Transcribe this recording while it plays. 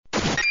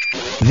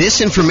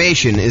This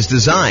information is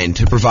designed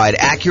to provide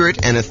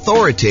accurate and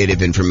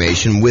authoritative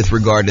information with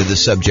regard to the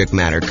subject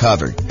matter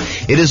covered.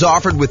 It is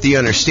offered with the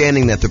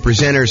understanding that the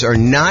presenters are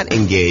not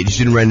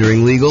engaged in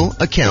rendering legal,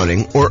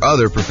 accounting, or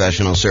other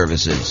professional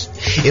services.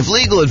 If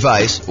legal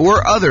advice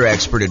or other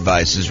expert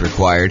advice is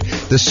required,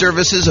 the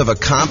services of a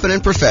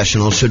competent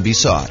professional should be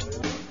sought.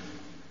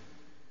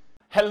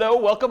 Hello,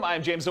 welcome.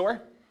 I'm James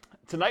Orr.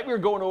 Tonight we're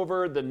going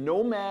over the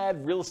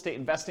Nomad real estate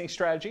investing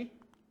strategy.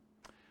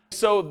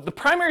 So the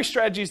primary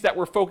strategies that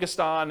we're focused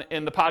on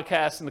in the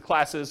podcast and the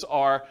classes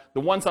are the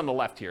ones on the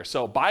left here.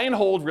 So buy and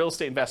hold real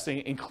estate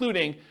investing,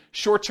 including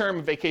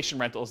short-term vacation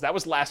rentals. That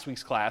was last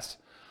week's class.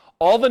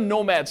 All the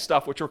Nomad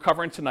stuff, which we're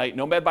covering tonight,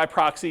 Nomad by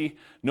proxy,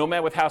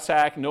 Nomad with house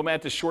hack,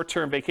 Nomad to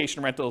short-term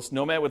vacation rentals,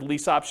 Nomad with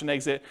lease option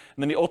exit,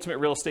 and then the ultimate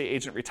real estate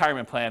agent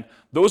retirement plan.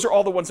 Those are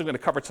all the ones I'm going to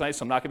cover tonight,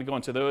 so I'm not going to go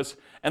into those.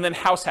 And then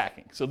house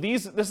hacking. So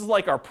this is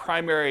like our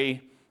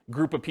primary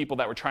group of people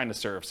that we're trying to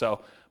serve.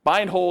 So buy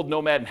and hold,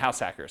 Nomad, and house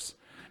hackers.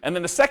 And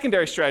then the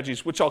secondary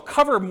strategies, which I'll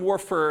cover more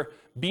for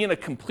being a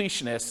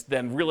completionist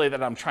than really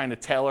that I'm trying to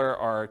tailor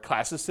our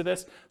classes to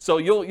this. So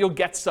you'll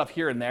get stuff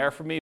here and there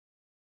from me.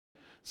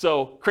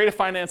 So creative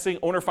financing,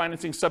 owner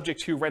financing, subject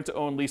to rent to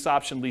own, lease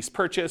option, lease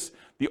purchase,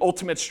 the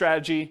ultimate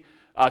strategy,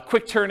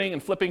 quick turning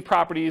and flipping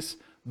properties,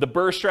 the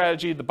BRRRR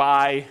strategy, the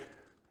buy,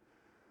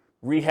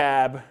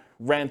 rehab,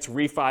 rent,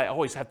 refi. I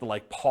always have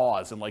to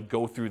pause and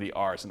go through the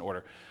R's in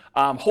order.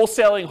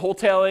 Wholesaling,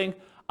 wholetailing,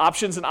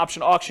 options and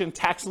option auction,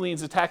 tax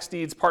liens and tax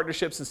deeds,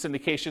 partnerships and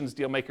syndications,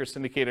 deal maker,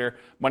 syndicator,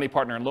 money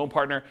partner, and loan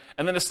partner.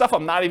 And then the stuff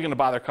I'm not even going to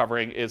bother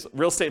covering is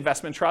real estate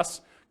investment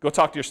trusts. Go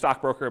talk to your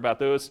stockbroker about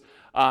those.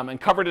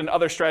 And covered in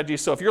other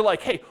strategies. So if you're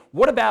like, hey,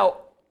 what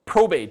about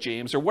probate,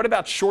 James? Or what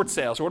about short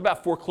sales? Or what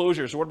about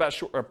foreclosures? Or what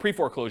about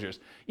pre-foreclosures?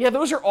 Yeah,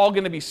 those are all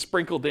going to be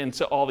sprinkled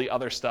into all the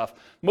other stuff.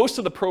 Most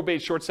of the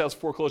probate, short sales,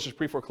 foreclosures,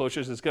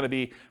 pre-foreclosures is going to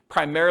be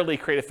primarily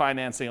creative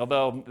financing,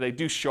 although they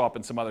do show up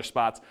in some other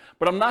spots.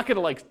 But I'm not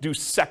going to do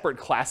separate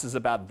classes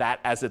about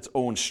that as its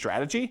own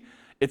strategy.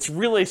 It's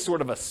really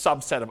sort of a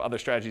subset of other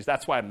strategies.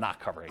 That's why I'm not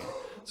covering it.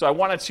 So I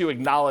wanted to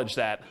acknowledge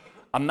that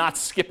I'm not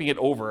skipping it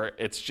over.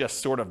 It's just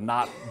sort of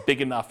not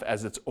big enough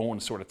as its own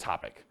sort of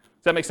topic.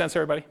 Does that make sense,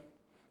 everybody?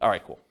 All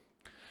right, cool.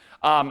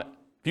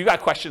 If you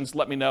got questions,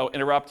 let me know.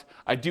 Interrupt.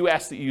 I do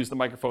ask that you use the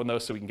microphone, though,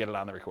 so we can get it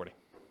on the recording.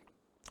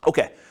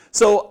 Okay,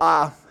 so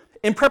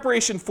in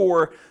preparation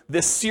for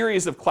this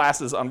series of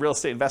classes on real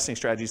estate investing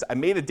strategies, I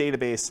made a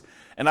database,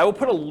 and I will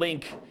put a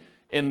link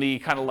in the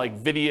kind of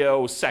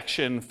video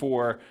section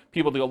for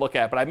people to go look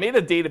at. But I made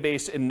a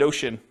database in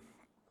Notion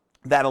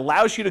that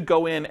allows you to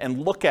go in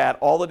and look at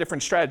all the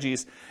different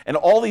strategies and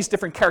all these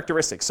different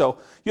characteristics. So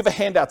you have a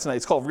handout tonight.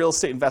 It's called Real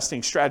Estate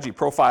Investing Strategy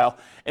Profile,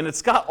 and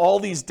it's got all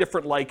these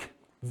different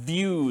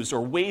views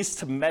or ways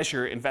to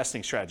measure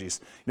investing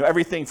strategies.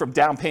 Everything from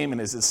down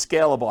payment, is it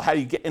scalable? How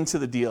you get into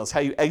the deals?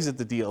 How you exit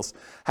the deals?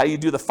 How you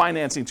do the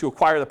financing to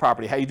acquire the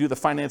property? How you do the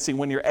financing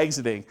when you're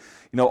exiting?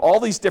 All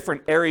these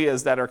different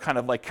areas that are kind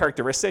of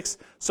characteristics.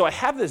 So I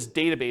have this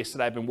database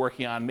that I've been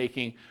working on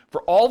making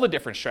for all the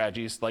different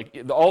strategies,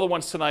 all the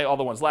ones tonight, all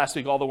the ones last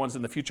week, all the ones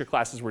in the future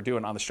classes we're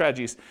doing on the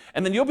strategies.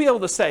 And then you'll be able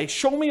to say,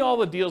 show me all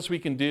the deals we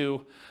can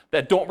do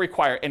that don't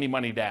require any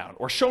money down,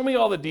 or show me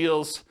all the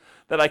deals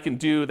that I can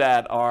do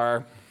that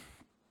are,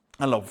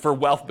 for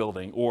wealth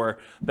building, or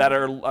that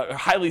are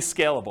highly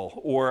scalable,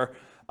 or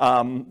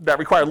that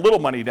require little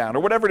money down,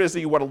 or whatever it is that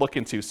you want to look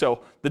into.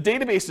 So the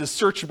database is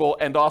searchable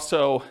and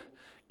also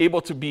able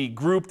to be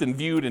grouped and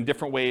viewed in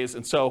different ways.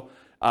 And so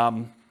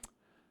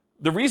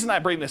the reason I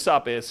bring this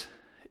up is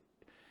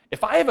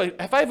if I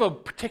have a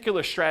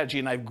particular strategy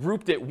and I've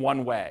grouped it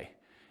one way,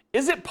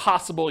 is it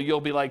possible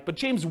you'll be like, but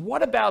James,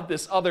 what about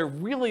this other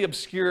really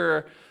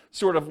obscure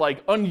sort of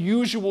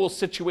unusual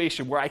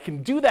situation where I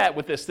can do that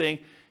with this thing?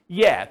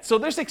 Yeah, so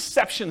there's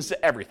exceptions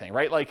to everything,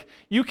 right?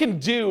 You can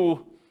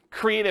do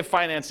creative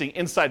financing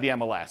inside the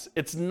MLS.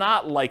 It's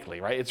not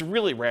likely, right? It's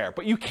really rare,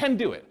 but you can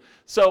do it.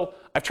 So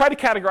I've tried to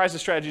categorize the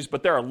strategies,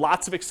 but there are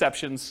lots of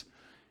exceptions.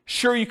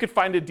 Sure, you could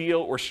find a deal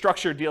or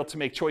structure a deal to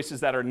make choices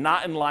that are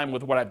not in line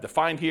with what I've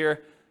defined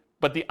here.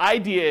 But the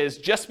idea is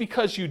just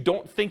because you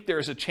don't think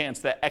there's a chance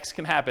that X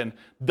can happen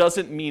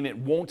doesn't mean it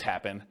won't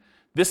happen.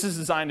 This is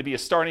designed to be a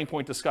starting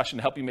point discussion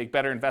to help you make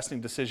better investing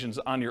decisions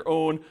on your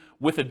own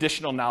with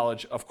additional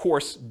knowledge. Of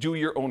course, do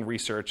your own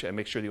research and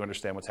make sure that you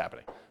understand what's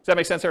happening. Does that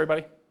make sense,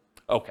 everybody?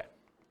 Okay.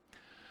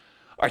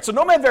 All right, so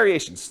Nomad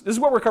variations. This is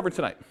what we're covering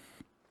tonight.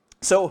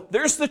 So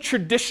there's the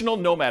traditional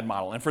Nomad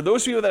model. And for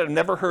those of you that have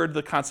never heard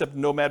the concept of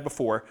Nomad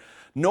before,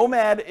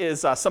 Nomad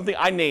is something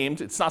I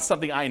named. It's not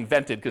something I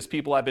invented because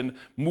people have been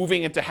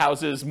moving into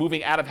houses,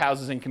 moving out of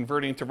houses and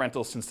converting to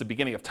rentals since the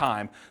beginning of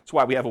time. That's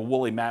why we have a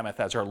woolly mammoth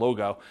as our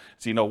logo.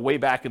 So, way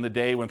back in the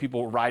day when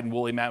people were riding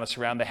woolly mammoths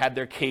around, they had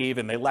their cave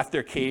and they left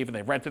their cave and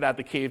they rented out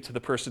the cave to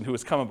the person who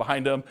was coming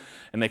behind them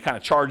and they kind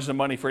of charged them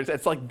money for it.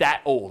 It's like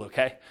that old,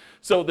 okay?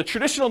 So the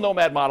traditional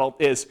Nomad model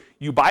is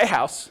you buy a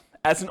house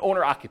as an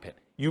owner-occupant.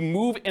 You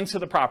move into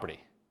the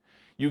property.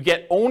 You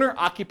get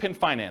owner-occupant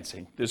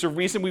financing. There's a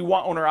reason we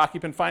want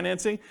owner-occupant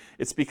financing.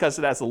 It's because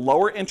it has a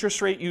lower interest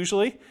rate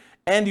usually,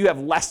 and you have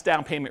less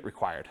down payment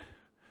required.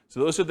 So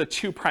those are the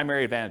two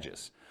primary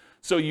advantages.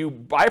 So you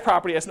buy a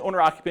property as an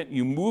owner-occupant,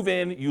 you move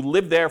in, you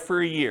live there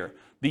for a year.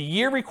 The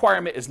year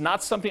requirement is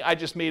not something I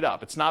just made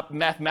up. It's not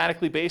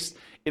mathematically based.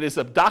 It is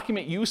a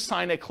document you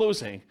sign at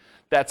closing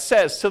that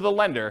says to the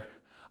lender,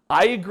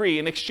 I agree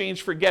in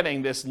exchange for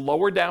getting this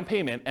lower down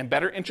payment and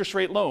better interest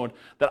rate loan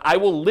that I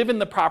will live in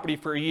the property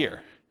for a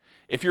year.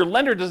 If your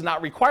lender does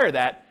not require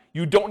that,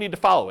 you don't need to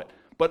follow it.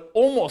 But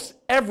almost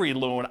every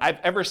loan I've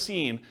ever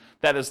seen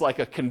that is like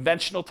a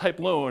conventional type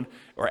loan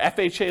or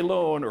FHA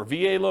loan or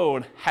VA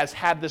loan has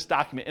had this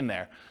document in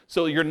there.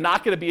 So you're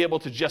not going to be able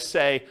to just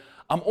say,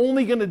 I'm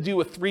only going to do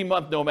a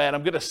 3-month Nomad.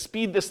 I'm going to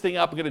speed this thing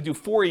up. I'm going to do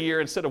 4 a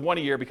year instead of 1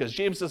 a year because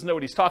James doesn't know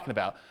what he's talking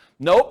about.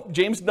 Nope,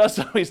 James does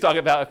know what he's talking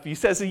about. If he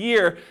says a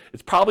year,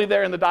 it's probably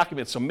there in the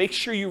document. So make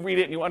sure you read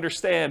it and you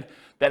understand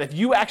that if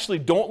you actually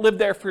don't live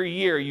there for a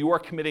year, you are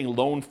committing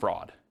loan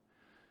fraud.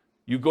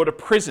 You go to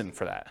prison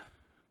for that,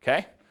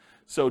 okay?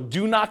 So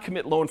do not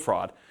commit loan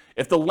fraud.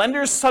 If the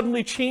lenders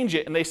suddenly change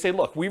it and they say,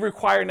 look, we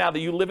require now that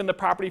you live in the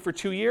property for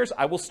 2 years,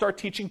 I will start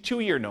teaching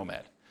 2-year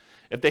Nomad.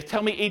 If they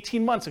tell me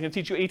 18 months, I'm going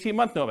to teach you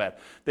 18-month Nomad.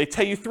 They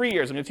tell you 3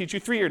 years, I'm going to teach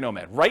you 3-year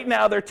Nomad. Right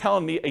now, they're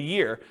telling me a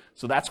year,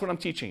 so that's what I'm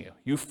teaching you.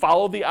 You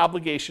follow the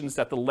obligations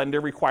that the lender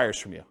requires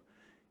from you.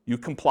 You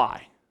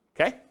comply,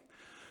 okay?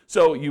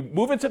 So you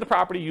move into the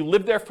property, you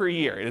live there for a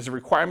year. It is a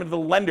requirement of the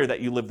lender that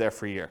you live there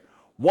for a year.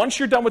 Once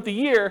you're done with the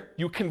year,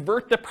 you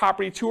convert the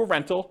property to a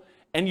rental,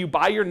 and you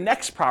buy your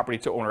next property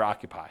to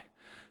owner-occupy.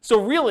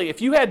 So really,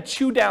 if you had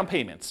 2 down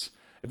payments,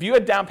 if you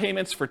had down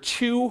payments for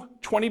 2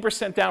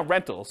 20% down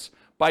rentals,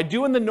 by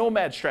doing the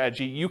Nomad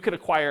strategy, you could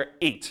acquire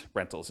 8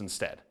 rentals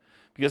instead.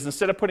 Because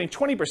instead of putting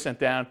 20%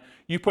 down,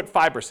 you put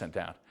 5%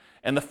 down.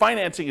 And the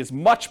financing is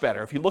much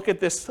better. If you look at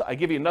this, I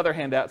give you another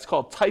handout. It's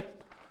called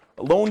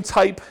loan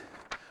type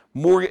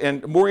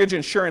mortgage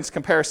insurance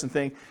comparison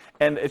thing.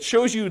 And it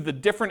shows you the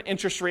different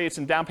interest rates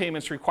and down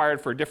payments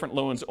required for different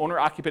loans,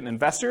 owner-occupant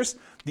investors.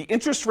 The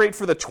interest rate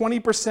for the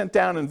 20%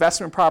 down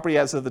investment property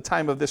as of the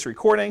time of this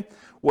recording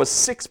was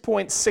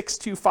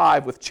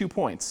 6.625 with 2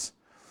 points.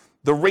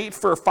 The rate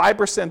for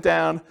 5%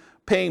 down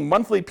paying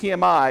monthly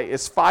PMI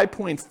is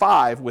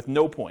 5.5 with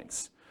no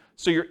points.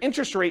 So your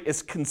interest rate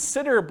is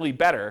considerably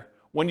better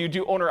when you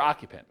do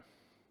owner-occupant,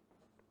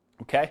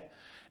 okay?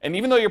 And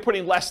even though you're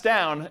putting less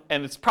down,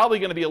 and it's probably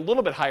going to be a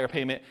little bit higher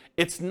payment,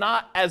 it's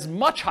not as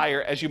much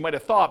higher as you might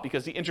have thought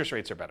because the interest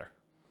rates are better,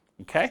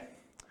 okay?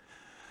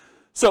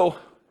 So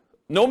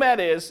Nomad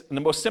is, in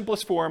the most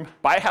simplest form,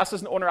 buy a house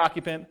as an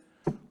owner-occupant,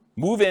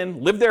 move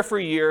in, live there for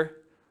a year,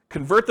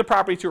 convert the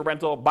property to a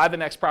rental, buy the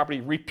next property,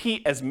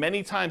 repeat as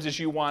many times as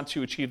you want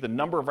to achieve the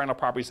number of rental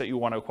properties that you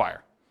want to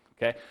acquire,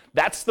 okay?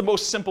 That's the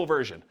most simple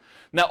version.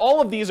 Now,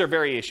 all of these are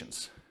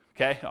variations,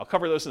 okay? I'll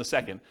cover those in a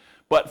second.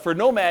 But for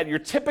Nomad, you're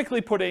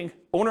typically putting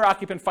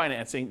owner-occupant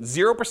financing,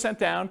 0%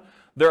 down.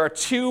 There are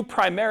 2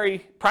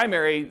 primary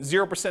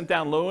 0%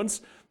 down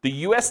loans.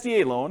 The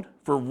USDA loan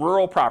for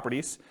rural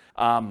properties.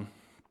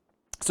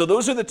 So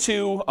those are the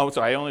 2. Oh,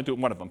 sorry, I only do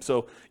one of them.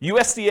 So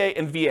USDA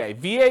and VA.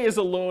 VA is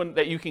a loan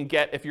that you can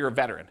get if you're a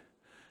veteran.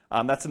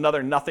 That's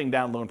another nothing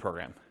down loan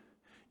program.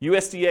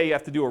 USDA, you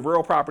have to do a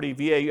rural property.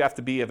 VA, you have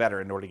to be a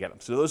veteran in order to get them.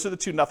 So those are the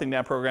 2 nothing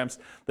down programs.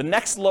 The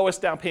next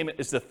lowest down payment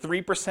is the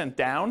 3%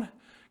 down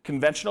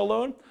conventional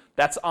loan.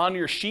 That's on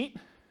your sheet.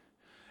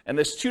 And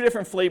there's 2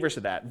 different flavors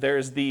of that.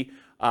 There's the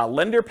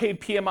lender paid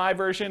PMI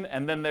version,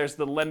 and then there's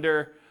the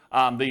lender,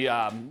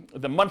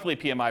 the monthly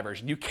PMI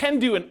version. You can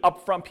do an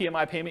upfront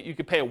PMI payment. You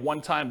could pay a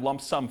one-time lump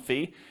sum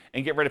fee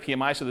and get rid of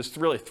PMI. So there's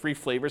really 3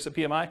 flavors of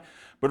PMI.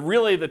 But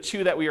really the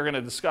 2 that we are going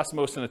to discuss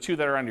most and the 2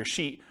 that are on your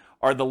sheet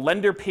are the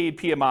lender paid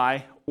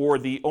PMI or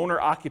the owner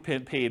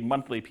occupant paid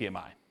monthly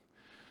PMI.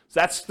 So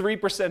that's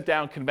 3%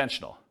 down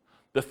conventional.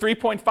 The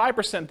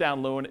 3.5%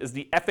 down loan is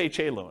the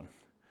FHA loan.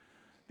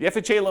 The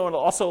FHA loan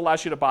also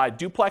allows you to buy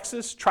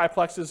duplexes,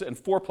 triplexes, and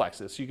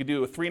fourplexes. So you could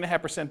do a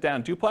 3.5%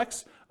 down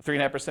duplex, a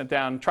 3.5%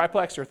 down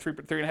triplex, or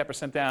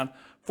 3.5% down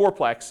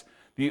fourplex.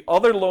 The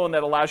other loan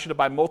that allows you to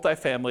buy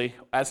multifamily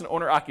as an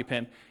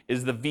owner-occupant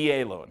is the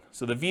VA loan.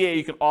 So the VA,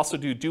 you can also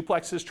do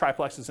duplexes,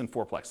 triplexes, and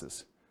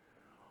fourplexes.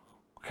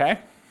 Okay?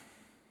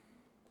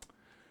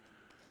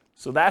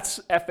 So that's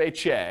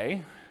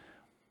FHA.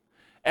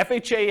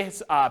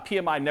 FHA's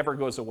PMI never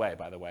goes away,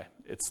 by the way.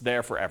 It's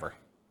there forever.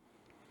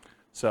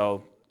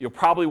 So you'll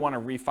probably want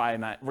to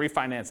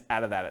refinance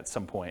out of that at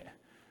some point.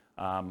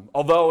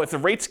 Although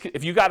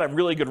if you got a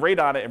really good rate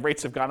on it and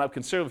rates have gone up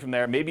considerably from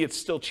there, maybe it's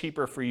still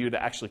cheaper for you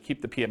to actually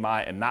keep the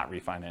PMI and not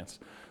refinance.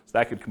 So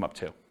that could come up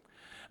too.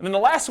 And then the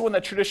last one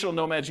that traditional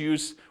nomads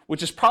use,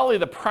 which is probably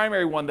the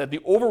primary one that the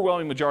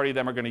overwhelming majority of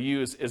them are going to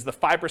use, is the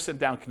 5%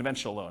 down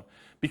conventional loan.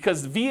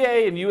 Because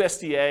VA and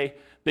USDA,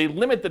 they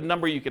limit the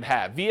number you can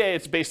have. VA,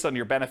 it's based on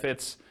your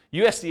benefits.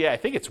 USDA, I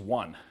think it's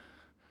 1.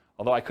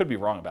 Although I could be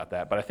wrong about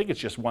that, but I think it's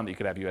just 1 that you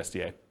could have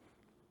USDA.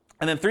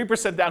 And then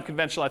 3% down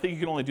conventional, I think you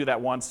can only do that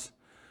once.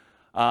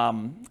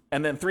 And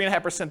then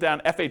 3.5%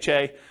 down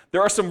FHA.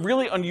 There are some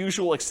really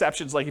unusual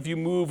exceptions, like if you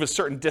move a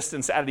certain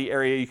distance out of the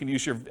area, you can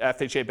use your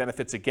FHA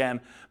benefits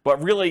again.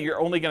 But really, you're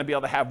only going to be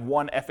able to have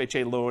one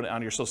FHA loan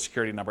on your Social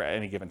Security number at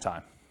any given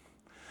time.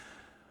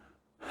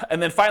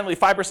 And then finally,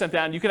 5%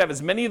 down, you can have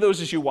as many of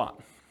those as you want,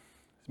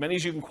 as many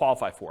as you can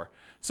qualify for.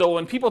 So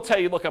when people tell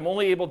you, look, I'm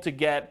only able to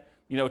get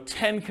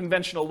 10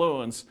 conventional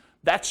loans,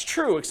 that's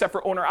true, except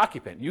for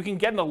owner-occupant. You can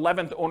get an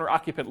 11th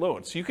owner-occupant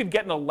loan. So you could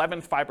get an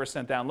 11th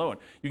 5% down loan.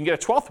 You can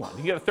get a 12th one. You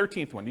can get a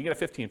 13th one. You can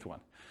get a 15th one.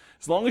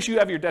 As long as you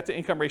have your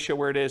debt-to-income ratio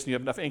where it is and you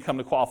have enough income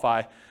to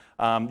qualify,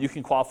 you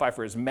can qualify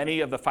for as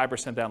many of the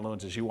 5% down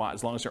loans as you want,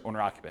 as long as they're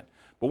owner-occupant.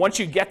 But once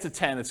you get to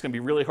 10, it's going to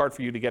be really hard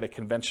for you to get a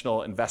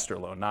conventional investor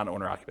loan,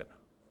 non-owner-occupant.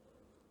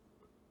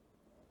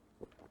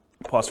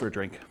 Pause for a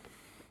drink.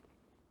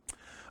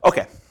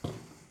 Okay.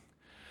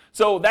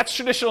 So that's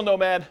traditional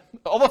Nomad.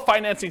 All the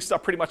financing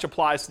stuff pretty much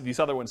applies to these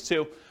other ones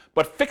too.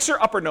 But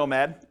fixer-upper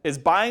Nomad is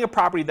buying a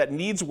property that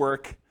needs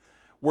work,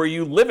 where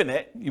you live in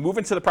it, you move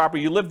into the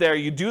property, you live there,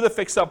 you do the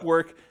fix-up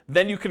work,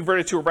 then you convert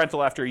it to a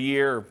rental after a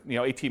year,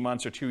 18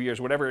 months or 2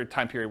 years, whatever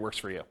time period works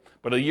for you,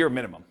 but a year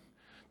minimum.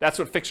 That's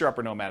what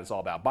fixer-upper Nomad is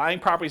all about. Buying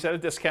properties at a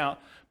discount,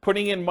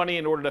 putting in money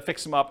in order to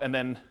fix them up, and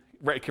then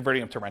converting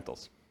them to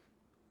rentals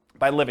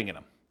by living in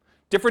them.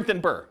 Different than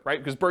Burr, right?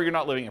 Because Burr, you're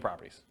not living in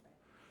properties.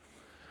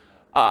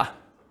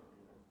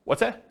 What's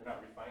that? You're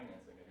not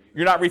refinancing it.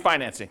 You're not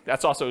refinancing.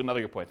 That's also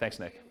another good point. Thanks,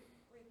 Nick.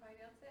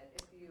 Refinance it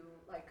if you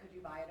could you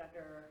buy it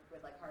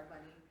with hard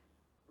money,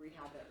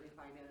 rehab it,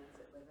 refinance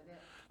it, live in it?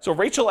 So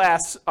Rachel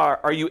asks,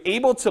 are you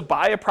able to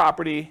buy a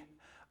property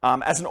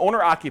as an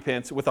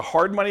owner-occupant with a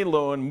hard money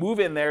loan,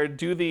 move in there,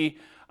 do the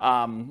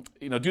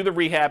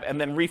rehab, and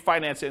then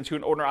refinance it into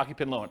an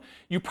owner-occupant loan?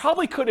 You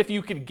probably could if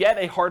you could get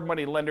a hard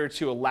money lender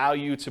to allow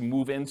you to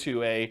move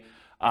into a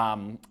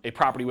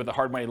property with a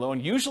hard money loan.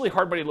 Usually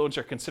hard money loans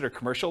are considered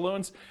commercial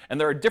loans, and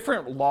there are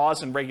different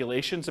laws and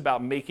regulations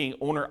about making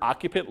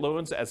owner-occupant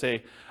loans as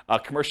a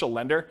commercial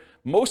lender.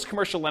 Most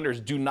commercial lenders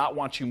do not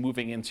want you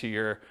moving into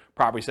your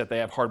properties that they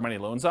have hard money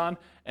loans on,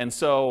 and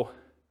so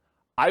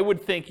I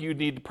would think you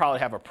need to probably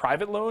have a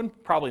private loan,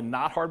 probably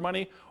not hard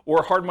money,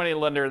 or a hard money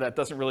lender that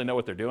doesn't really know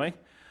what they're doing,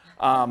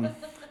 and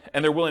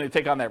they're willing to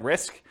take on that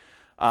risk.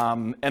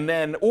 Or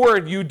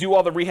you do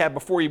all the rehab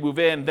before you move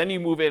in, then you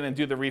move in and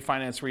do the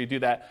refinance where you do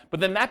that. But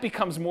then that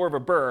becomes more of a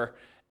Burr.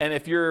 And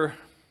if you're,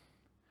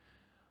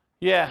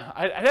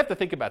 I'd have to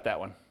think about that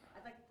one.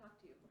 I'd like to talk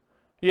to you.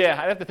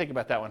 Yeah, I'd have to think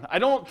about that one. I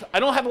don't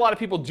have a lot of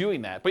people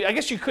doing that, but I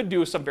guess you could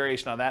do some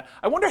variation on that.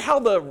 I wonder how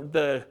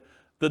the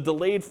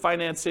delayed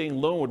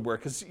financing loan would work,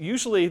 because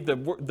usually the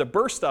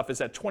Burr stuff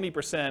is at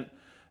 20%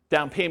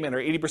 down payment or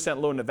 80%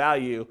 loan to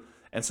value.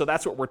 And so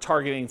that's what we're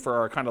targeting for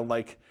our kind of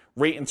like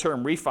rate and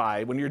term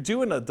refi. When you're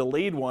doing a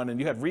delayed one and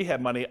you have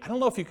rehab money, I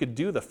don't know if you could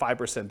do the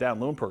 5% down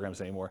loan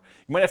programs anymore.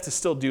 You might have to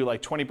still do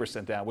like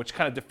 20% down, which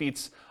kind of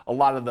defeats a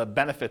lot of the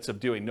benefits of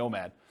doing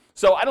Nomad.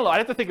 So I don't know, I'd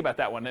have to think about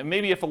that one. And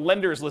maybe if a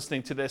lender is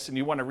listening to this and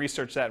you want to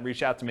research that,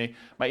 reach out to me.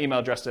 My email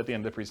address is at the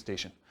end of the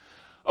presentation.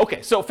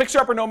 Okay, so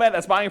fixer-upper Nomad,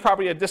 that's buying a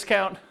property at a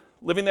discount,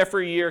 living there for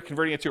a year,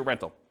 converting it to a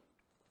rental.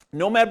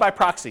 Nomad by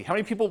proxy. How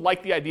many people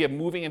like the idea of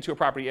moving into a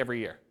property every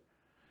year?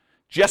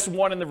 Just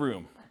one in the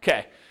room.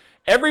 Okay.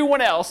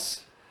 Everyone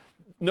else,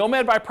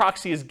 Nomad by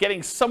proxy is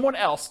getting someone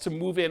else to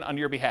move in on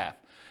your behalf.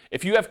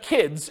 If you have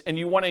kids and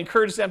you want to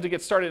encourage them to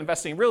get started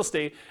investing in real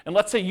estate, and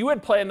let's say you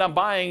had planned on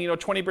buying,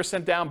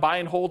 20% down, buy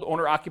and hold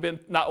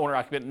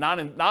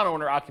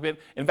non-owner-occupant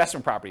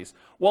investment properties.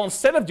 Well,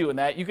 instead of doing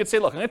that, you could say,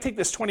 look, I'm going to take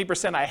this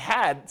 20% I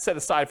had set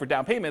aside for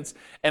down payments,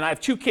 and I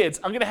have 2 kids.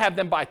 I'm going to have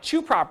them buy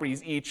 2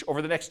 properties each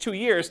over the next 2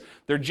 years.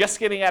 They're just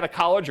getting out of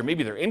college, or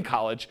maybe they're in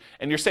college,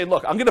 and you're saying,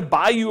 look, I'm going to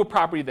buy you a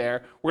property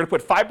there. We're going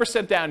to put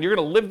 5% down. You're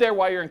going to live there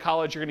while you're in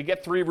college. You're going to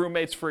get 3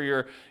 roommates for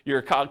your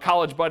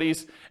college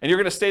buddies, and you're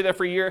going to stay there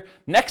for a year.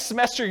 Next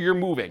semester, you're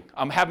moving.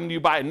 I'm having you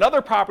buy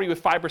another property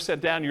with 5%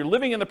 down. You're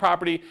living in the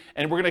property,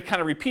 and we're going to kind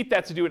of repeat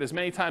that to do it as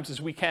many times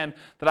as we can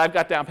that I've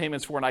got down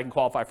payments for and I can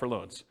qualify for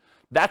loans.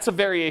 That's a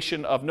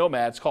variation of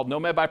Nomad. It's called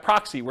Nomad by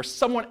proxy, where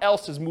someone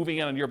else is moving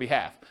in on your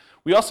behalf.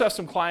 We also have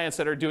some clients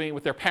that are doing it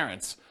with their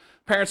parents.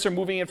 Parents are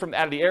moving in from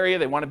out of the area.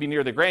 They want to be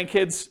near their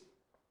grandkids.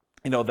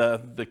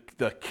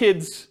 The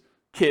kids,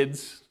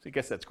 I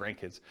guess that's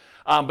grandkids.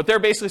 But they're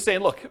basically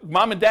saying, look,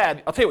 mom and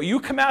dad, I'll tell you what, you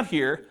come out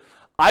here.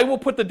 I will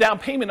put the down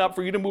payment up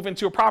for you to move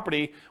into a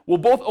property. We'll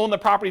both own the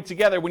property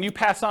together. When you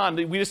pass on,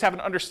 we just have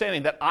an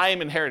understanding that I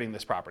am inheriting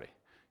this property.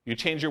 You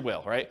change your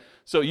will, right?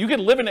 So you can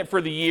live in it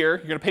for the year.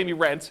 You're going to pay me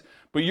rent,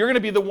 but you're going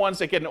to be the ones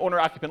that get an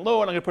owner-occupant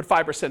loan. I'm going to put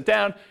 5%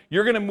 down.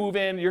 You're going to move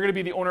in. You're going to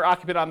be the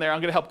owner-occupant on there. I'm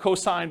going to help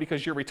co-sign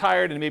because you're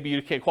retired and maybe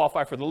you can't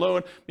qualify for the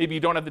loan. Maybe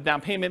you don't have the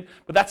down payment,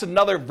 but that's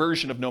another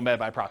version of Nomad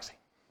by proxy.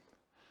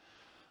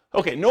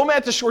 Okay,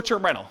 Nomad to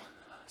short-term rental.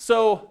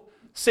 So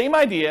same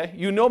idea.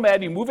 You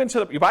Nomad, you move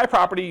into you buy a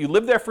property, you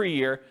live there for a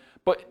year,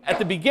 But at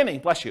the beginning,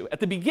 bless you,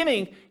 at the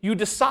beginning, you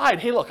decide,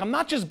 hey, look, I'm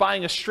not just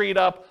buying a straight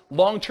up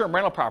long-term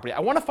rental property. I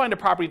want to find a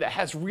property that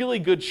has really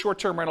good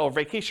short-term rental or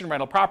vacation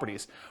rental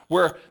properties,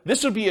 where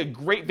this would be a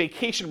great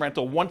vacation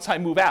rental once I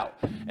move out.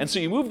 And so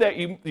you move there,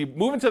 you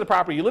move into the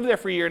property, you live there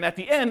for a year, and at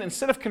the end,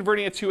 instead of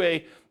converting it to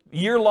a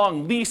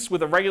year-long lease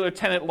with a regular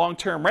tenant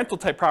long-term rental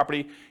type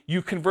property,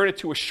 you convert it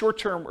to a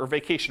short-term or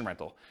vacation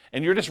rental.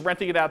 And you're just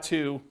renting it out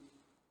to,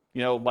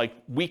 like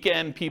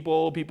weekend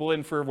people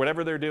in for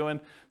whatever they're doing.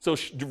 So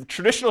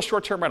traditional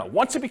short-term rental.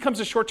 Once it becomes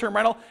a short-term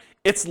rental,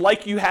 it's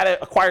like you had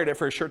acquired it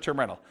for a short-term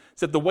rental.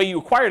 Except the way you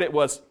acquired it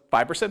was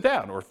 5%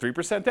 down, or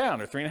 3%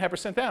 down, or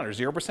 3.5% down, or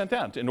 0%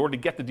 down in order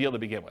to get the deal to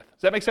begin with.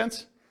 Does that make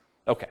sense?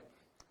 Okay.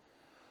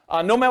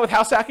 Nomad with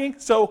house hacking.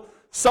 So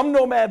some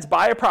nomads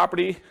buy a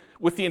property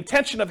with the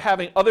intention of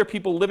having other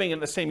people living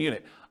in the same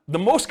unit. The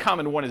most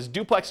common one is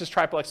duplexes,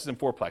 triplexes, and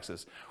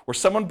fourplexes, where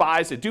someone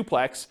buys a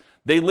duplex,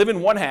 they live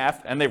in one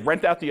half, and they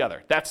rent out the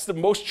other. That's the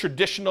most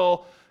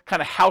traditional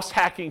kind of house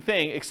hacking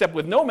thing, except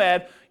with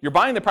Nomad, you're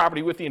buying the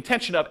property with the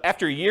intention of,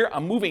 after a year,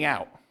 I'm moving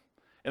out,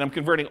 and I'm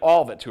converting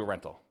all of it to a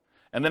rental.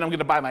 And then I'm going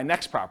to buy my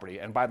next property,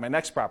 and buy my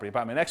next property,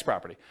 buy my next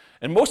property.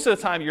 And most of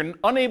the time, you're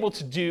unable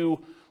to do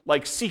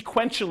like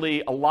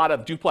sequentially a lot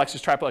of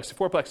duplexes, triplexes,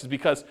 fourplexes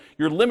because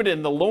you're limited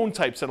in the loan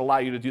types that allow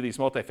you to do these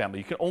multifamily.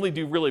 You can only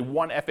do really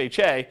one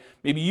FHA.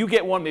 Maybe you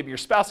get one, maybe your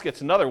spouse gets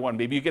another one.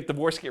 Maybe you get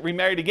divorced, get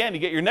remarried again, you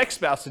get your next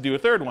spouse to do a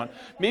third one.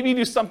 Maybe you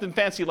do something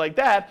fancy like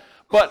that,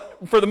 but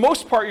for the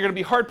most part, you're going to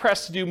be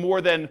hard-pressed to do more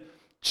than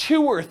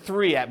 2 or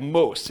 3 at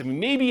most. I mean,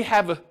 maybe you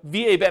have a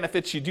VA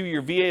benefits, you do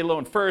your VA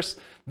loan first,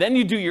 then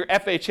you do your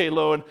FHA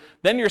loan,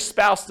 then your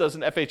spouse does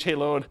an FHA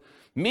loan.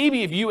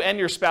 Maybe if you and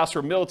your spouse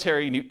were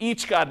military and you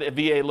each got a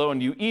VA loan,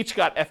 you each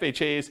got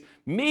FHAs,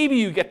 maybe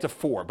you get to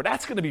 4, but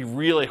that's going to be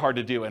really hard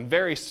to do and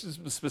very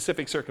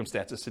specific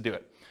circumstances to do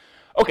it.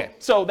 Okay,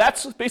 so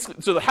that's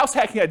basically, so the house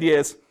hacking idea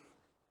is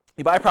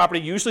you buy a property,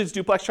 usually it's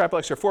duplex,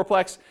 triplex, or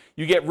fourplex,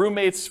 you get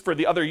roommates for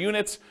the other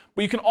units,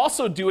 but you can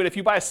also do it if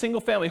you buy a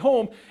single family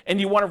home and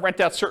you want to rent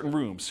out certain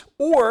rooms.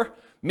 Or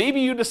maybe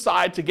you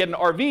decide to get an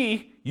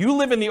RV, you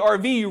live in the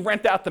RV, you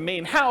rent out the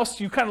main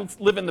house, you kind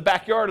of live in the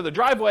backyard or the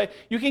driveway,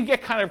 you can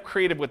get kind of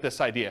creative with this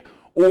idea.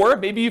 Or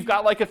maybe you've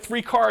got like a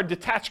 3-car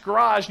detached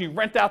garage and you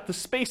rent out the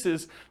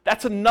spaces.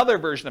 That's another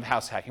version of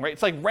house hacking, right?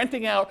 It's like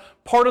renting out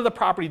part of the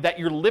property that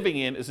you're living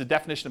in is a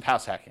definition of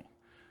house hacking.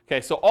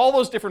 Okay, so all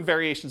those different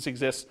variations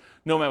exist,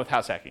 Nomad with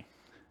house hacking.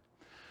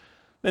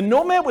 The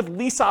Nomad with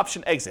lease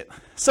option exit.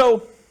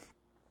 So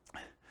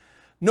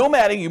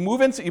nomading, you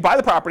move in, you buy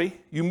the property,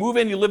 you move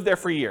in, you live there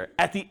for a year.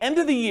 At the end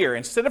of the year,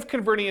 instead of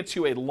converting it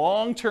to a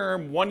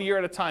long-term, 1 year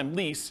at a time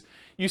lease,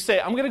 you say,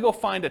 I'm going to go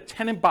find a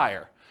tenant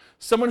buyer,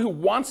 someone who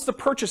wants to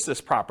purchase this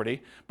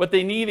property, but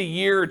they need a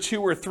year or 2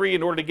 or 3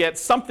 in order to get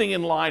something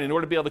in line in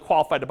order to be able to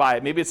qualify to buy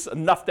it. Maybe it's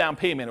enough down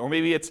payment, or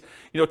maybe it's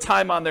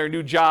time on their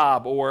new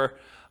job, or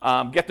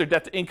get their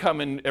debt to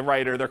income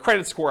right, or their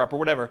credit score up, or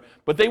whatever.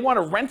 But they want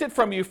to rent it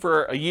from you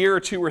for a year or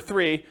 2 or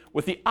 3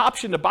 with the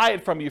option to buy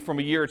it from you from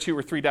a year or 2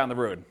 or 3 down the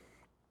road.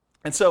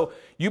 And so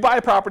you buy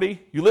a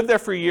property, you live there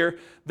for a year,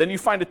 then you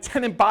find a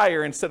tenant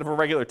buyer instead of a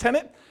regular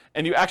tenant,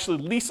 and you actually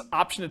lease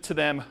option it to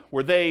them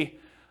where they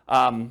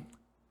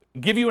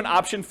give you an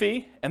option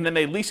fee, and then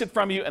they lease it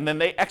from you, and then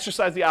they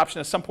exercise the option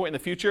at some point in the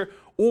future.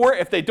 Or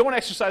if they don't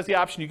exercise the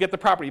option, you get the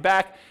property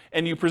back,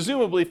 and you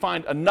presumably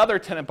find another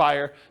tenant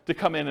buyer to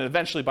come in and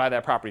eventually buy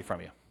that property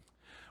from you.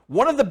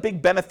 One of the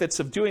big benefits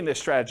of doing this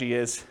strategy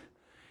is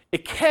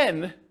it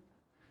can,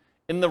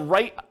 in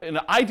an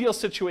ideal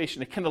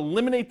situation, it can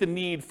eliminate the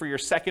need for your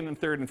second and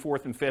third and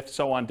fourth and fifth,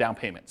 so on, down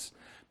payments.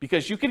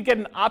 Because you can get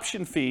an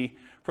option fee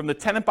from the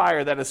tenant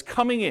buyer that is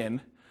coming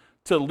in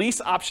to lease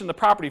option the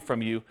property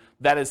from you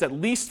that is at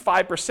least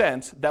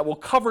 5% that will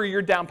cover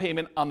your down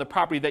payment on the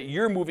property that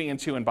you're moving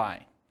into and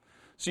buying.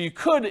 So you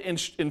could,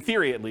 in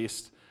theory at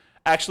least,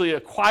 actually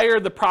acquire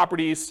the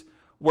properties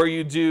where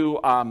you do,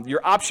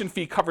 your option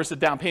fee covers the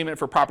down payment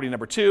for property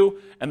number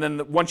 2, and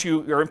then once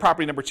you're in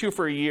property number 2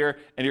 for a year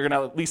and you're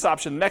going to lease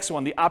option the next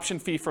one, the option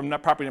fee from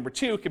property number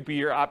 2 could be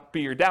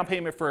your down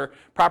payment for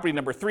property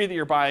number 3 that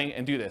you're buying,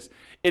 and do this.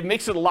 It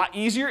makes it a lot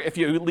easier if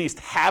you at least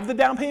have the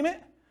down payment,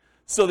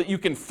 so that you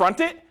can front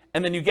it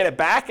and then you get it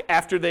back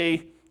after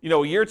a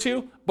year or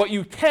 2. But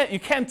you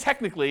can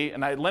technically,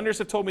 and lenders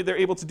have told me they're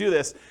able to do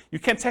this, you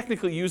can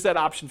technically use that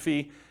option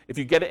fee if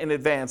you get it in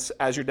advance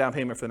as your down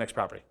payment for the next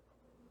property.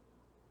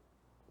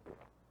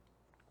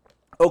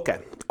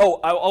 Okay.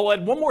 Oh, I'll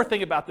add one more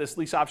thing about this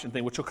lease option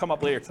thing, which will come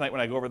up later tonight when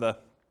I go over the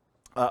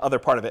other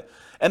part of it.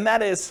 And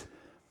that is,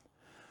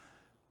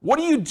 what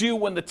do you do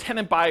when the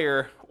tenant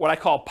buyer, what I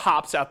call,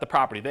 pops out the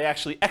property? They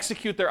actually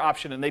execute their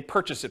option and they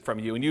purchase it from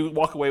you, and you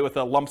walk away with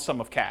a lump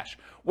sum of cash.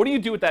 What do you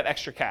do with that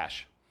extra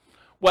cash?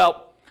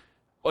 Well,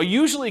 I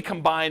usually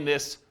combine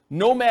this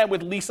Nomad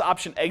with lease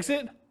option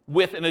exit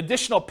with an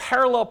additional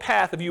parallel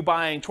path of you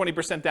buying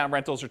 20% down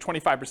rentals or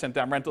 25%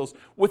 down rentals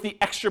with the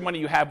extra money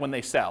you have when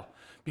they sell.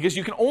 because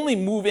you can only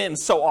move in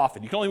so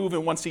often. You can only move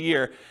in once a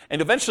year,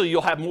 and eventually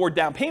you'll have more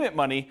down payment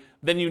money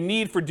than you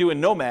need for doing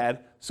Nomad.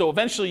 So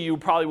eventually you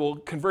probably will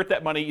convert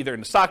that money either in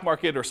the stock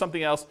market or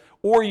something else,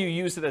 or you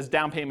use it as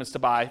down payments to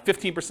buy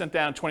 15%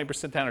 down,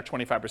 20% down, or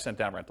 25%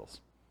 down rentals.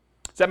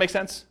 Does that make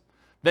sense?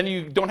 Then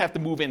you don't have to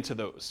move into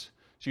those.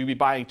 So you'd be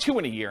buying 2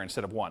 in a year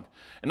instead of 1.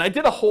 And I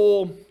did a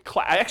whole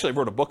class, I actually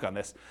wrote a book on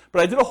this,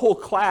 but I did a whole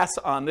class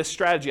on this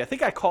strategy. I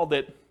think I called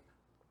it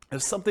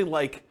something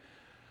like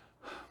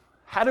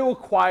how to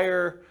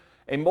acquire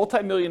a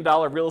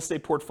multi-million-dollar real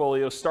estate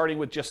portfolio starting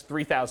with just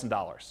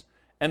 $3,000.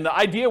 And the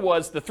idea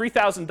was the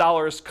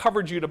 $3,000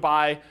 covered you to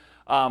buy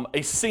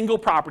a single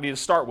property to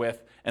start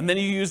with, and then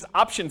you used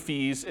option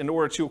fees in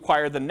order to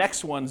acquire the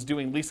next ones,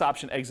 doing lease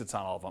option exits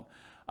on all of them.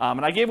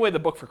 And I gave away the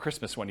book for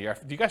Christmas one year.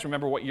 Do you guys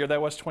remember what year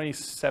that was?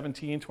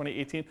 2017,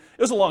 2018? It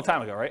was a long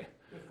time ago, right?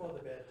 Before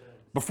the bad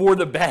times. Before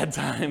the bad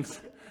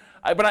times.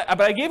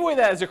 But I gave away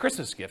that as a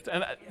Christmas gift.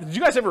 And did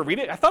you guys ever read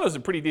it? I thought it was a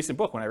pretty decent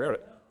book when I wrote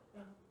it.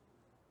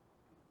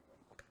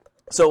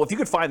 So if you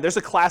could find, there's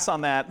a class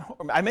on that.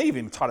 I may have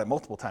even taught it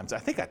multiple times. I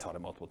think I taught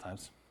it multiple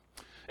times.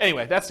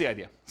 Anyway, that's the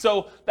idea.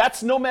 So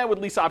that's Nomad with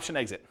lease option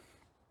exit.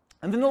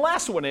 And then the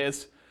last one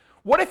is,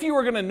 what if you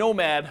were going to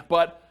Nomad,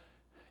 but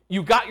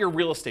you got your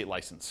real estate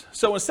license?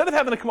 So instead of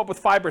having to come up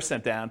with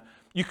 5% down,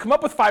 you come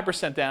up with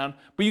 5% down,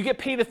 but you get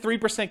paid a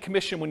 3%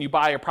 commission when you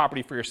buy a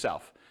property for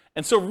yourself.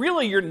 And so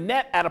really you're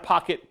net out of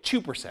pocket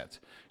 2%. So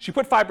you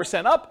put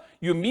 5% up,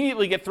 you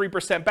immediately get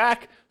 3%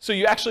 back, so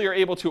you actually are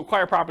able to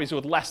acquire properties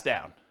with less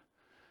down.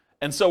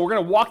 And so we're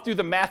going to walk through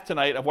the math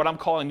tonight of what I'm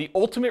calling the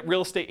ultimate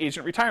real estate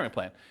agent retirement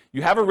plan.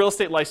 You have a real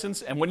estate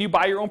license, and when you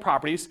buy your own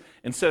properties,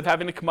 instead of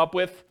having to come up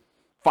with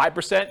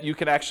 5%, you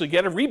can actually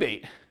get a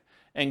rebate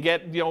and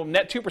get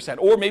net 2%.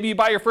 Or maybe you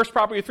buy your first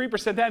property with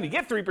 3% down, you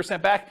get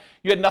 3% back,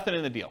 you had nothing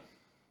in the deal.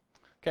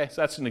 Okay,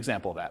 so that's an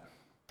example of that.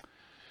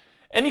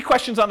 Any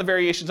questions on the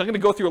variations? I'm going to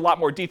go through a lot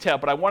more detail,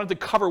 but I wanted to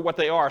cover what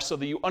they are so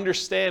that you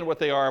understand what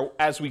they are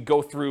as we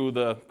go through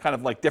the kind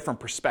of like different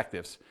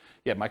perspectives.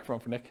 Yeah, microphone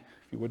for Nick,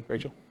 if you would,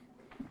 Rachel.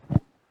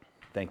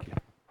 Thank you.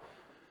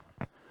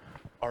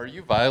 Are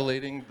you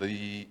violating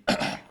the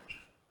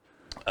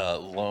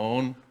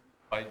loan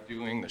by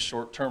doing the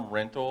short-term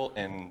rental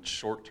and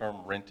short-term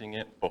renting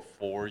it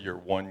before your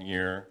 1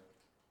 year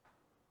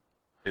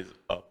is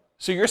up?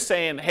 So you're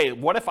saying, hey,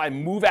 what if I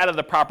move out of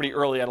the property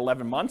early at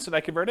 11 months and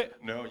I convert it?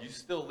 No, you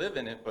still live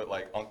in it, but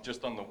like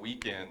just on the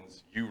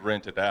weekends, you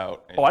rent it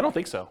out. Oh, I don't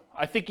think so.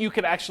 I think you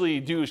could actually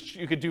do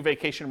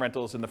vacation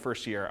rentals in the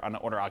first year on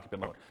an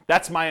owner-occupant loan.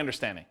 That's my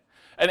understanding.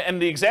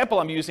 And the example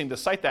I'm using to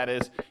cite that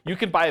is you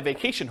can buy a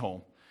vacation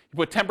home. You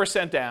put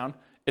 10% down.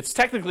 It's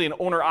technically an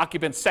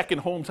owner-occupant second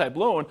home type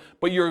loan,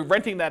 but you're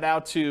renting that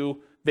out to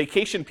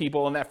vacation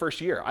people in that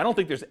first year. I don't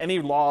think there's any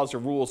laws or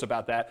rules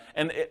about that.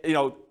 And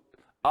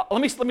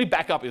let me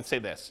back up and say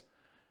this.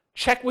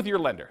 Check with your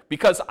lender,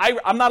 because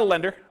I'm not a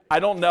lender. I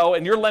don't know,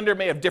 and your lender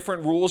may have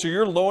different rules, or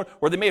your loan,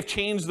 or they may have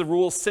changed the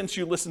rules since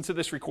you listened to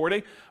this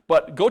recording.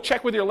 But go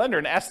check with your lender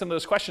and ask them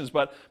those questions.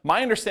 But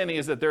my understanding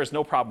is that there is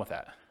no problem with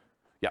that.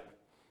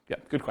 Yeah,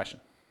 good question.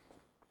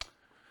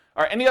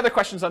 All right, any other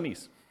questions on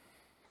these?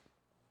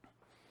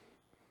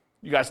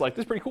 You guys like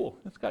this? Pretty cool.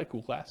 It's got a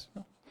cool class.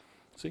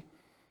 See?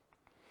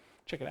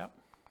 Check it out.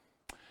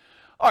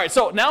 All right,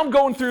 so now I'm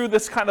going through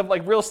this kind of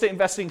like real estate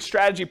investing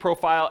strategy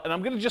profile, and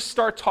I'm going to just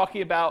start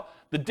talking about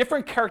the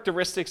different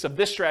characteristics of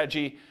this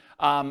strategy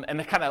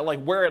and kind of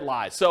like where it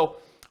lies. So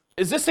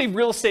is this a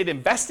real estate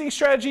investing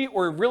strategy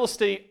or a real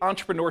estate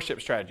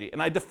entrepreneurship strategy?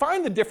 And I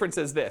define the difference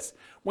as this.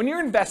 When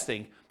you're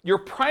investing, your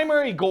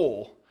primary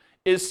goal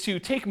is to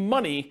take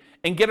money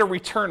and get a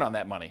return on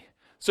that money.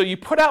 So you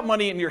put out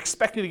money and you're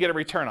expecting to get a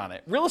return on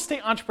it. Real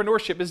estate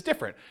entrepreneurship is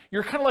different.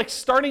 You're kind of like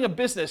starting a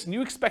business and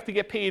you expect to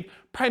get paid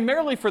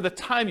primarily for the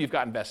time you've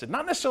got invested.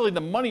 Not necessarily the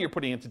money you're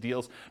putting into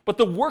deals, but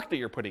the work that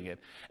you're putting in.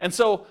 And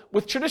so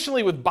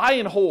traditionally with buy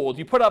and hold,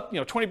 you put up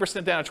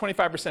 20% down or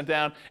 25%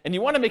 down, and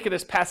you want to make it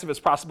as passive as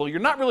possible.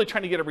 You're not really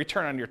trying to get a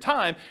return on your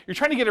time. You're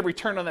trying to get a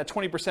return on that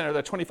 20% or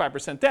that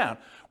 25% down.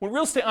 When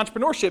real estate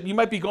entrepreneurship, you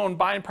might be going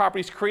buying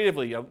properties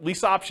creatively,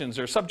 lease options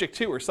or subject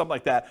to or something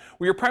like that,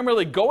 where you're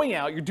primarily going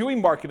out, you're doing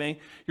marketing,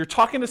 you're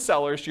talking to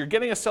sellers, you're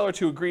getting a seller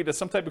to agree to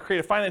some type of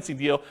creative financing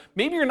deal.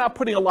 Maybe you're not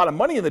putting a lot of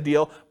money in the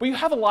deal, but you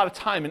have a lot of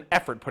time and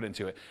effort put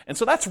into it. And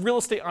so that's real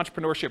estate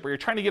entrepreneurship, where you're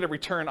trying to get a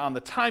return on the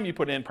time you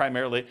put in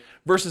primarily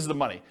versus the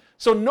money.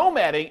 So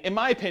nomading, in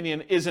my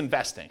opinion, is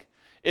investing.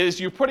 Is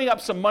you're putting up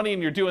some money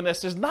and you're doing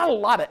this. There's not a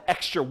lot of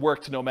extra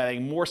work to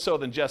nomading, more so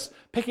than just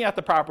picking out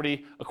the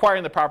property,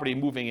 acquiring the property, and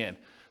moving in.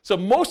 So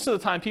most of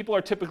the time, people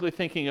are typically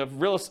thinking of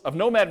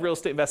nomad real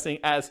estate investing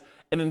as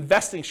an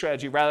investing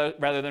strategy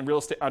rather than real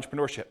estate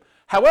entrepreneurship.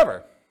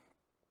 However,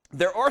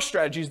 there are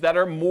strategies that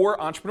are more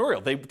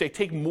entrepreneurial. They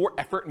take more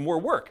effort and more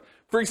work.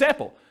 For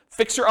example,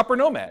 fixer-upper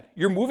nomad.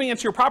 You're moving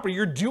into your property.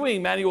 You're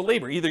doing manual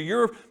labor. Either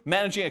you're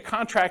managing a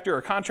contractor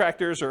or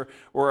contractors or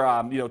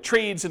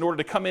trades in order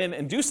to come in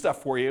and do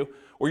stuff for you,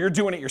 or you're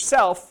doing it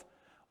yourself,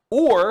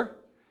 or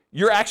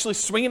you're actually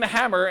swinging a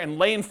hammer and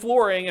laying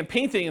flooring and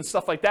painting and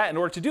stuff like that in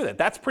order to do that.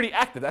 That's pretty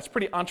active. That's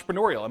pretty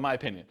entrepreneurial, in my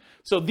opinion.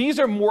 So these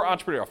are more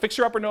entrepreneurial.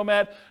 Fixer-upper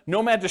Nomad.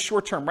 Nomad is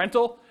short-term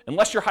rental.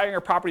 Unless you're hiring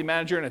a property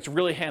manager and it's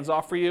really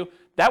hands-off for you,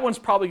 that one's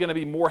probably going to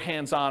be more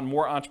hands-on,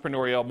 more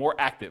entrepreneurial, more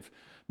active.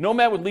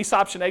 Nomad with lease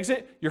option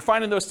exit, you're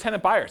finding those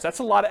tenant buyers. That's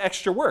a lot of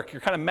extra work. You're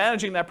kind of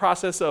managing that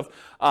process of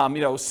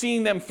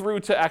seeing them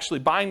through to actually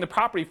buying the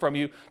property from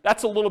you.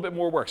 That's a little bit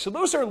more work. So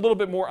those are a little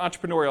bit more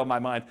entrepreneurial in my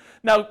mind.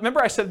 Now, remember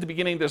I said at the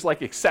beginning there's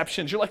like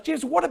exceptions. You're like,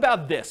 James, what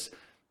about this?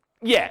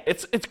 Yeah,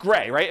 it's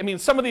gray, right? I mean,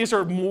 some of these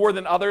are more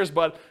than others,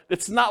 but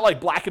it's not like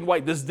black and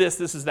white. This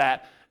is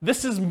that.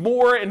 This is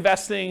more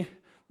investing.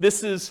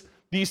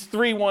 These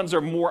three ones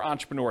are more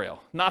entrepreneurial.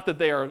 Not that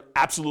they are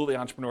absolutely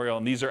entrepreneurial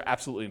and these are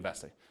absolutely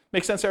investing.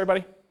 Make sense,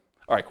 everybody?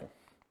 All right, cool.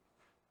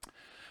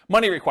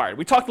 Money required.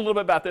 We talked a little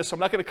bit about this, so I'm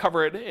not going to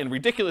cover it in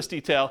ridiculous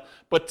detail,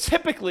 but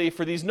typically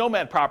for these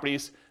Nomad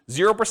properties,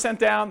 0%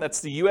 down, that's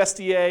the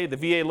USDA, the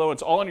VA loan,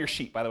 it's all on your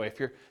sheet, by the way, if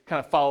you're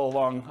kind of follow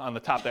along on the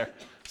top there.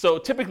 So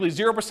typically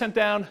 0%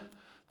 down,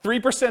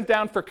 3%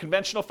 down for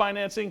conventional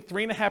financing,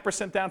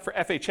 3.5% down for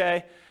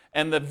FHA,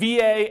 and the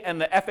VA and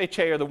the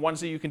FHA are the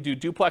ones that you can do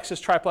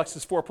duplexes,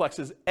 triplexes,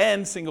 fourplexes,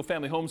 and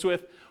single-family homes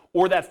with,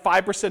 or that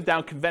 5%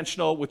 down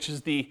conventional, which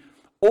is the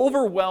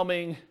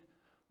overwhelming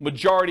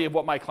majority of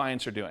what my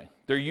clients are doing.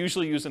 They're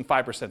usually using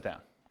 5% down,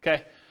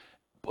 okay?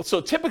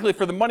 So typically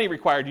for the money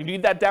required, you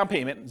need that down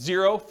payment,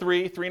 0,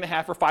 3,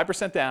 3.5, or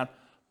 5% down,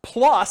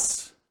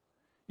 plus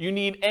you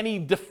need any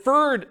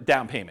deferred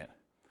down payment.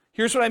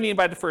 Here's what I mean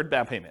by deferred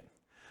down payment.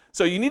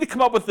 So you need to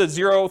come up with the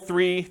 0,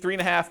 3,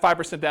 3.5,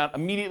 5% down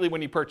immediately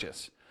when you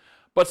purchase.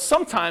 But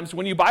sometimes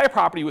when you buy a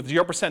property with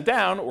 0%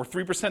 down, or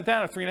 3%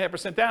 down, or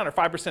 3.5% down, or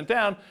 5%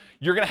 down,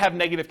 you're gonna have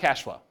negative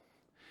cash flow.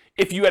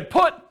 If you had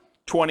put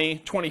 20,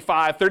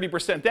 25,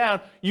 30%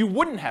 down, you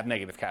wouldn't have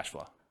negative cash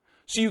flow.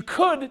 So you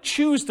could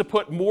choose to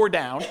put more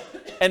down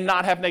and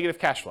not have negative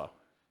cash flow.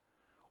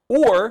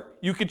 Or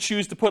you could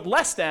choose to put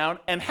less down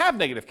and have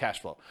negative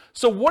cash flow.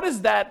 So what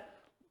is that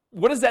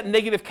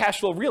negative cash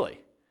flow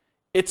really?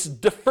 It's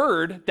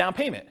deferred down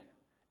payment.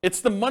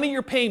 It's the money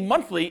you're paying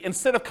monthly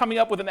instead of coming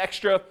up with an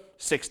extra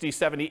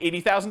 $60,000,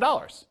 $70,000,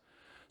 $80,000.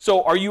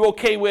 So are you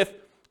okay with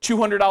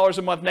 $200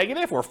 a month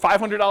negative or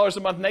 $500 a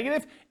month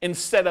negative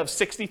instead of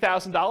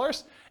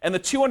 $60,000? And the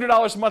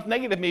 $200 a month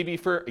negative may be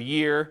for a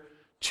year,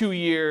 2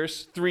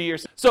 years, 3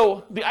 years.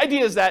 So the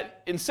idea is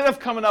that instead of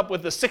coming up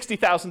with the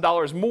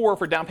 $60,000 more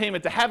for down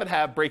payment to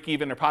have break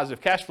even or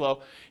positive cash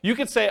flow, you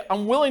could say,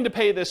 I'm willing to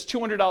pay this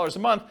 $200 a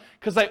month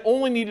because I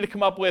only needed to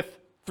come up with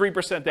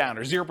 3% down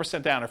or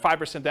 0% down or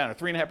 5% down or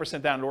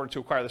 3.5% down in order to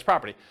acquire this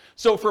property.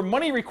 So for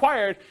money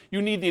required,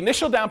 you need the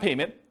initial down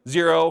payment,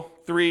 0,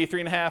 3,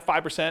 3.5,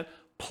 5%,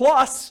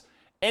 plus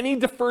any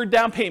deferred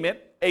down payment,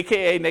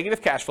 aka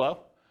negative cash flow,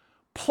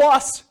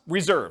 plus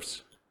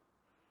reserves.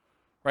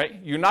 Right?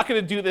 You're not going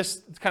to do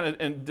this kind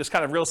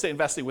of real estate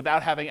investing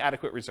without having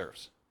adequate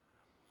reserves.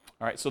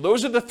 All right, so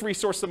those are the three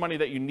sources of money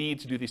that you need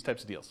to do these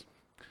types of deals.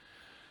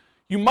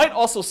 You might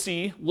also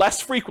see less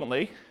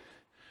frequently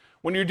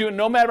when you're doing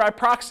Nomad by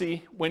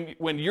proxy,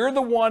 when you're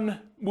the one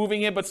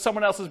moving in but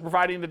someone else is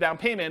providing the down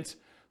payment.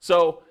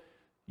 So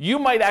you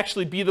might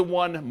actually be the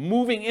one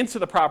moving into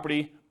the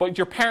property, but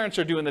your parents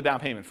are doing the down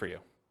payment for you.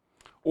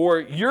 Or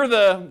you're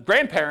the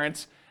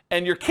grandparents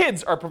and your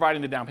kids are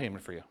providing the down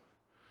payment for you.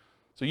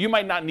 So you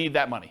might not need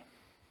that money.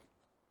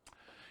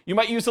 You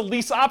might use a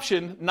lease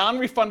option,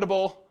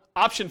 non-refundable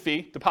option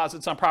fee,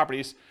 deposits on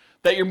properties,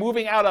 that you're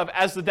moving out of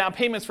as the down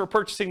payments for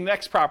purchasing the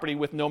next property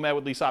with Nomad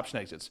with lease option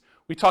exits.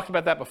 We talked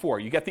about that before.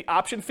 You get the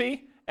option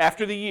fee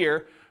after the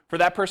year for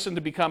that person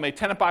to become a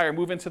tenant buyer,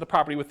 move into the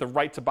property with the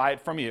right to buy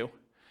it from you.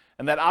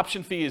 And that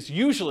option fee is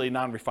usually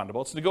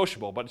non-refundable. It's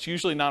negotiable, but it's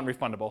usually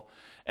non-refundable.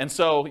 And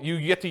so you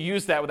get to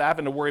use that without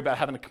having to worry about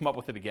having to come up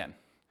with it again.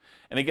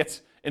 And it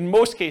gets, in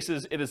most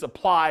cases, it is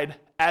applied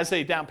as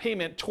a down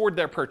payment toward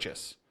their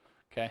purchase.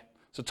 Okay?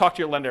 So talk to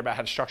your lender about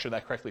how to structure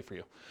that correctly for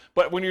you.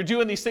 But when you're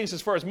doing these things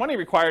as far as money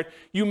required,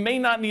 you may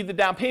not need the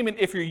down payment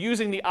if you're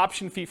using the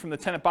option fee from the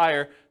tenant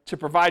buyer to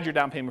provide your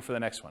down payment for the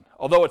next one.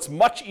 Although it's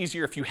much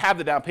easier if you have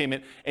the down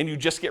payment and you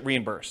just get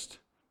reimbursed,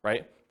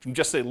 right? From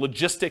just a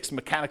logistics,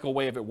 mechanical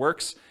way of it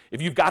works.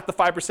 If you've got the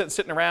 5%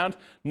 sitting around,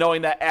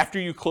 knowing that after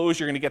you close,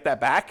 you're going to get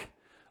that back,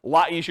 a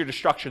lot easier to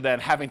structure than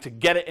having to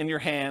get it in your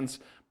hands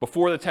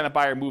before the tenant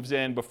buyer moves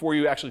in, before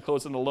you actually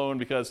close on the loan,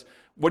 because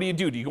what do?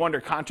 Do you go under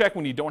contract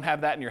when you don't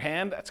have that in your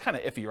hand? That's kind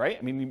of iffy, right?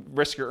 I mean, you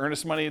risk your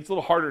earnest money. It's a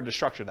little harder to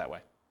structure that way.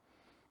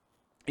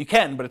 You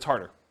can, but it's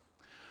harder.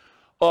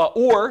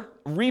 Or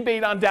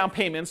rebate on down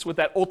payments with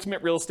that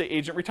ultimate real estate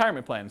agent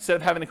retirement plan. Instead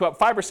of having to come up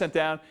 5%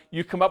 down,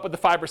 you come up with the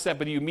 5%,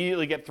 but you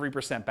immediately get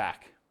 3%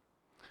 back.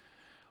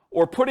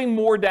 Or putting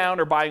more down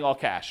or buying all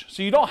cash.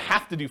 So you don't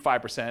have to do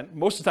 5%.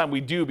 Most of the time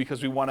we do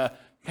because we want to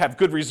have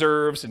good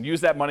reserves and use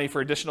that money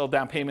for additional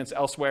down payments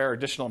elsewhere, or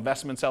additional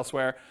investments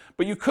elsewhere.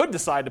 But you could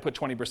decide to put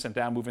 20%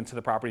 down, move into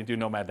the property, and do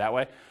Nomad that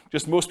way.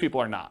 Just most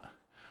people are not.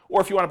 Or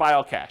if you want to buy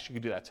all cash, you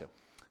can do that too.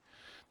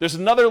 There's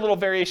another little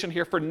variation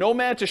here for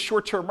Nomad to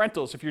short-term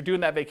rentals. If you're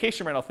doing that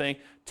vacation rental thing,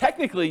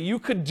 technically you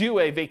could do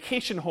a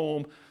vacation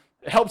home.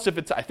 It helps if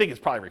it's, I think it's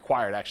probably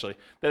required actually,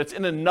 that it's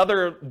in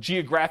another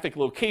geographic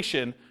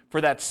location for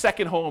that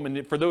second home,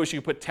 and for those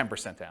you put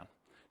 10% down.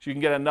 So you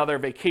can get another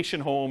vacation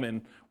home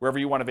in wherever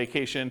you want to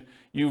vacation.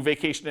 You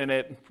vacation in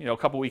it, a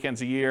couple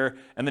weekends a year,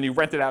 and then you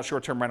rent it out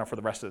short-term rental for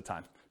the rest of the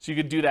time. So you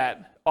could do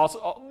that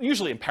also,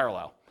 usually in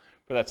parallel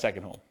for that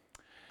second home.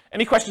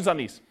 Any questions on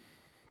these?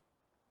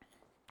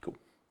 Cool.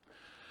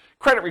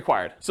 Credit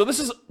required. So this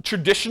is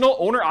traditional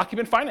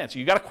owner-occupant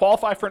financing. You got to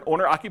qualify for an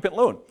owner-occupant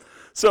loan.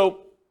 So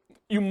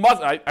you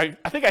must, I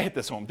think I hit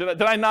this home.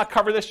 Did I not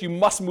cover this? You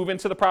must move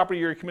into the property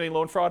or you're committing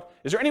loan fraud.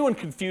 Is there anyone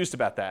confused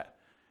about that?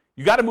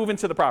 You got to move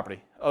into the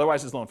property,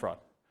 otherwise it's loan fraud.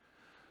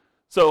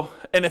 So,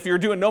 and if you're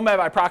doing Nomad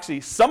by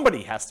proxy,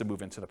 somebody has to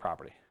move into the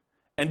property.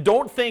 And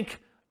don't think,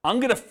 I'm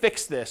going to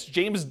fix this.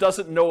 James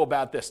doesn't know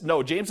about this.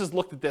 No, James has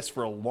looked at this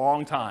for a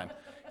long time.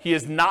 He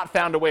has not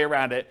found a way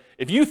around it.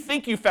 If you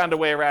think you found a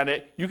way around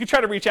it, you can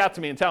try to reach out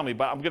to me and tell me,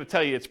 but I'm going to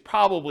tell you it's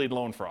probably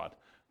loan fraud,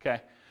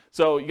 okay?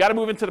 So you got to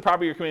move into the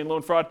property you're committing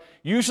loan fraud.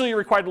 Usually you're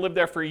required to live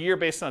there for a year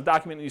based on a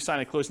document that you sign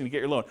at closing to get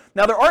your loan.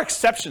 Now there are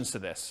exceptions to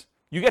this.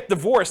 You get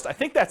divorced, I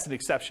think that's an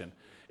exception.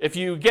 If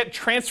you get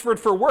transferred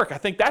for work, I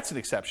think that's an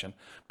exception.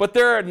 But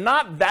there are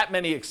not that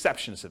many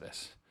exceptions to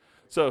this.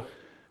 So,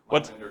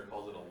 what? My lender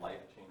calls it a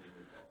life-changing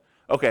event.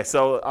 Okay,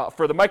 so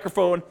for the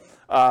microphone,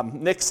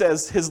 Nick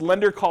says his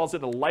lender calls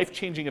it a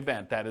life-changing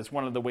event. That is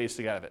one of the ways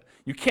to get out of it.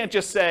 You can't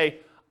just say,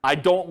 I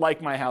don't like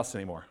my house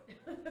anymore.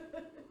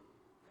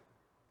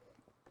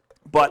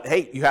 But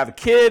hey, you have a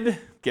kid,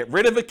 get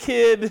rid of a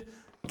kid,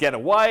 get a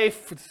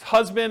wife,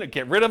 husband, or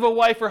get rid of a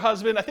wife or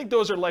husband. I think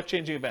those are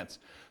life-changing events.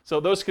 So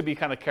those could be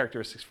kind of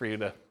characteristics for you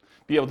to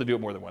be able to do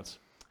it more than once.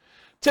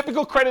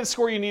 Typical credit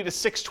score you need is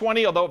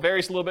 620, although it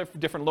varies a little bit for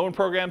different loan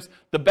programs.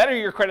 The better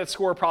your credit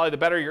score, probably the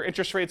better your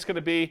interest rate's going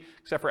to be,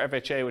 except for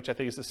FHA, which I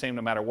think is the same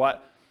no matter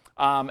what.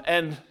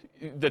 And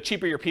the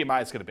cheaper your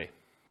PMI is going to be.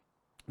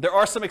 There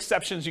are some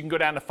exceptions. You can go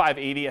down to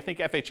 580. I think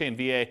FHA and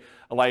VA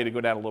allow you to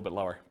go down a little bit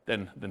lower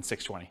than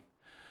 620.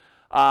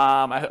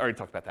 I already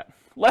talked about that.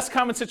 Less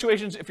common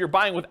situations, if you're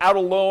buying without a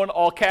loan,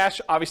 all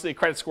cash, obviously a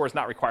credit score is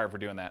not required for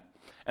doing that.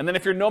 And then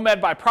if you're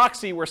Nomad by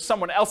proxy, where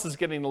someone else is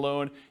getting the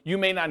loan, you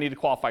may not need to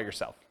qualify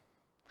yourself.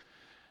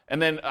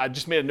 And then I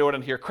just made a note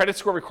on here, credit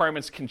score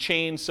requirements can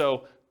change,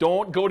 so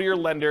don't go to your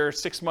lender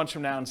 6 months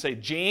from now and say,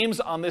 James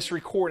on this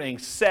recording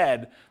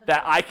said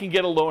that I can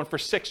get a loan for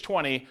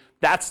 620,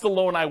 that's the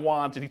loan I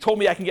want, and he told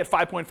me I can get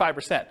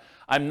 5.5%.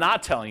 I'm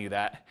not telling you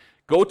that.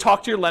 Go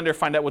talk to your lender,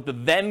 find out what the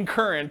then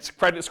current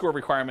credit score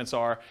requirements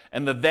are,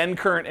 and the then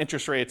current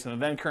interest rates, and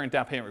the then current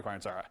down payment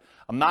requirements are.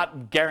 I'm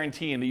not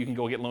guaranteeing that you can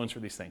go get loans for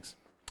these things.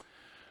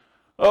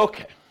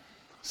 Okay,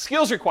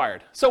 skills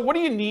required. So what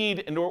do you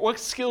need, what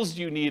skills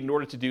do you need in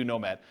order to do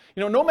Nomad?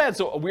 Nomad's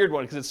a weird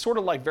one because it's sort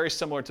of like very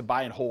similar to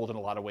buy and hold in a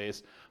lot of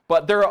ways.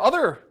 But there are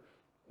other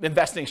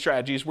investing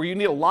strategies where you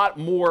need a lot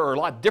more or a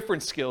lot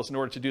different skills in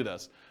order to do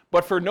this.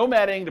 But for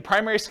nomading, the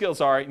primary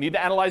skills are you need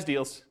to analyze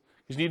deals.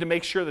 You need to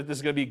make sure that this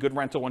is going to be a good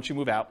rental once you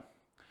move out.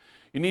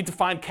 You need to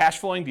find cash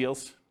flowing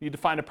deals. You need to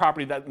find a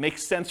property that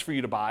makes sense for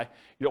you to buy.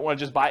 You don't want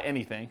to just buy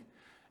anything.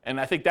 And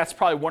I think that's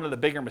probably one of the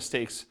bigger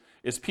mistakes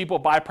is people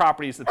buy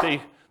properties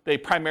that they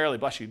primarily,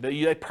 bless you,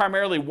 they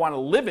primarily want to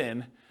live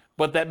in,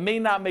 but that may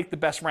not make the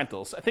best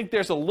rentals. I think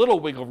there's a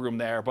little wiggle room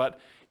there, but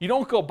you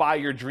don't go buy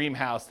your dream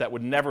house that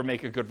would never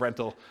make a good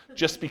rental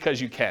just because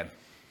you can.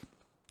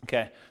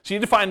 Okay, so you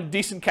need to find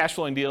decent cash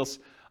flowing deals.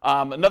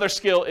 Another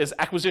skill is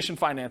acquisition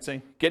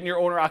financing, getting your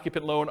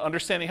owner-occupant loan,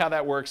 understanding how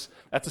that works.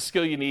 That's a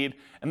skill you need.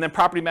 And then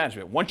property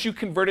management. Once you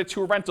convert it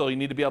to a rental, you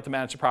need to be able to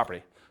manage the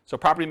property. So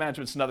property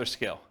management is another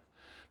skill.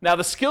 Now,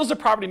 the skills of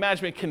property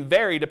management can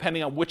vary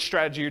depending on which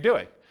strategy you're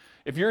doing.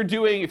 If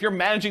you're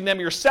managing them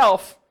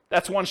yourself,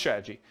 that's one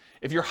strategy.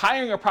 If you're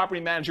hiring a property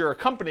manager or a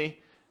company,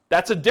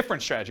 that's a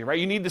different strategy, right?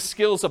 You need the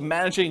skills of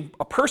managing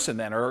a person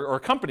then, or a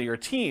company or a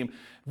team,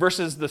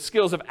 versus the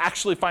skills of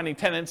actually finding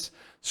tenants,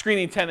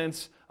 screening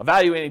tenants,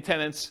 evaluating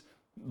tenants,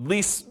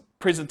 lease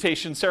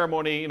presentation,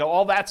 ceremony,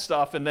 all that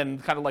stuff, and then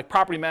kind of like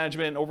property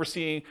management,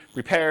 overseeing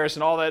repairs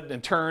and all that,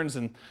 and turns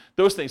and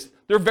those things.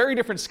 They're very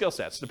different skill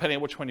sets depending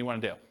on which one you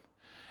want to do.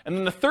 And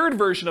then the third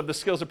version of the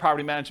skills of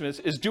property management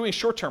is doing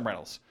short-term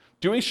rentals.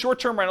 Doing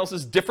short-term rentals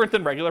is different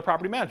than regular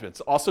property management.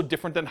 It's also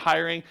different than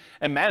hiring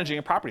and managing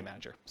a property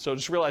manager. So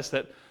just realize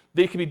that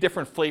they can be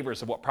different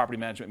flavors of what property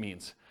management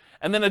means.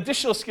 And then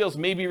additional skills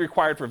may be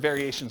required for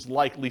variations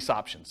like lease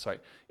options. Right?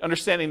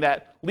 Understanding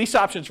that lease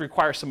options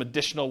require some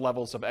additional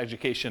levels of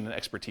education and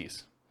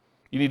expertise.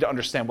 You need to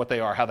understand what they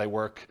are, how they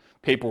work,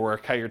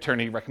 paperwork, how your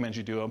attorney recommends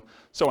you do them,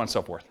 so on and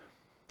so forth.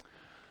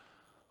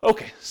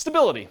 Okay,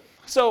 stability.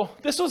 So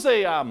this was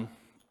a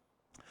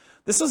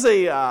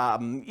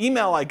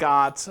email I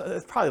got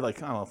probably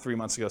like, 3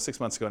 months ago, 6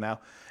 months ago now.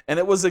 And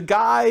it was a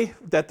guy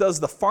that does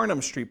the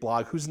Farnham Street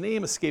blog whose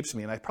name escapes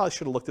me. And I probably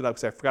should have looked it up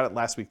because I forgot it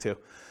last week too.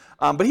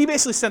 But he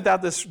basically sent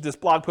out this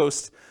blog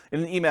post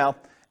in an email.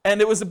 And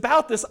it was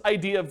about this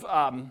idea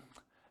of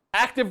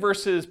active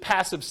versus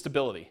passive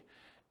stability.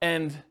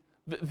 And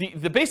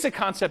the basic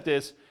concept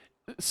is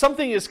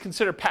something is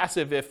considered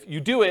passive if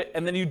you do it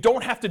and then you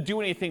don't have to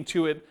do anything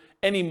to it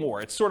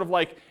anymore. It's sort of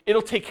like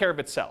it'll take care of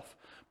itself.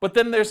 But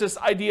then there's this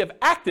idea of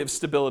active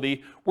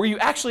stability where you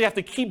actually have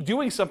to keep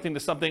doing something to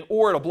something,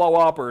 or it'll blow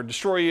up or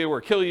destroy you or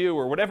kill you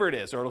or whatever it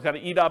is, or it'll kind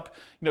of eat up,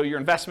 your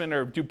investment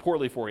or do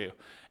poorly for you.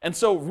 And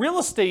so real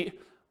estate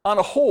on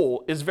a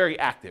whole is very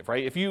active,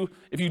 right? If you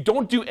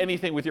don't do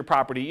anything with your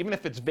property, even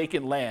if it's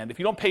vacant land, if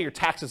you don't pay your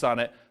taxes on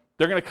it,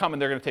 they're going to come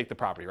and they're going to take the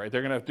property, right?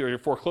 They're going to do your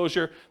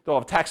foreclosure, they'll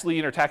have a tax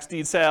lien or tax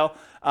deed sale,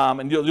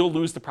 and you'll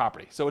lose the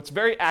property. So it's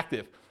very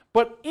active.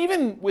 But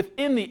even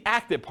within the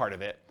active part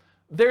of it,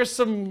 there's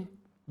some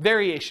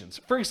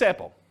variations. For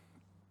example,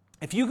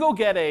 if you go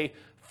get a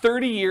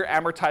 30-year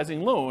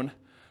amortizing loan,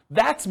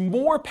 that's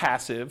more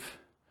passive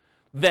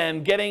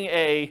than getting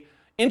a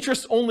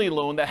interest-only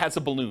loan that has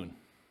a balloon,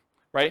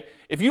 right?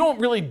 If you don't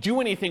really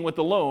do anything with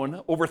the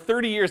loan, over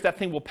 30 years, that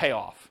thing will pay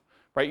off,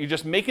 right? You're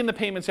just making the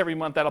payments every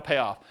month, that'll pay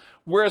off.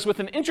 Whereas with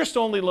an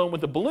interest-only loan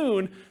with a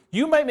balloon,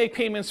 you might make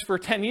payments for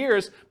 10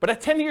 years, but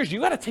at 10 years, you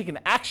got to take an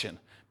action,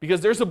 because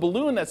there's a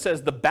balloon that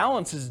says the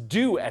balance is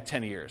due at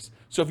 10 years.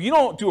 So if you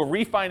don't do a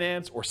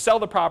refinance or sell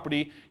the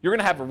property, you're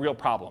gonna have a real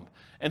problem.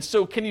 And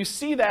so can you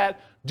see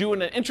that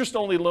doing an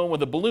interest-only loan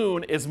with a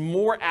balloon is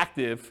more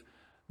active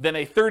than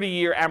a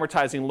 30-year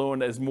amortizing loan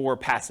that is more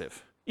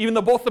passive? Even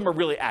though both of them are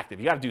really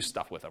active, you gotta do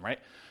stuff with them, right?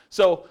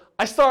 So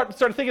I started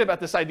thinking about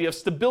this idea of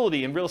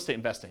stability in real estate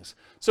investings.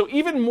 So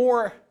even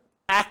more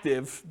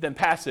active than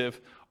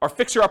passive are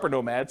fixer-upper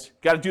nomads.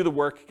 Got to do the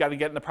work, got to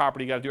get in the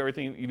property, got to do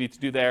everything you need to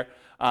do there.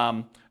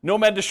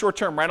 Nomad to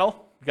short-term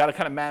rental. Got to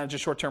kind of manage the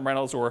short-term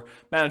rentals or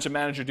manage a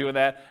manager doing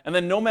that. And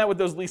then nomad with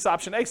those lease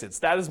option exits.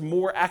 That is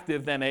more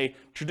active than a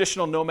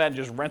traditional nomad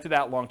just rent it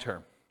out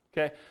long-term.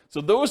 Okay, so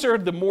those are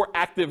the more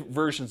active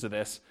versions of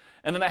this.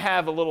 And then I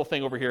have a little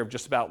thing over here of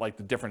just about like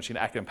the difference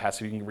between active and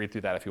passive. You can read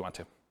through that if you want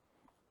to.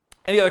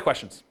 Any other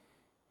questions?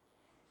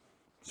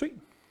 Sweet.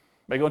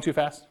 Am I going too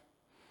fast?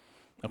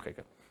 Okay,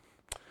 good.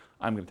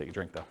 I'm going to take a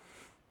drink, though.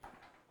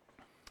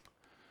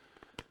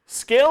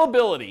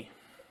 Scalability.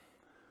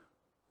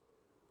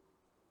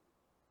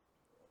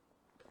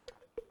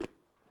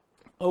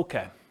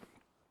 Okay.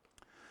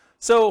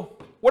 So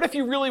what if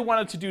you really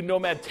wanted to do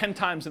Nomad 10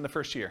 times in the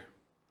first year?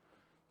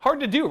 Hard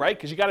to do, right?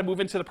 Because you got to move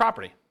into the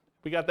property.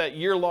 We got that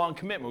year-long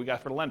commitment we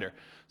got for the lender.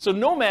 So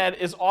Nomad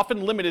is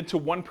often limited to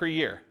one per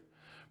year.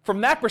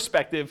 From that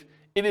perspective,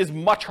 it is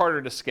much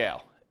harder to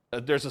scale.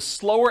 There's a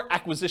slower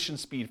acquisition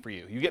speed for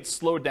you. You get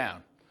slowed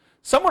down.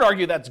 Some would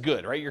argue that's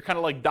good, right? You're kind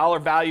of like dollar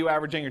value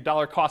averaging or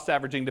dollar cost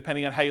averaging,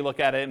 depending on how you look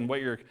at it and what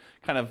you're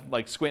kind of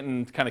like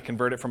squinting to kind of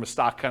convert it from a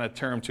stock kind of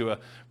term to a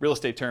real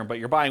estate term. But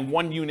you're buying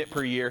 1 unit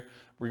per year,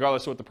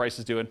 regardless of what the price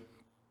is doing.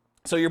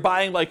 So you're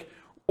buying like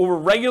over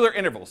regular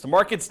intervals. The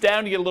market's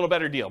down, you get a little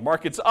better deal.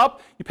 Market's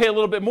up, you pay a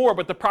little bit more,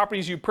 but the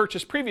properties you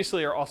purchased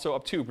previously are also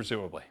up too,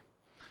 presumably.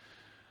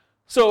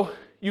 So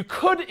you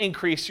could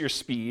increase your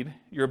speed,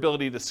 your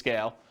ability to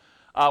scale,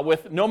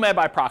 with Nomad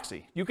by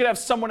proxy. You could have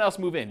someone else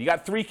move in. You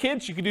got 3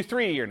 kids, you can do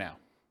 3 a year now,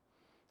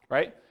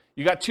 right?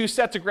 You got 2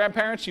 sets of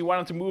grandparents, you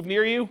want them to move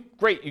near you,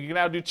 great, you can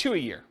now do 2 a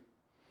year.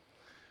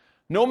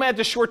 Nomad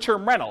to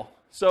short-term rental.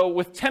 So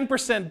with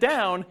 10%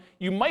 down,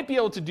 you might be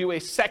able to do a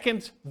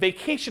second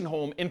vacation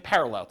home in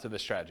parallel to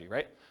this strategy,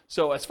 right?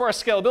 So as far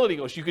as scalability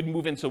goes, you could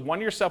move into one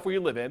yourself where you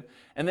live in,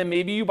 and then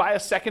maybe you buy a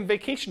second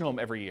vacation home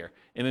every year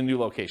in a new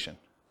location.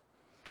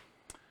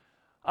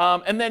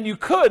 And then you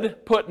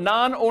could put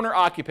non-owner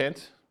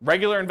occupant,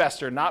 regular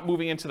investor, not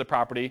moving into the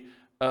property,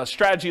 a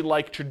strategy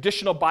like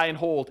traditional buy and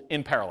hold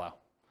in parallel.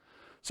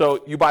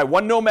 So you buy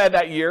 1 Nomad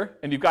that year,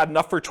 and you've got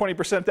enough for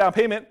 20% down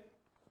payment.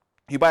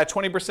 You buy a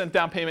 20%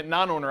 down payment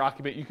non-owner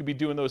occupant, you could be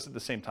doing those at the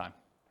same time.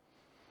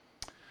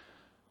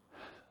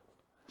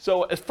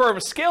 So as from a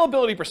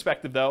scalability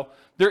perspective, though,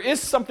 there is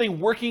something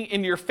working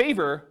in your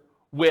favor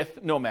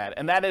with Nomad,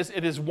 and that is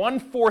it is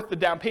 1/4 the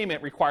down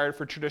payment required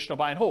for traditional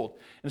buy and hold.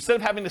 Instead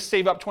of having to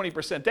save up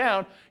 20%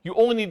 down, you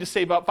only need to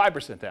save up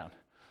 5% down.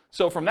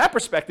 So from that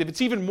perspective,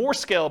 it's even more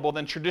scalable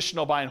than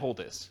traditional buy and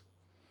hold is.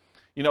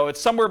 You know,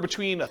 it's somewhere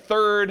between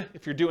 1/3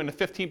 if you're doing the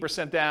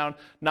 15% down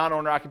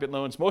non-owner occupant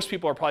loans. Most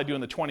people are probably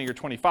doing the 20 or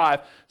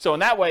 25. So in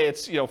that way,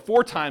 it's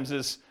 4 times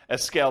as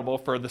scalable.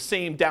 For the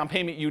same down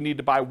payment you need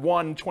to buy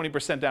 1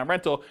 20% down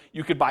rental,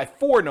 you could buy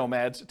 4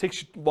 Nomads. It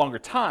takes you longer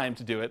time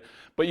to do it,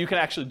 but you can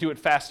actually do it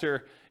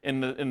faster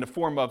in the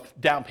form of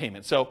down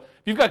payment. So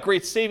if you've got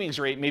great savings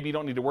rate, maybe you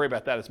don't need to worry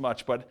about that as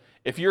much. But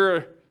if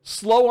you're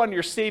slow on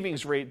your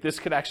savings rate, this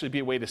could actually be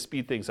a way to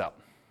speed things up.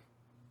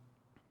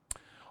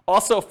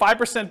 Also,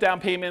 5%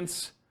 down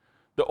payments,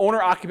 the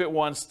owner-occupant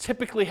ones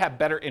typically have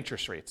better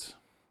interest rates.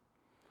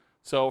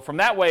 So from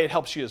that way, it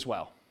helps you as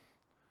well.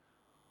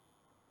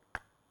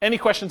 Any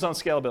questions on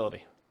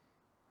scalability?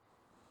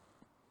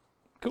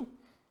 Cool.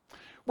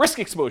 Risk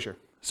exposure.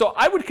 So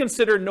I would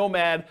consider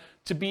Nomad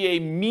to be a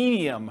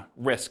medium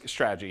risk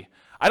strategy.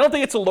 I don't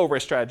think it's a low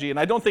risk strategy, and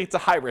I don't think it's a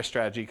high risk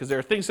strategy, because there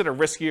are things that are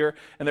riskier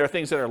and there are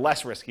things that are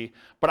less risky.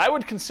 But I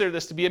would consider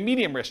this to be a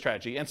medium risk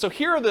strategy. And so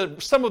here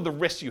are some of the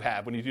risks you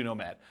have when you do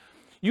Nomad.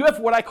 you have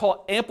what I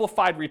call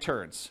amplified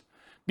returns.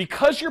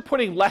 Because you're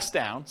putting less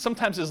down,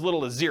 sometimes as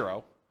little as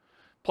 0,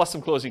 plus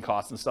some closing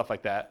costs and stuff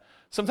like that,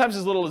 sometimes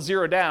as little as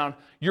 0 down,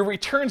 your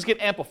returns get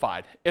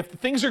amplified. If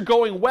things are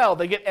going well,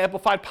 they get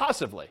amplified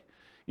positively.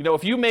 You know,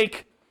 if you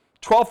make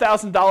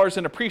 $12,000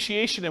 in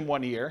appreciation in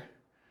 1 year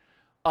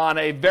on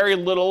a very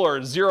little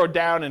or 0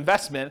 down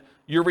investment,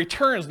 your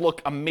returns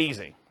look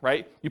amazing,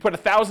 right? You put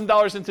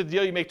 $1,000 into the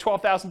deal, you make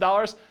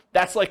 $12,000,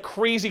 that's like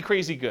crazy,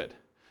 crazy good.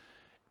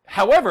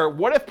 However,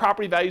 what if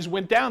property values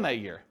went down that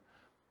year?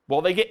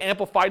 Well, they get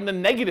amplified in the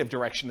negative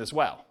direction as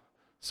well.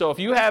 So if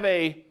you have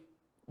a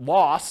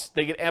loss,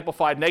 they get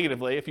amplified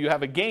negatively. If you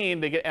have a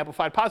gain, they get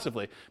amplified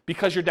positively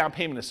because your down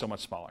payment is so much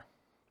smaller.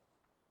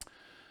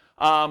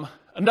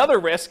 Another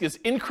risk is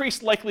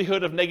increased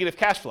likelihood of negative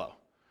cash flow,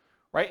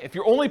 right? If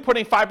you're only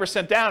putting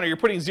 5% down or you're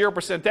putting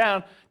 0%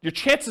 down, your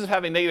chances of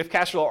having negative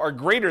cash flow are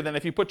greater than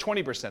if you put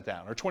 20%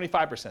 down or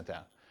 25%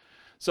 down.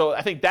 So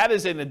I think that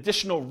is an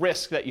additional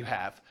risk that you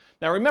have.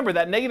 Now remember,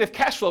 that negative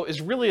cash flow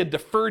is really a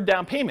deferred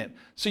down payment.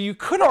 So you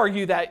could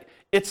argue that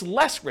it's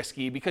less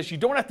risky because you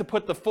don't have to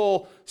put the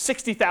full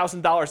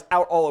 $60,000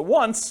 out all at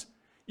once.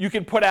 You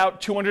can put out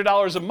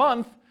 $200 a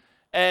month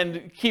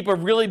and keep a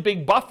really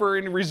big buffer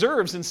in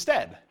reserves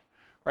instead,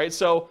 right?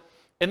 So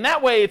in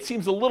that way, it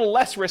seems a little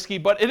less risky,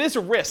 but it is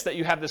a risk that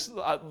you have this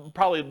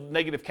probably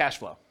negative cash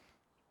flow.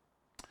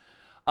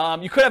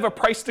 You could have a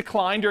price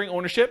decline during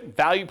ownership.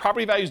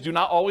 Property values do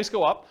not always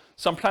go up.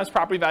 Sometimes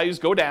property values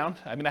go down.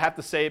 I mean, I have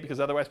to say it because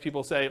otherwise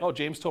people say, oh,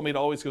 James told me it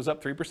always goes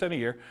up 3% a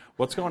year.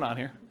 What's going on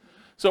here?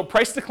 So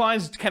price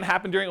declines can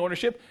happen during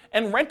ownership,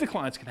 and rent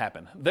declines can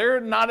happen. They're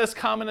not as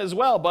common as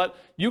well, but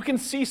you can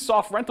see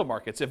soft rental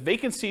markets. If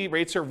vacancy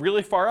rates are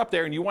really far up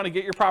there and you want to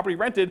get your property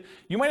rented,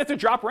 you might have to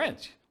drop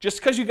rent. Just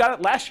because you got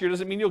it last year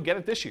doesn't mean you'll get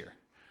it this year.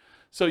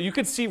 So you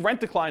could see rent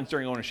declines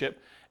during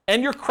ownership,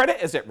 and your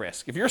credit is at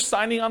risk. If you're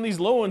signing on these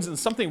loans and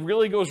something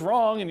really goes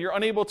wrong and you're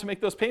unable to make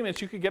those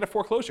payments, you could get a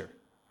foreclosure.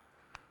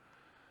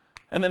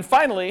 And then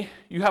finally,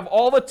 you have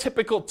all the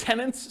typical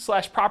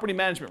tenants/property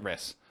management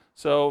risks.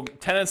 So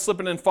tenants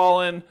slipping and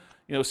falling,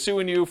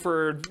 suing you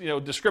for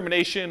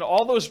discrimination,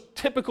 all those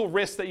typical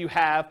risks that you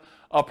have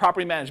of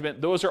property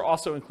management, those are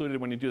also included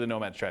when you do the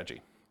Nomad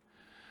strategy.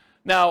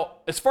 Now,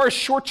 as far as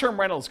short-term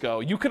rentals go,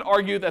 you could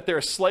argue that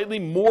there's slightly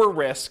more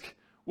risk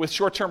with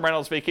short-term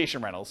rentals,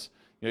 vacation rentals.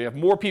 You have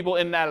more people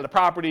in and out of the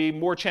property,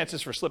 more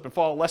chances for slip and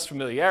fall, less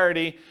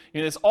familiarity.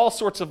 There's all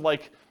sorts of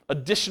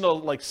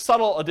additional,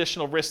 subtle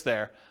additional risks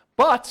there.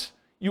 But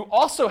you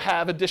also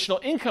have additional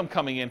income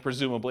coming in,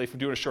 presumably, from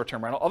doing a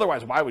short-term rental.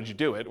 Otherwise, why would you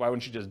do it? Why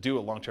wouldn't you just do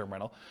a long-term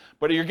rental?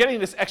 But you're getting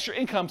this extra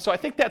income, so I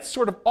think that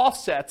sort of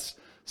offsets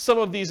some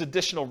of these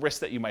additional risks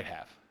that you might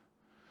have.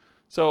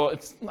 So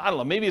I don't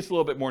know, maybe it's a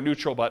little bit more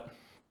neutral, but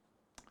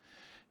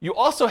you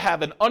also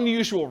have an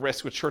unusual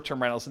risk with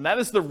short-term rentals, and that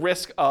is the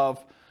risk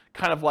of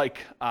kind of like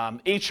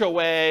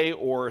HOA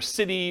or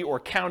city or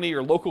county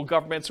or local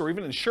governments or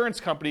even insurance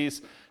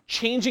companies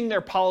changing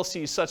their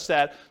policies such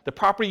that the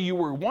property you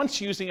were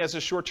once using as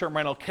a short-term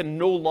rental can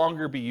no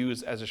longer be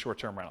used as a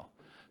short-term rental.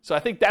 So I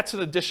think that's an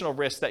additional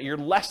risk that you're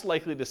less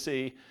likely to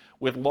see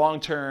with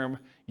long-term,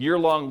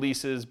 year-long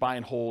leases, buy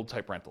and hold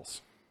type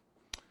rentals.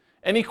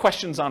 Any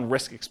questions on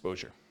risk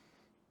exposure?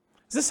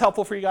 Is this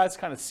helpful for you guys,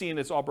 kind of seeing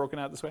it's all broken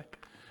out this way?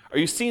 Are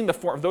you seeing the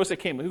form, those that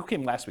came, who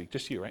came last week?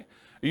 Just you, right?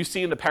 Are you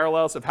seeing the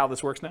parallels of how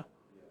this works now?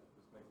 Yeah,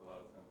 this makes a lot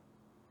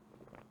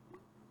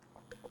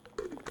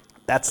of sense.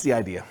 That's the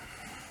idea.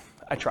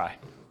 I try.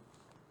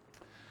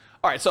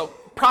 All right, so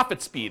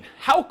profit speed.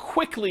 How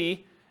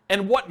quickly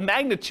and what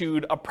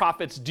magnitude of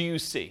profits do you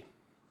see?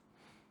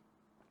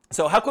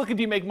 So how quickly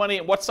do you make money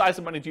and what size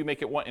of money do you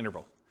make at what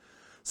interval?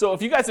 So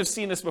if you guys have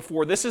seen this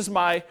before, this is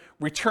my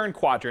return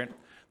quadrant.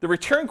 The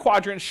return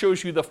quadrant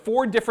shows you the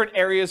 4 different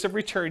areas of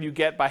return you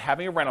get by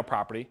having a rental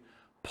property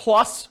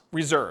plus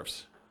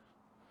reserves.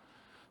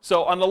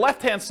 So on the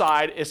left-hand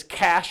side is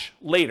cash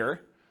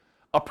later,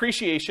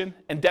 appreciation,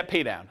 and debt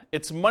paydown.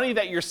 It's money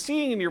that you're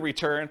seeing in your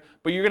return,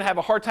 but you're going to have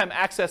a hard time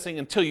accessing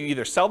until you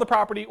either sell the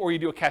property or you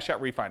do a cash-out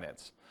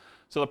refinance.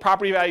 So the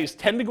property values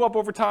tend to go up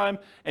over time,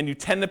 and you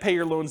tend to pay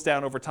your loans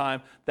down over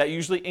time. That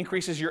usually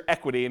increases your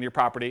equity in your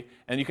property,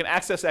 and you can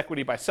access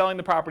equity by selling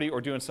the property or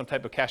doing some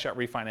type of cash-out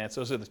refinance.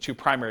 Those are the 2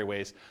 primary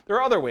ways. There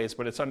are other ways,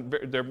 but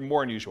they're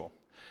more unusual.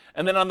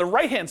 And then on the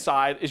right-hand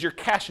side is your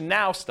cash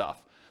now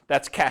stuff.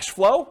 That's cash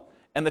flow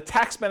and the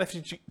tax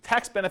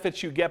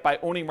benefits you get by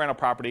owning rental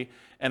property,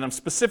 and I'm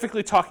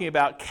specifically talking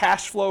about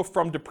cash flow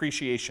from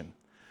depreciation.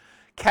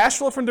 Cash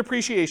flow from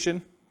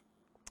depreciation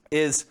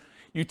is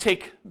you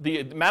take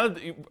the amount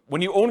of,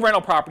 when you own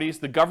rental properties,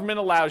 the government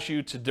allows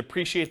you to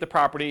depreciate the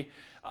property,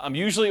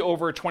 usually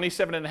over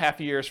 27 and a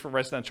half years for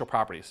residential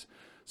properties.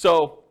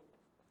 So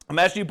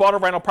imagine you bought a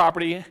rental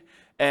property,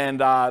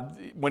 and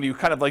when you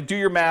kind of do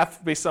your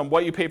math based on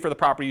what you paid for the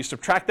property, you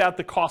subtract out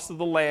the cost of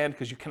the land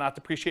because you cannot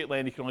depreciate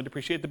land, you can only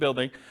depreciate the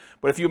building.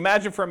 But if you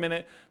imagine for a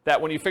minute that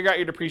when you figure out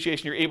your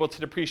depreciation, you're able to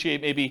depreciate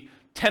maybe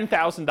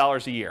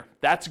 $10,000 a year.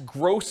 That's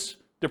gross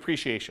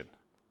depreciation.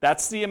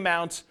 That's the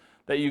amount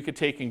that you could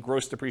take in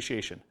gross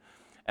depreciation.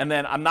 And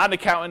then I'm not an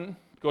accountant,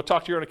 Go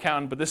talk to your own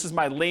accountant, but this is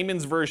my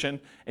layman's version,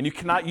 and you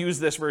cannot use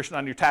this version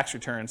on your tax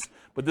returns,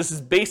 but this is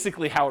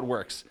basically how it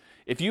works.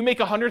 If you make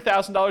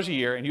 $100,000 a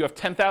year and you have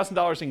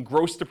 $10,000 in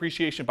gross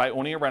depreciation by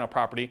owning a rental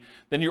property,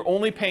 then you're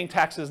only paying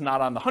taxes not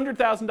on the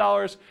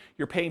 $100,000,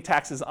 you're paying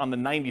taxes on the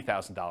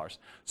 $90,000.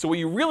 So what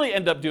you really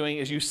end up doing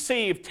is you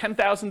save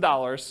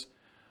 $10,000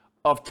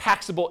 of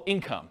taxable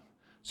income.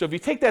 So if you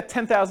take that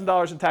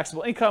 $10,000 in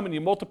taxable income and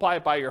you multiply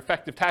it by your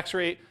effective tax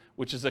rate,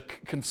 which is a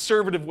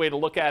conservative way to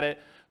look at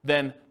it,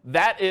 then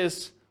that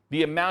is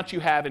the amount you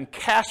have in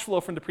cash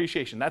flow from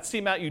depreciation. That's the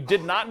amount you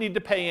did not need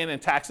to pay in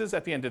taxes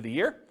at the end of the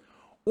year,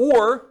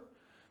 or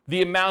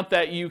the amount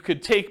that you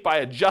could take by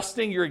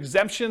adjusting your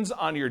exemptions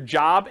on your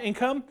job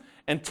income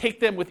and take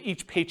them with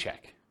each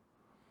paycheck.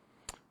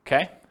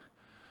 Okay?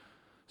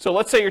 So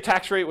let's say your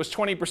tax rate was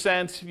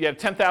 20%, you had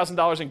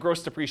 $10,000 in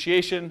gross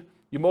depreciation,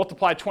 you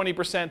multiply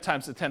 20%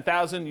 times the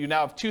 10,000, you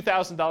now have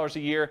 $2,000 a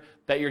year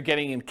that you're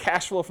getting in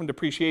cash flow from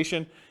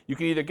depreciation. You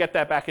can either get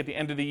that back at the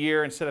end of the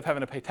year instead of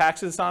having to pay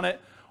taxes on it,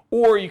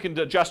 or you can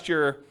adjust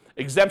your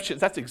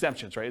exemptions. That's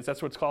exemptions, right?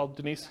 That's what it's called,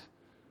 Denise?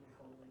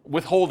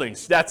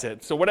 Withholdings, that's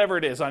it. So whatever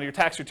it is on your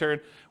tax return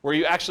where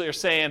you actually are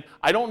saying,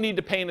 I don't need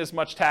to pay in as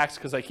much tax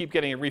because I keep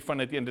getting a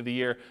refund at the end of the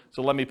year,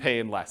 so let me pay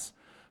in less.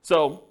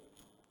 So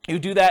you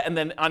do that, and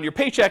then on your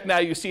paycheck now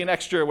you see an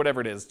extra,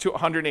 whatever it is,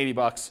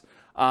 $180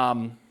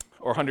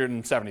 or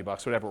 170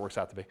 bucks, whatever it works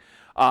out to be,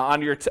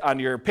 on your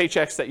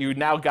paychecks that you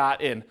now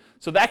got in.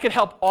 So that could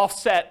help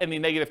offset any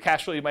negative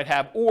cash flow you might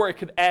have, or it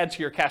could add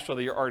to your cash flow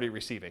that you're already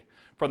receiving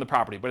from the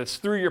property. But it's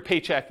through your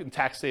paycheck and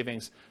tax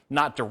savings,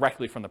 not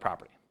directly from the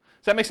property.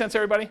 Does that make sense,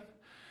 everybody?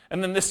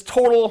 And then this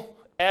total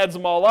adds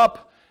them all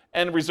up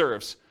and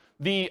reserves.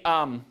 The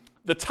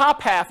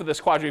top half of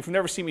this quadrant, if you've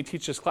never seen me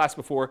teach this class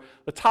before,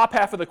 the top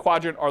half of the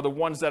quadrant are the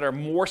ones that are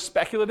more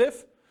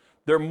speculative.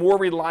 They're more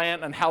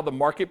reliant on how the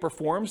market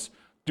performs.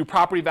 Do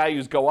property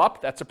values go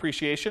up? That's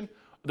appreciation.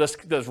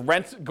 Does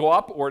rent go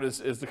up, or is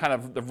the kind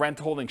of the rent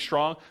holding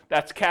strong?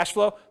 That's cash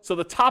flow. So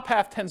the top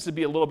half tends to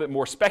be a little bit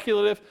more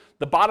speculative.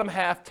 The bottom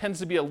half tends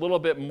to be a little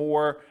bit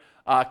more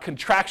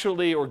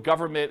contractually or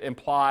government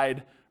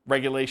implied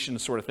regulation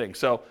sort of thing.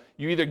 So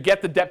you either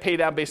get the debt pay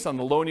down based on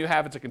the loan you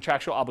have, it's a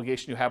contractual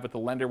obligation you have with the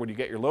lender when you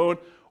get your loan,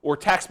 or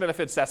tax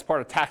benefits, that's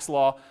part of tax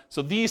law.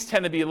 So these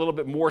tend to be a little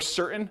bit more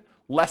certain,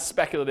 less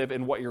speculative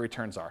in what your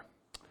returns are.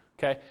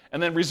 Okay?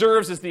 And then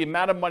reserves is the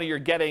amount of money you're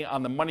getting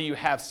on the money you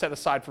have set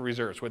aside for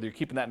reserves, whether you're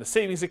keeping that in a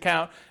savings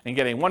account and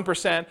getting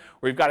 1%,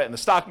 or you've got it in the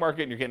stock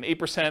market and you're getting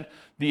 8%.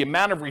 The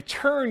amount of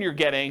return you're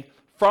getting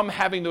from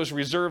having those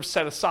reserves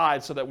set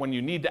aside so that when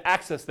you need to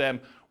access them,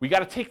 we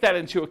got to take that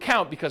into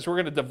account because we're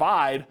going to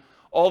divide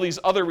all these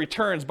other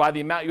returns by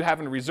the amount you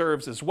have in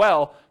reserves as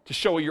well to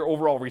show what your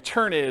overall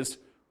return is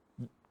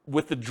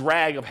with the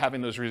drag of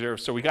having those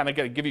reserves. So we got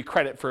to give you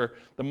credit for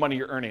the money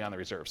you're earning on the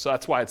reserves. So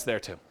that's why it's there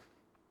too.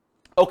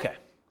 Okay,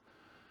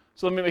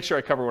 so let me make sure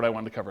I cover what I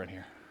wanted to cover in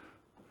here.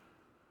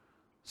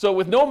 So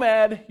with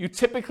Nomad, you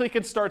typically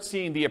can start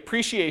seeing the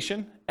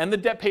appreciation and the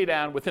debt pay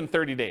down within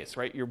 30 days,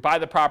 right? You buy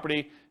the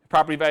property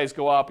values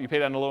go up, you pay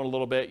down the loan a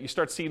little bit, you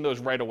start seeing those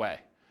right away.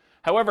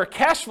 However,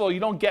 cash flow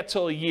you don't get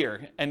till a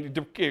year,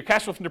 and your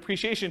cash flow from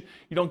depreciation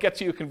you don't get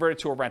till you convert it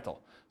to a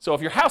rental. So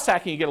if you're house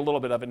hacking, you get a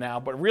little bit of it now,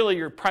 but really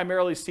you're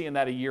primarily seeing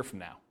that a year from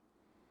now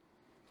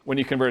when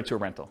you convert it to a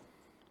rental.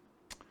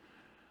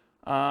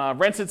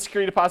 Rents and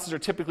security deposits are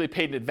typically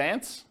paid in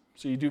advance,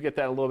 so you do get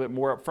that a little bit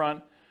more up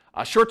front.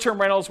 Short-term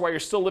rentals, while you're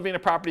still living in a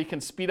property, can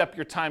speed up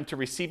your time to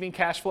receiving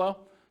cash flow.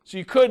 So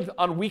you could,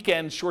 on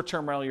weekends,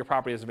 short-term rental your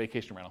property as a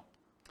vacation rental.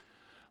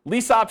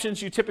 Lease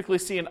options, you typically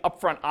see an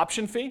upfront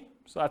option fee.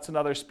 So that's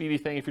another speedy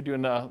thing if you're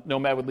doing a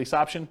Nomad with lease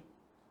option.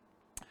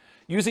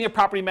 Using a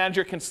property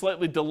manager can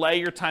slightly delay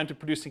your time to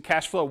producing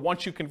cash flow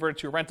once you convert it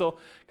to a rental,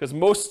 because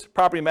most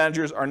property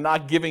managers are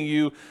not giving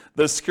you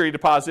the security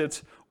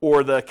deposits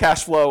or the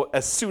cash flow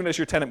as soon as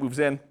your tenant moves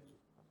in.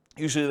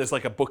 Usually there's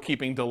like a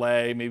bookkeeping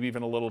delay, maybe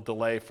even a little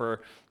delay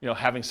for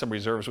having some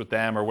reserves with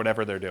them or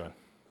whatever they're doing.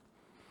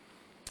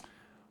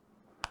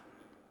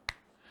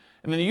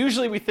 And then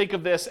usually we think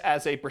of this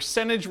as a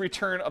percentage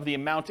return of the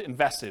amount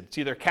invested. It's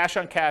either cash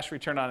on cash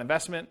return on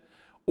investment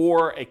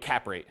or a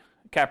cap rate.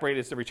 Cap rate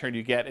is the return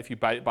you get if you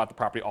bought the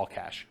property all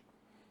cash.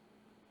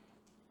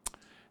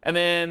 And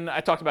then I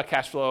talked about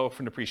cash flow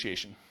from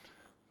depreciation.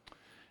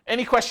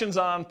 Any questions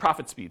on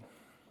profit speed?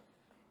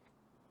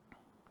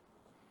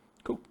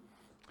 Cool.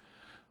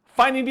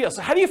 Finding deals.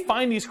 So how do you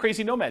find these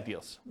crazy Nomad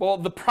deals? Well,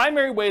 the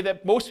primary way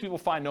that most people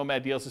find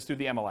Nomad deals is through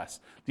the MLS.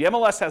 The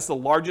MLS has the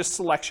largest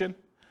selection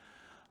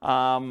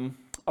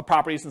of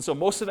properties, and so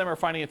most of them are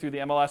finding it through the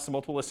MLS, the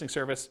multiple listing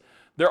service.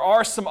 There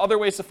are some other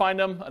ways to find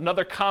them.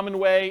 Another common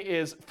way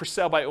is for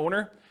sale by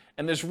owner,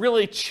 and there's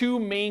really two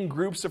main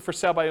groups of for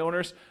sale by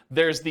owners.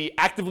 There's the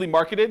actively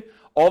marketed,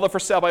 all the for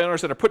sale by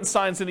owners that are putting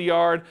signs in the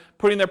yard,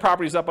 putting their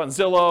properties up on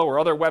Zillow or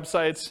other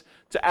websites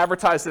to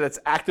advertise that it's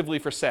actively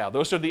for sale.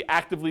 Those are the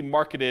actively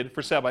marketed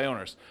for sale by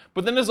owners.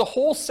 But then there's a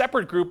whole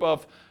separate group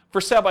of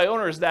for sale by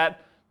owners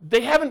that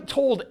they haven't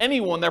told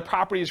anyone their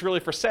property is really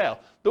for sale.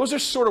 Those are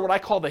sort of what I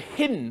call the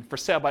hidden for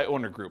sale by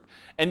owner group.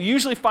 And you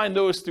usually find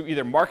those through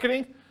either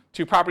marketing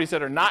to properties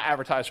that are not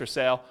advertised for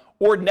sale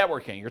or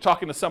networking. You're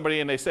talking to somebody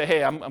and they say,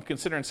 hey, I'm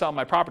considering selling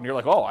my property. And you're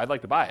like, oh, I'd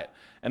like to buy it.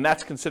 And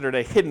that's considered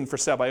a hidden for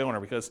sale by owner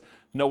because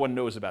no one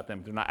knows about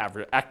them. They're not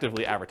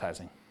actively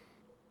advertising.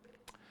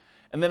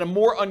 And then a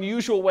more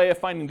unusual way of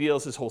finding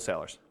deals is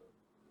wholesalers.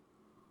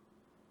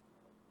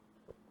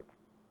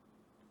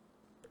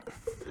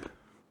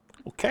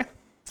 Okay.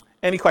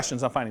 Any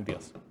questions on finding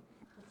deals?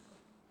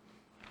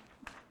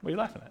 What are you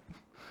laughing at?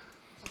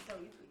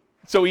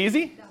 So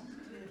easy.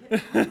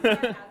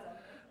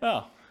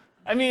 Oh.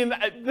 I mean,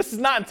 this is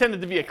not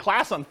intended to be a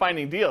class on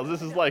finding deals.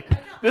 This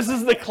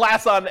is the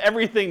class on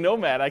everything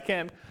Nomad. I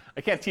can't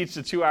teach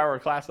the 2-hour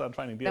class on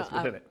finding deals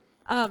within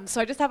it. So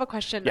I just have a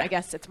question. Yeah. I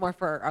guess it's more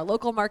for our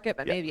local market,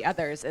 but maybe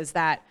others, is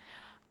that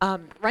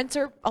rents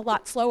are a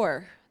lot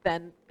slower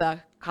than the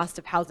cost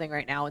of housing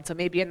right now. And so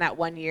maybe in that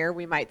 1 year,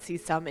 we might see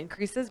some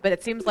increases. But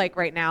it seems like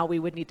right now we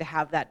would need to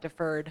have that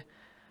deferred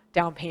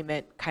down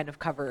payment kind of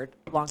covered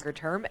longer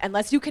term,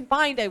 unless you can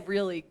find a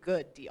really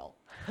good deal.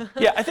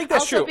 Yeah, I think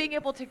that's also, true. being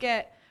able to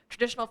get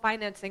traditional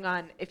financing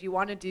on, if you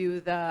want to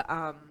do the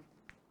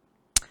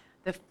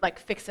like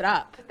fix it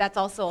up, that's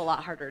also a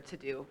lot harder to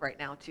do right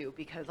now too,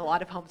 because a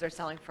lot of homes are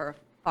selling for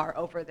far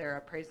over their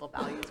appraisal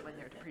values when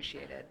they're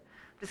depreciated.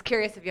 Just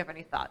curious if you have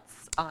any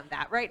thoughts on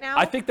that right now.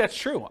 I think that's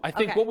true. I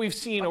think what we've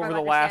seen over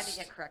the last,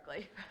 it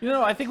correctly.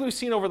 I think we've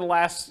seen over the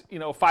last,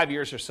 5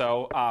 years or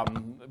so,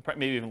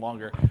 maybe even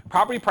longer,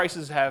 property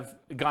prices have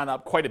gone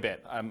up quite a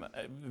bit,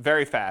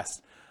 very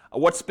fast.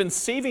 What's been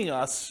saving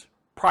us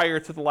prior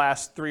to the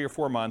last 3 or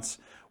 4 months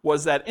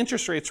was that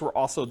interest rates were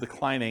also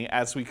declining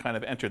as we kind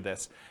of entered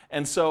this.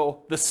 And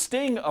so the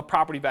sting of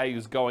property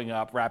values going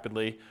up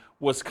rapidly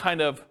was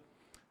kind of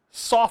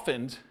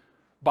softened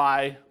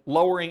by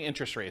lowering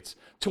interest rates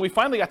till we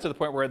finally got to the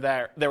point where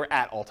they were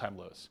at all-time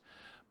lows.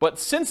 But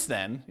since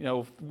then,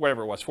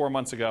 whatever it was, 4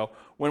 months ago,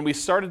 when we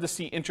started to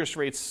see interest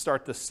rates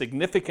start to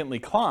significantly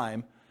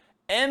climb,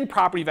 and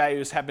property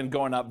values have been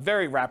going up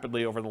very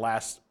rapidly over the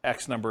last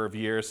X number of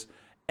years,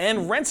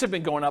 and rents have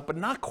been going up, but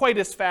not quite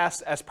as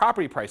fast as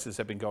property prices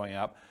have been going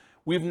up,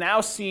 we've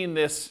now seen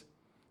this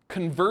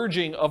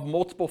converging of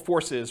multiple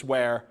forces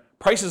where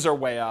prices are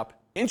way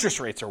up, interest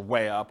rates are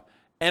way up,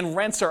 and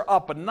rents are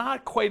up, but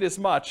not quite as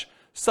much,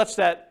 such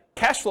that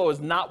cash flow is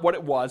not what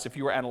it was if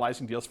you were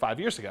analyzing deals 5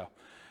 years ago.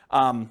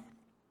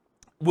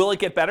 Will it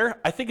get better?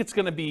 I think it's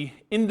going to be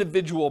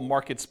individual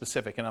market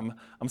specific, and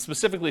I'm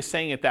specifically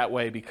saying it that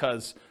way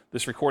because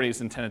this recording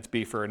is intended to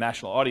be for a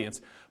national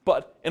audience.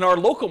 But in our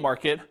local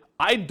market,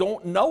 I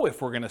don't know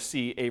if we're going to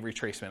see a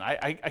retracement.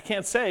 I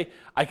can't say.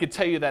 I could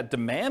tell you that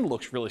demand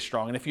looks really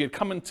strong, and if you had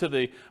come into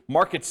the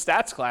market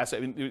stats class,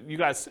 I mean,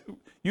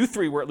 you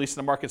three were at least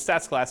in the market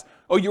stats class.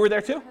 Oh, you were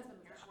there too?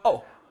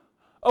 Oh,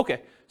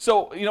 okay.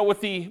 So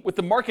with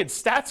the market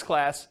stats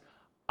class,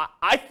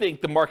 I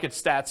think the market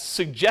stats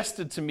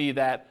suggested to me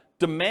that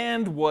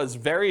demand was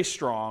very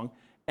strong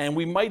and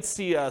we might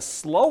see a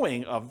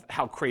slowing of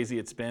how crazy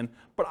it's been,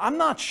 but I'm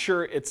not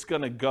sure it's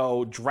going to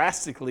go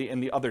drastically in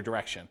the other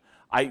direction.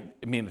 I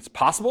mean, it's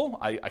possible.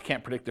 I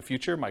can't predict the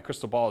future. My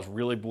crystal ball is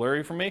really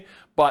blurry for me,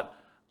 but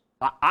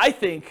I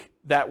think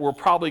that we're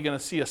probably going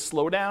to see a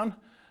slowdown,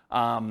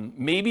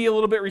 maybe a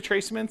little bit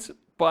retracement,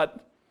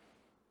 but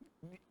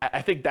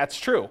I think that's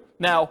true.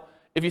 Now,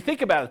 if you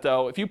think about it,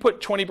 though, if you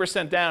put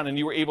 20% down and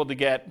you were able to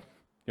get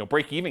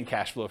break-even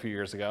cash flow a few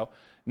years ago,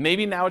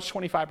 maybe now it's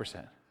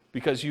 25%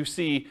 because you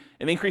see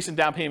an increase in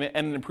down payment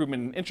and an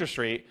improvement in interest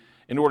rate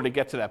in order to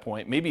get to that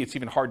point. Maybe it's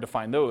even hard to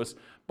find those.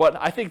 But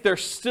I think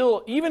there's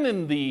still, even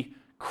in the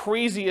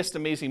craziest,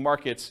 amazing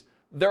markets,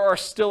 there are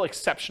still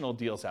exceptional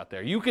deals out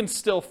there. You can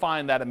still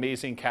find that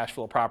amazing cash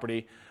flow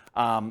property.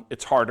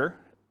 It's harder.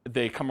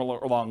 They come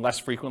along less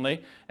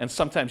frequently, and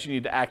sometimes you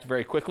need to act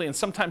very quickly, and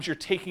sometimes you're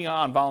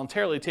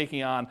voluntarily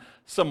taking on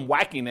some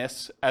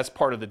wackiness as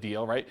part of the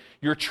deal, right?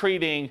 You're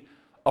trading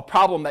a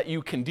problem that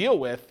you can deal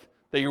with,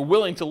 that you're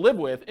willing to live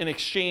with, in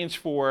exchange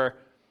for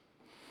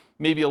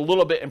maybe a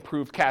little bit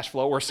improved cash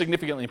flow or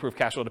significantly improved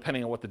cash flow,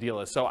 depending on what the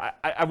deal is. So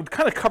I would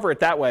kind of cover it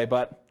that way,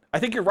 but I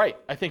think you're right.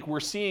 I think we're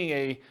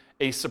seeing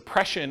a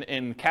suppression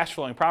in cash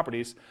flowing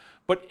properties,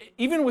 but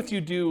even with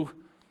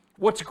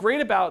what's great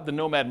about the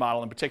Nomad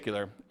model in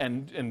particular,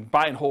 and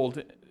buy and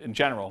hold in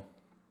general,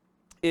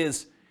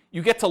 is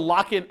you get to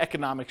lock in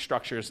economic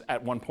structures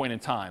at one point in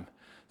time.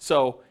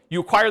 So you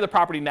acquire the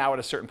property now at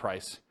a certain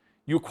price.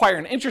 You acquire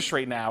an interest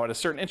rate now at a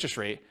certain interest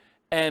rate.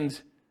 And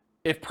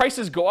if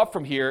prices go up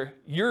from here,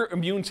 you're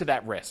immune to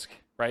that risk,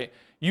 right?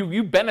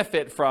 You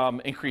benefit from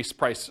increased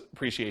price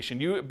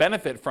appreciation. You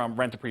benefit from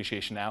rent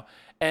appreciation now.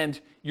 And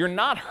you're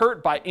not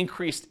hurt by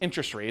increased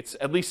interest rates,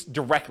 at least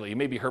directly. You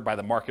may be hurt by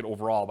the market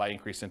overall by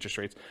increased interest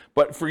rates.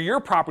 But for your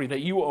property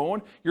that you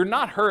own, you're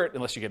not hurt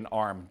unless you get an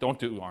ARM. Don't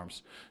do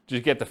ARMs.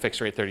 Just get the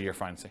fixed rate 30-year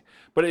financing.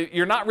 But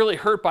you're not really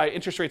hurt by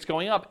interest rates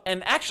going up.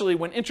 And actually,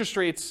 when interest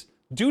rates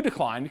do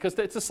decline, because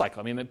it's a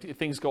cycle. I mean,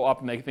 things go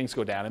up and things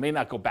go down. It may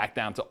not go back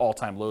down to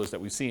all-time lows that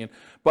we've seen,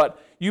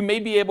 but you may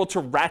be able to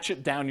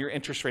ratchet down your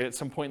interest rate at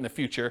some point in the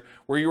future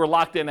where you were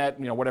locked in at,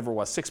 whatever it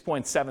was,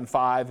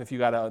 6.75 if you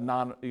got a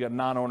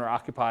non-owner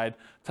occupied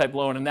type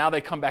loan, and now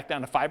they come back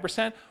down to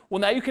 5%. Well,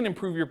 now you can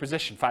improve your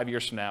position 5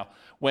 years from now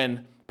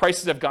when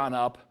prices have gone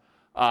up,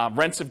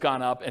 rents have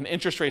gone up, and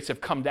interest rates have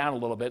come down a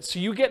little bit. So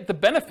you get the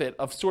benefit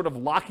of sort of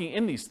locking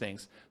in these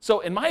things. So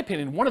in my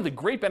opinion, one of the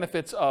great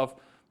benefits of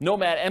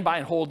Nomad and buy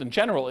and hold in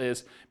general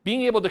is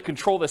being able to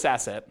control this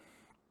asset,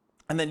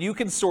 and then you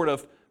can sort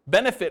of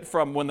benefit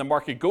from when the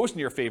market goes in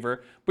your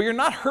favor, but you're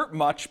not hurt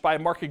much by a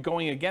market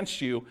going against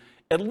you,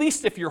 at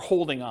least if you're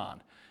holding on.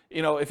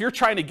 If you're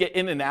trying to get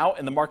in and out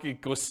and the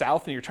market goes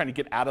south and you're trying to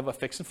get out of a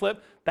fix and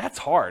flip, that's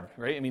hard,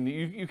 right? I mean,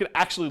 you could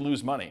actually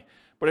lose money.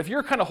 But if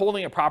you're kind of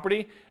holding a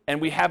property and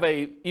we have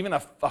even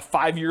a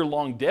 5-year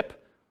long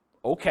dip,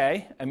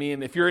 okay. I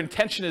mean, if your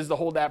intention is to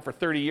hold that for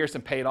 30 years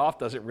and pay it off,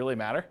 does it really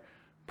matter?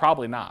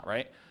 Probably not,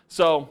 right?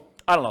 So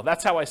I don't know.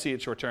 That's how I see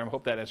it short term.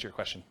 Hope that answers your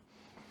question.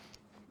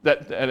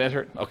 That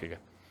answered? Okay, good.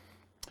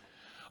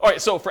 All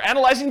right, so for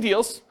analyzing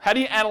deals, how do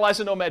you analyze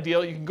a Nomad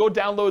deal? You can go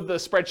download the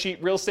spreadsheet,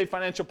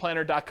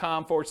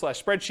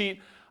 realestatefinancialplanner.com/spreadsheet.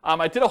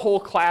 I did a whole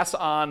class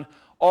on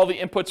all the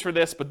inputs for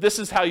this, but this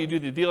is how you do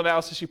the deal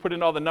analysis. You put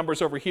in all the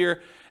numbers over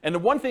here. And the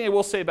one thing I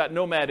will say about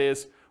Nomad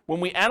is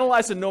when we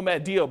analyze a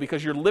Nomad deal,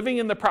 because you're living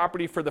in the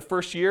property for the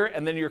first year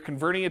and then you're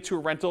converting it to a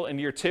rental in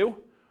year 2,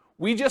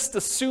 we just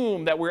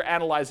assume that we're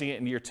analyzing it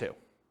in year 2.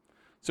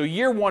 So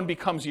year 1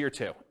 becomes year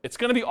 2. It's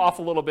going to be off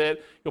a little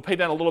bit. You'll pay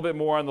down a little bit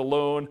more on the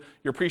loan.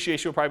 Your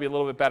appreciation will probably be a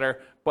little bit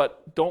better,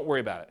 but don't worry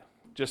about it.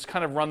 Just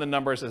kind of run the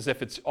numbers as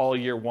if it's all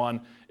year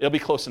 1. It'll be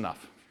close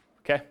enough,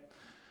 okay?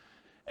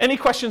 Any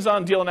questions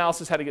on deal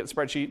analysis, how to get the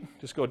spreadsheet?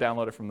 Just go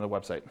download it from the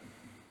website.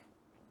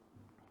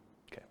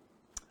 Okay.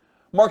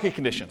 Market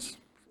conditions.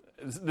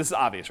 This is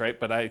obvious, right?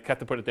 But I had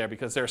to put it there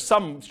because there are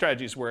some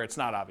strategies where it's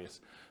not obvious.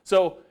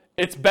 So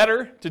it's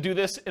better to do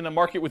this in a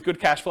market with good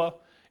cash flow.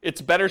 It's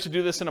better to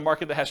do this in a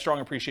market that has strong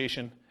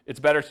appreciation. It's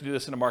better to do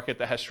this in a market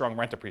that has strong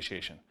rent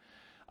appreciation.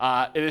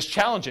 It is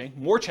challenging,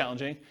 more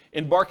challenging,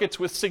 in markets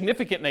with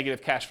significant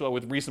negative cash flow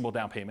with reasonable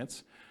down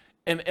payments.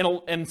 And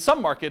in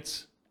some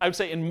markets, I would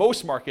say in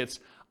most markets,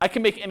 I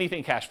can make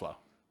anything cash flow,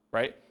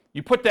 right?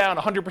 You put down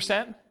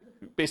 100%,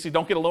 basically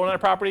don't get a loan on a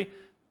property,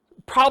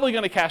 probably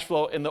going to cash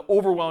flow in the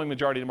overwhelming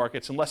majority of the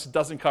markets unless it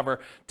doesn't cover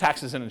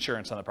taxes and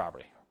insurance on the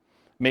property.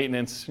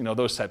 Maintenance,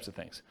 those types of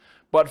things.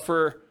 But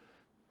for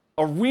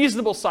a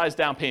reasonable size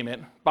down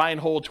payment, buy and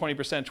hold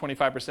 20%,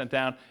 25%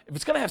 down, if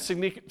it's going to have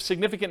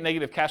significant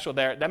negative cash flow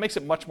there, that makes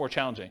it much more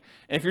challenging.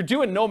 And if you're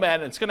doing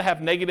Nomad and it's going to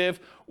have negative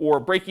or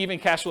break-even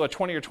cash flow at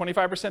 20 or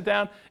 25%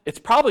 down, it's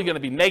probably going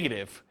to be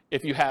negative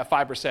if you have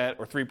 5%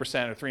 or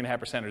 3% or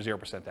 3.5% or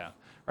 0% down,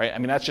 right? I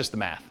mean, that's just the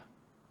math.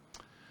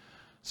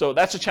 So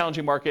that's a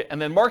challenging market.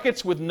 And then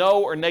markets with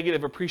no or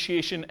negative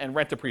appreciation and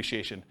rent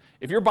appreciation.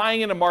 If you're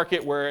buying in a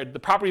market where the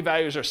property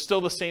values are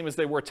still the same as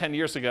they were 10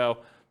 years ago,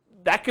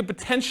 that could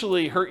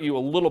potentially hurt you a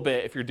little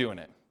bit if you're doing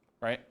it,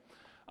 right?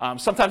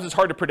 Sometimes it's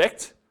hard to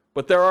predict,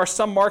 but there are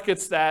some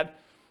markets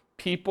that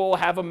people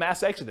have a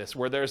mass exodus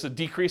where there's a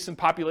decrease in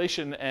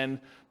population and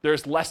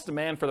there's less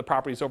demand for the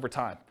properties over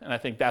time. And I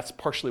think that's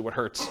partially what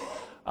hurts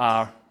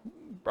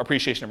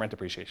appreciation and rent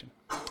appreciation.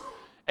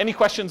 Any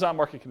questions on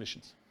market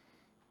conditions?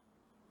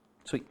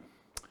 Sweet.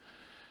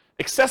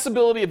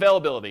 Accessibility,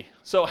 availability.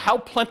 So how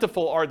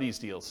plentiful are these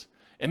deals?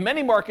 In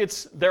many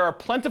markets, there are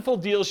plentiful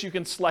deals you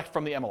can select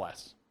from the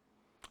MLS.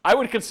 I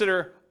would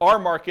consider our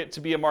market to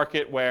be a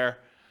market where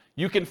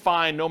you can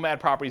find Nomad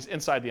properties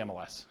inside the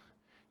MLS.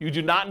 You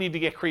do not need to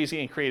get crazy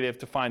and creative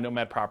to find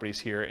Nomad properties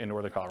here in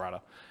Northern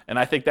Colorado. And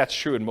I think that's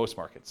true in most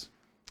markets.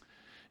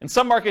 In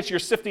some markets, you're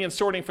sifting and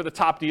sorting for the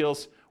top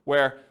deals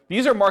where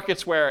these are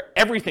markets where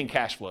everything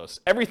cash flows.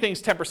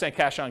 Everything's 10%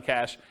 cash on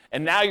cash.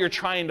 And now you're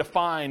trying to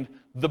find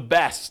the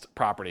best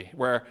property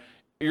where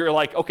you're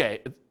like,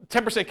 okay,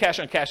 10% cash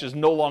on cash is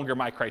no longer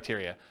my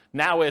criteria.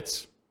 Now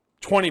it's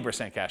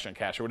 20% cash on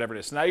cash or whatever it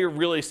is. So now you're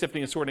really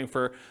sifting and sorting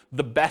for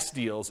the best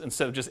deals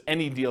instead of just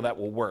any deal that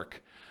will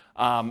work.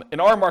 In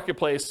our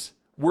marketplace,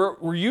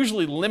 we're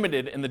usually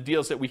limited in the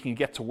deals that we can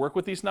get to work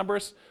with these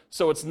numbers.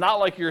 So it's not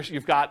like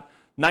you've got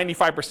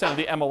 95% of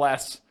the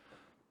MLS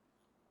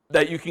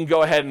that you can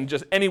go ahead and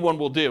just anyone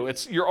will do.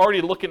 You're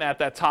already looking at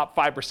that top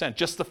 5%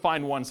 just to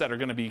find ones that are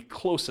going to be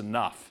close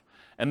enough.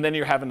 And then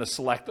you're having to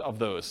select of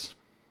those.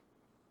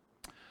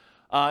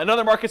 In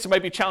other markets, it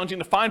might be challenging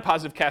to find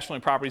positive cash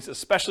flowing properties,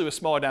 especially with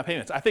smaller down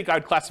payments. I think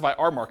I'd classify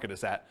our market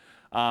as that.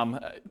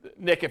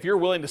 Nick, if you're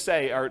willing to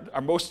say,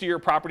 are most of your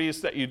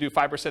properties that you do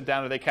 5%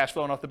 down, are they cash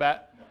flowing off the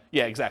bat?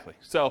 Yeah, exactly.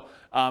 So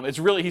it's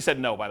really, he said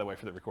no, by the way,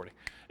 for the recording.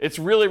 It's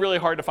really, really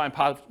hard to find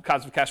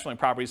positive cash flowing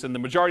properties. In the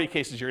majority of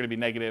cases, you're going to be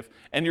negative.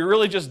 And you're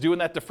really just doing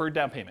that deferred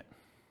down payment.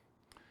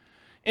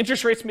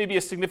 Interest rates may be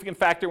a significant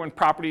factor when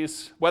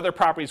whether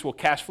properties will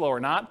cash flow or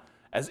not.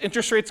 As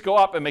interest rates go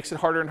up, it makes it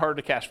harder and harder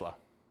to cash flow.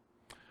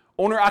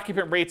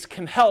 owner-occupant rates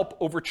can help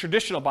over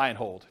traditional buy and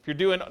hold. If you're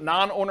doing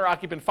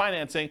non-owner-occupant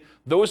financing,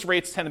 those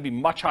rates tend to be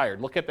much higher.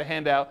 Look at the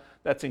handout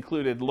that's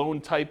included, loan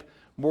type,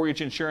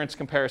 mortgage insurance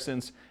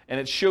comparisons, and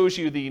it shows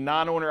you the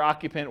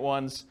non-owner-occupant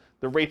ones,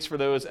 the rates for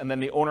those, and then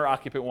the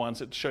owner-occupant ones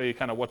that show you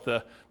kind of what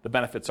the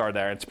benefits are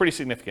there. It's pretty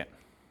significant.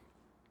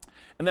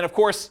 And then, of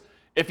course,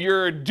 if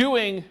you're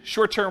doing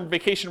short-term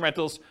vacation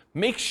rentals,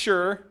 make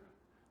sure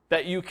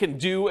that you can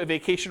do a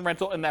vacation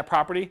rental in that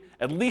property,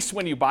 at least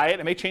when you buy it.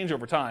 It may change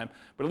over time,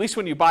 but at least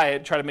when you buy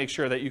it, try to make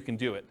sure that you can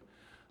do it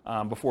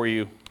before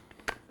you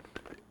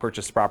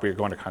purchase the property or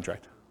go under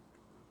contract.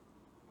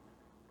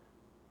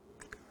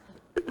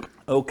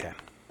 Okay.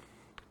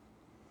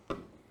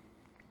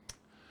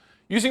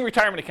 Using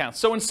retirement accounts.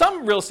 So in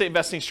some real estate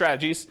investing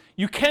strategies,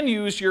 you can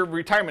use your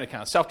retirement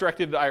account,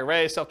 self-directed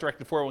IRA,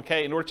 self-directed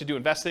 401k, in order to do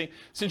investing.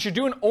 Since you're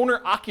doing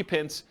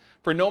owner-occupants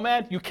for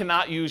Nomad, you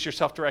cannot use your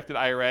self-directed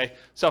IRA,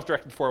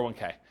 self-directed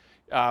 401k.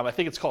 I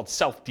think it's called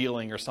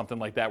self-dealing or something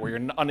like that, where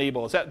you're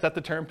unable. Is that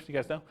the term? Do you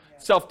guys know? Yeah.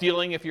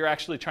 Self-dealing, if you're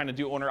actually trying to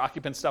do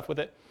owner-occupant stuff with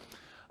it.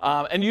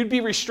 And you'd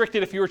be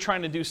restricted if you were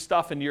trying to do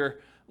stuff in your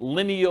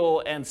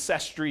lineal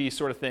ancestry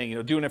sort of thing,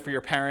 doing it for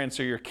your parents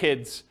or your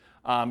kids.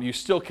 You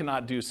still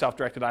cannot do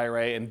self-directed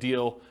IRA and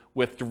deal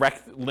with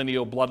direct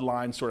lineal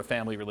bloodline sort of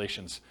family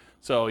relations.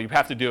 So you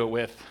have to do it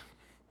with,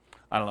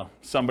 I don't know,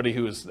 somebody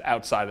who is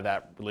outside of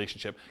that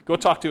relationship. Go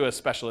talk to a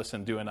specialist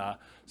in doing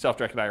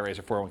self-directed IRAs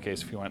or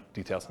 401ks if you want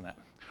details on that.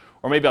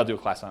 Or maybe I'll do a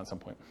class on it at some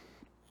point.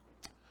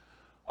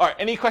 All right,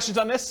 any questions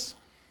on this?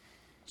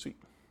 Sweet.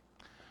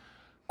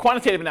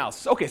 Quantitative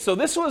analysis. Okay, so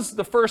this was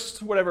the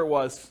first, whatever it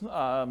was.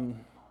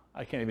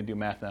 I can't even do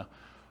math now.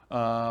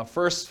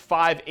 First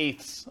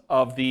 5/8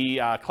 of the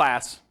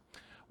class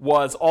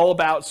was all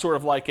about sort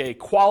of like a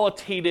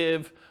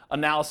qualitative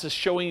analysis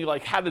showing you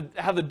like how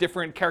the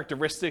different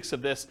characteristics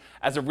of this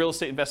as a real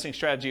estate investing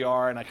strategy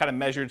are, and I kind of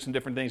measured some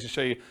different things to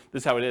show you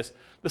this is how it is.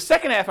 The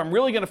second half, I'm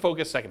really going to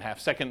focus, second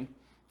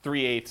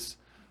 3/8,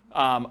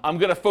 I'm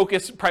going to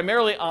focus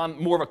primarily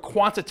on more of a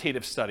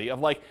quantitative study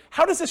of like,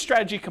 how does this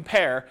strategy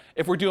compare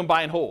if we're doing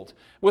buy and hold?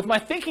 With my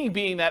thinking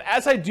being that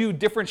as I do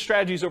different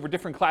strategies over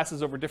different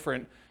classes, over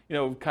different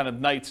kind of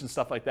nights and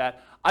stuff like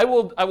that, I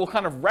will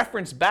kind of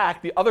reference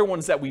back the other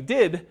ones that we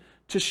did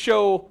to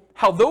show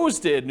how those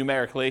did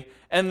numerically,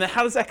 and then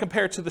how does that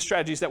compare to the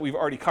strategies that we've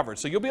already covered.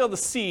 So you'll be able to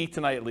see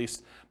tonight at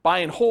least buy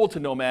and hold to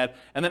Nomad,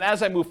 and then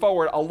as I move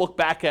forward, I'll look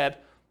back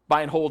at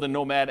buy and hold and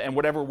Nomad and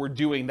whatever we're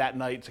doing that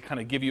night to kind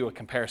of give you a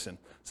comparison.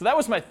 So that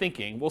was my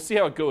thinking. We'll see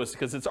how it goes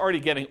because it's already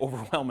getting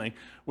overwhelming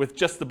with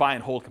just the buy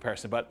and hold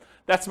comparison, but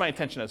that's my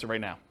intention as of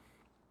right now.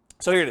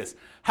 So here it is.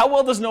 How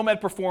well does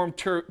Nomad perform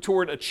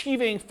toward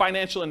achieving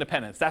financial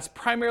independence? That's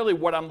primarily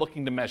what I'm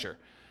looking to measure.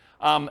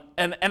 And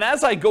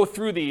as I go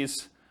through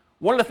these,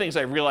 one of the things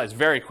I realized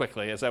very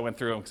quickly as I went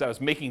through them, because I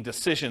was making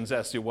decisions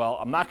as to, well,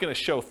 I'm not going to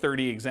show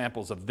 30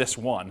 examples of this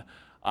one.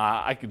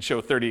 I could show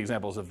 30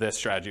 examples of this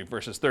strategy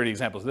versus 30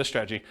 examples of this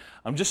strategy.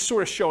 I'm just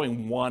sort of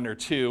showing one or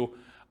two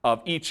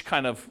of each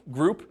kind of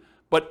group,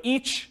 but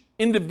each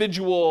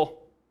individual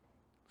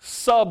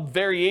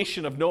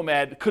sub-variation of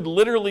Nomad could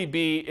literally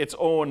be its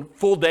own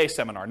full-day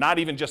seminar, not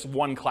even just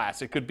one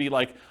class. It could be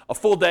like a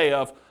full day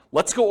of,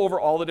 let's go over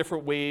all the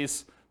different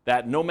ways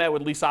that Nomad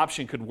with lease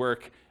option could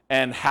work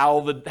and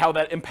how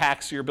that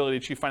impacts your ability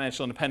to achieve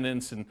financial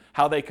independence and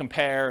how they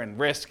compare and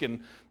risk.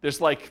 And there's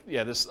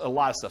there's a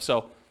lot of stuff.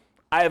 So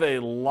I have a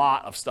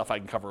lot of stuff I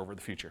can cover over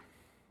the future.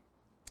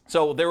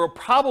 So there will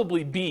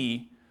probably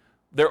be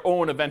their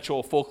own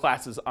eventual full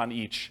classes on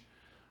each.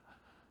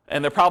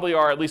 And there probably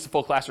are at least a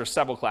full class or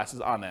several classes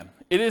on them.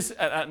 It is,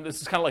 and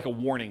this is kind of like a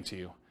warning to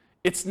you.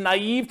 It's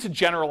naive to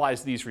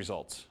generalize these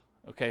results.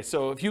 Okay,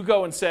 so if you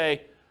go and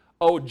say,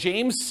 oh,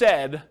 James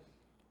said,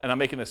 and I'm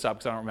making this up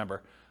because I don't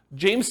remember,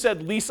 James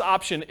said lease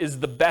option is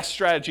the best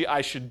strategy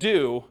I should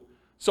do,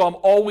 so I'm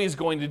always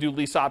going to do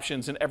lease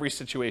options in every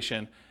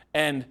situation.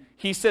 And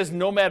he says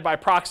Nomad by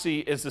proxy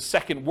is the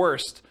second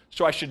worst,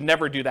 so I should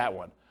never do that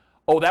one.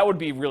 Oh, that would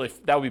be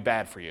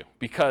bad for you,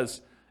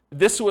 because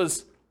this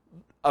was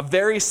a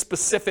very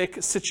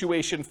specific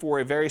situation for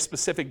a very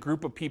specific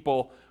group of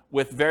people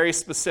with very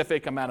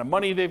specific amount of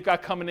money they've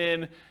got coming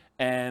in,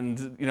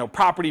 and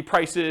property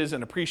prices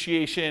and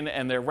appreciation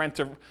and their rent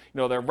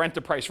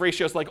to price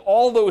ratios. Like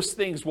all those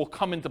things will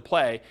come into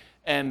play.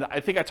 And I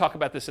think I talk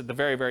about this at the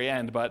very, very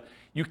end, but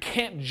you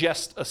can't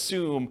just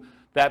assume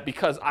that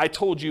because I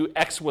told you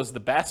X was the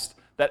best,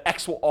 that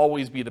X will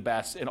always be the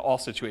best in all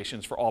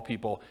situations for all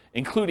people,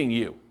 including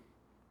you.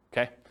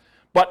 Okay?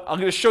 But I'm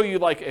going to show you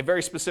like a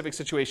very specific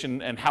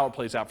situation and how it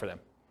plays out for them.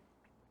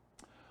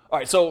 All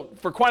right, so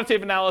for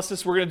quantitative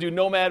analysis, we're going to do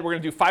Nomad. We're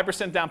going to do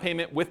 5% down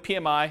payment with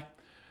PMI.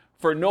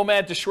 For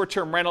Nomad to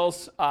short-term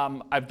rentals,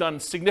 I've done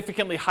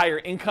significantly higher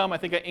income. I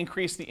think I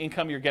increased the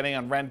income you're getting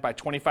on rent by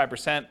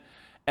 25%,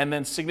 and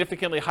then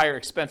significantly higher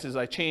expenses.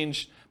 I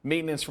changed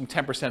maintenance from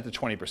 10% to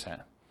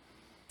 20%.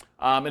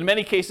 In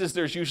many cases,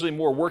 there's usually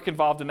more work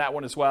involved in that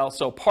one as well.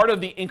 So part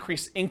of the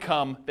increased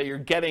income that you're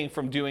getting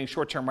from doing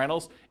short-term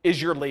rentals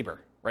is your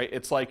labor, right?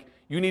 It's like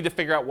you need to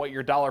figure out what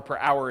your dollar per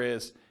hour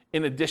is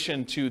in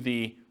addition to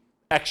the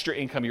extra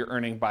income you're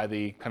earning by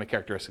the kind of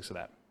characteristics of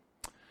that.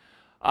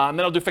 Then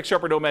I'll do fixture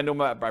upper Nomad,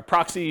 Nomad by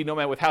proxy,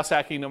 Nomad with house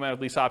hacking, Nomad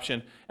with lease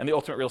option, and the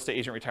ultimate real estate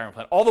agent retirement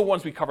plan. All the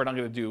ones we covered I'm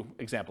going to do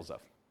examples of.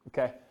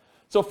 Okay?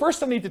 So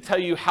first I need to tell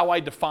you how I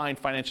define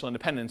financial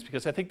independence,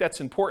 because I think that's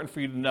important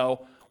for you to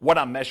know what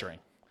I'm measuring.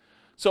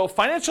 So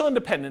financial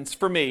independence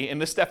for me in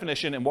this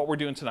definition and what we're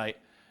doing tonight,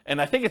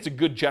 and I think it's a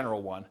good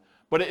general one,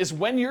 but it is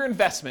when your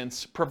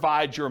investments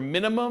provide your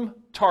minimum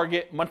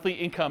target monthly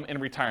income in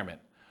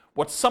retirement.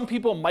 What some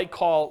people might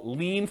call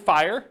lean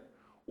FIRE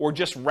or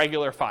just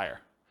regular FIRE.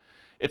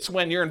 It's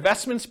when your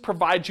investments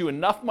provide you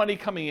enough money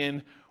coming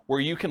in where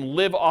you can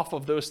live off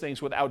of those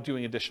things without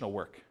doing additional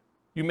work.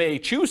 You may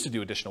choose to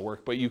do additional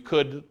work, but you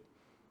could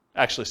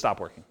actually stop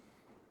working.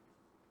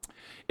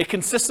 It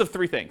consists of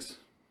three things.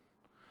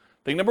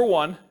 Thing number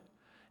one,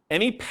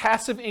 any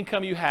passive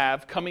income you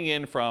have coming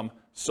in from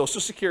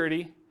Social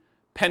Security,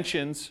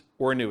 pensions,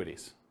 or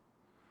annuities.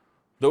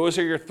 Those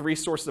are your three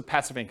sources of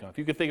passive income. If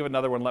you could think of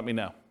another one, let me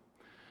know.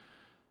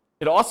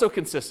 It also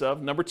consists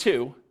of, number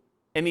two,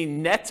 any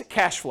net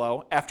cash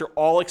flow after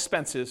all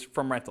expenses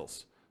from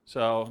rentals.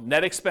 So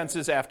net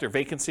expenses after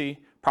vacancy,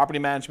 property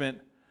management,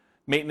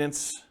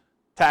 maintenance,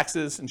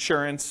 taxes,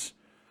 insurance,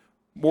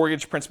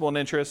 mortgage, principal, and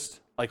interest.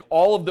 Like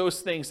all of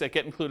those things that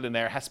get included in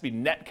there has to be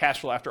net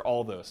cash flow after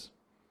all of those.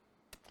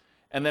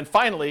 And then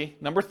finally,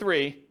 number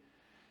three,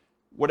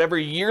 whatever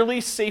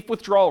yearly safe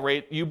withdrawal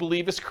rate you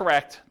believe is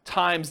correct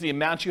times the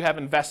amount you have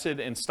invested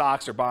in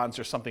stocks or bonds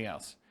or something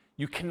else.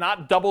 You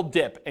cannot double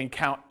dip and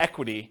count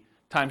equity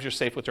times your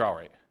safe withdrawal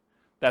rate.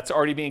 That's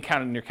already being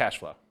counted in your cash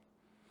flow.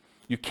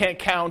 You can't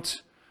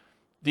count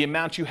the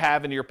amount you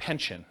have in your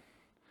pension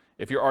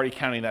if you're already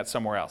counting that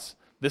somewhere else.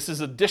 This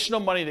is additional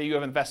money that you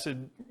have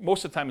invested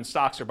most of the time in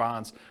stocks or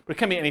bonds, but it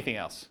can be anything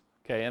else,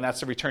 okay? And that's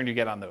the return you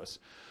get on those.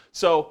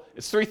 So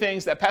it's three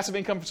things: that passive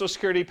income from Social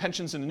Security,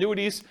 pensions, and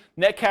annuities,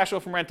 net cash flow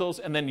from rentals,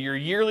 and then your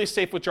yearly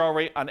safe withdrawal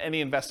rate on any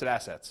invested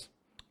assets,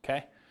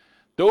 okay?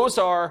 Those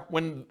are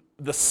when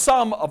the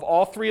sum of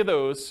all three of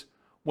those,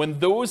 when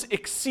those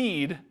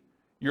exceed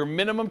your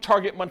minimum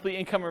target monthly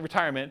income in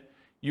retirement,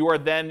 you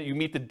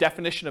meet the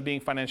definition of being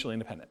financially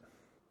independent.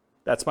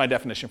 That's my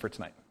definition for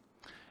tonight.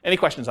 Any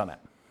questions on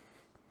that?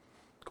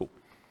 Cool.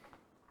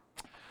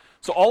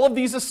 So all of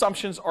these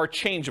assumptions are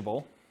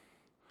changeable.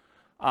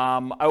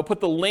 I will put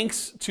the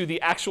links to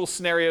the actual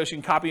scenarios. You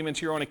can copy them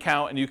into your own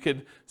account, and you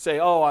could say,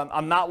 oh,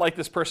 I'm not like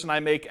this person. I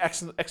make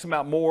X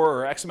amount more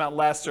or X amount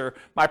less, or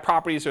my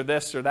properties are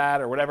this or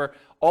that or whatever.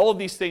 All of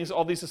these things,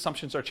 all these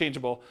assumptions are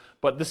changeable,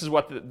 but this is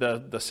what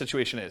the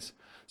situation is.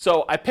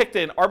 So I picked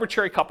an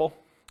arbitrary couple.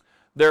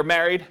 They're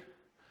married.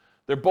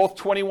 They're both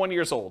 21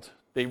 years old.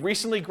 They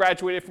recently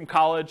graduated from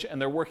college,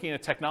 and they're working in a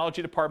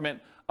technology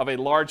department of a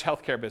large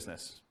healthcare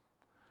business.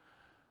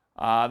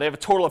 They have a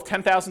total of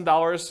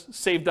 $10,000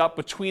 saved up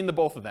between the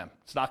both of them.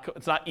 It's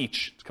not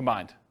each, it's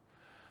combined.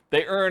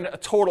 They earn a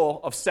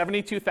total of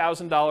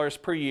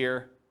 $72,000 per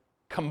year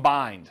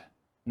combined,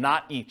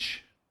 not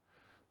each.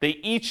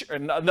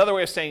 Another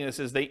way of saying this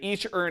is they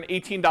each earn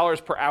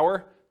 $18 per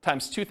hour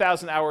times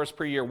 2,000 hours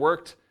per year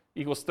worked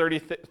equals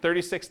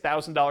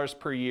 $36,000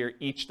 per year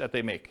each that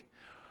they make.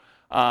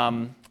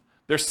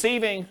 They're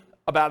saving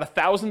about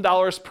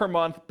 $1,000 per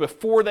month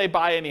before they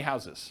buy any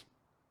houses.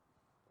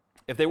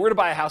 If they were to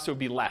buy a house, it would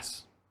be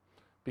less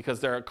because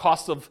their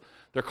cost of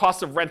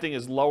renting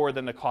is lower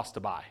than the cost to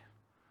buy.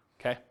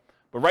 Okay?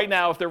 But right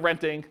now, if they're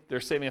renting,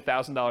 they're saving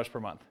 $1,000 per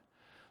month.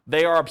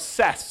 They are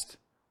obsessed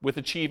with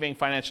achieving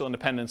financial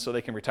independence so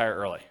they can retire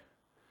early.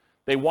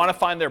 They want to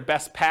find their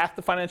best path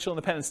to financial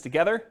independence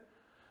together.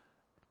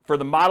 For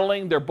the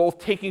modeling, they're both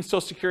taking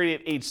Social Security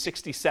at age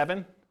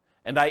 67,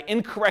 and I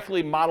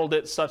incorrectly modeled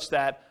it such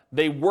that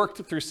they worked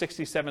through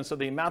 67, so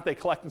the amount they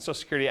collect in Social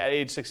Security at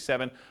age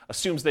 67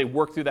 assumes they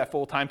worked through that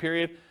full time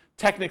period.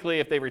 Technically,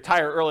 if they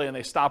retire early and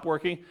they stop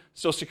working,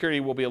 Social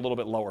Security will be a little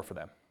bit lower for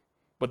them.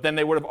 But then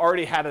they would have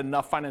already had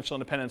enough financial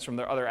independence from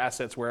their other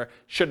assets where it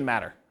shouldn't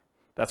matter.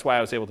 That's why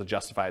I was able to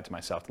justify it to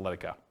myself to let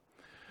it go.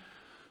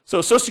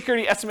 So Social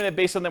Security estimated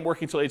based on them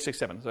working until age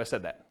 67, so I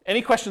said that.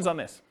 Any questions on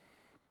this?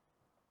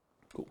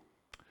 Cool.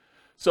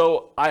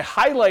 So I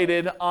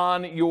highlighted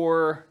on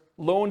your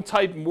loan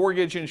type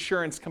mortgage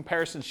insurance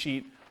comparison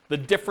sheet the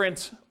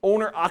different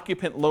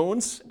owner-occupant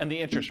loans and the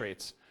interest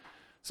rates.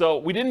 So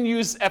we didn't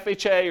use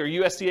FHA or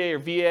USDA or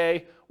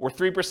VA or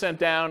 3%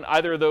 down,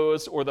 either of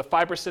those, or the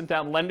 5%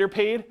 down lender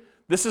paid.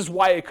 This is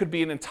why it could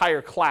be an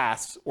entire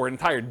class or an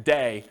entire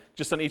day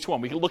just on each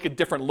one. We could look at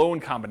different loan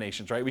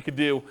combinations, right? We could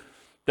do,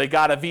 they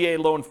got a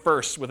VA loan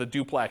first with a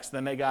duplex,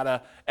 then they got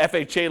a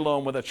FHA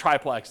loan with a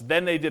triplex,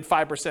 then they did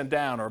 5%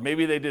 down, or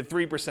maybe they did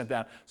 3%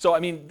 down. So, I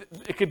mean,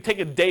 it could take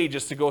a day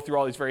just to go through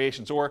all these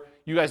variations, or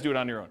you guys do it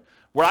on your own.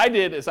 What I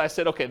did is I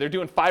said, okay, they're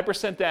doing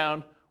 5%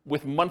 down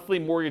with monthly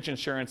mortgage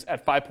insurance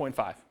at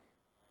 5.5.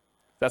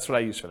 That's what I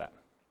use for that,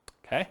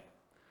 okay?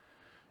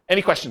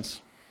 Any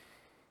questions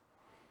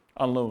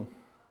on loan?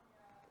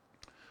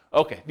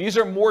 Okay, these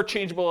are more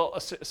changeable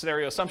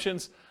scenario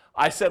assumptions.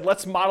 I said,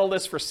 let's model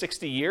this for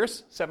 60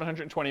 years,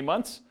 720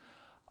 months.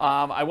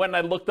 I went and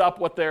I looked up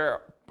what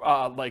their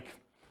kind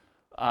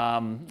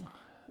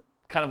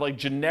of like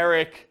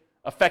generic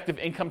effective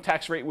income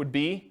tax rate would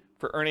be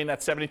for earning that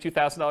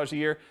 $72,000 a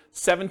year.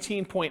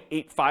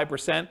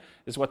 17.85%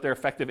 is what their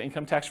effective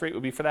income tax rate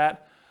would be for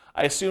that.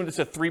 I assumed it's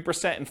a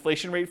 3%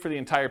 inflation rate for the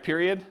entire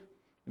period.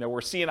 You know,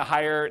 we're seeing a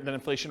higher than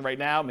inflation right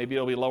now. Maybe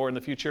it'll be lower in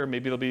the future.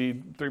 Maybe it'll be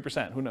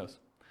 3%. Who knows?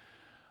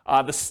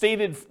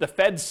 The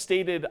Fed's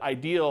stated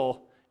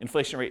ideal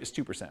inflation rate is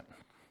 2%,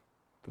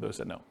 for those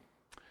that know.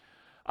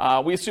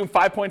 We assume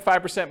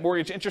 5.5%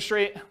 mortgage interest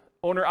rate,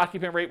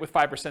 owner-occupant rate with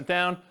 5%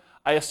 down.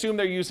 I assume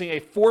they're using a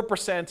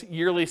 4%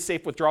 yearly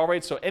safe withdrawal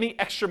rate. So any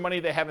extra money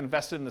they have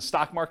invested in the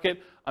stock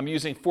market, I'm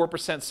using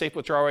 4% safe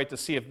withdrawal rate to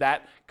see if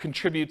that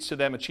contributes to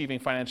them achieving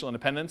financial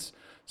independence.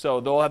 So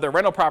they'll have their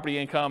rental property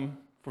income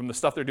from the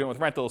stuff they're doing with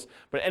rentals,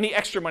 but any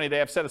extra money they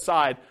have set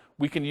aside,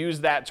 we can use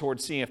that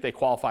towards seeing if they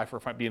qualify for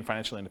being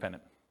financially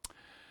independent.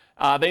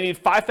 They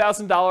need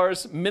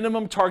 $5,000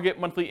 minimum target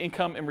monthly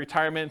income in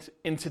retirement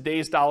in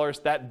today's dollars.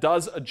 That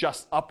does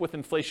adjust up with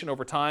inflation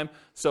over time.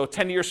 So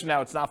 10 years from now,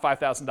 it's not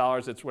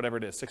 $5,000, it's whatever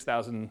it is,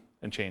 $6,000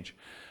 and change.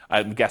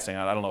 I'm guessing,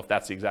 I don't know if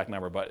that's the exact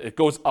number, but it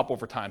goes up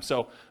over time.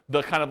 So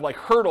the kind of like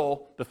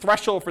hurdle, the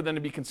threshold for them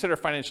to be considered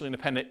financially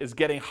independent is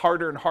getting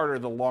harder and harder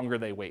the longer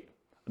they wait.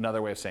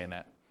 Another way of saying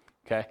that,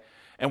 okay?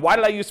 And why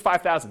did I use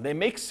 $5,000? They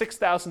make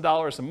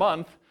 $6,000 a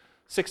month.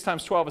 6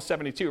 times 12 is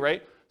 72,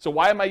 right? So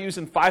why am I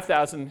using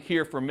 $5,000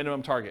 here for a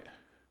minimum target?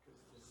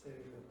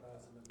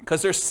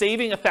 Because they're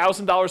saving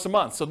 $1,000 a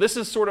month. So this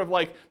is sort of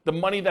like the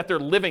money that they're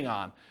living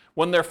on.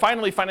 When they're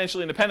finally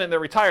financially independent,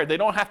 they're retired, they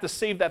don't have to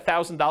save that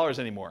 $1,000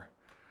 anymore.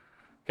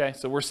 Okay,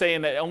 so we're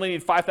saying that they only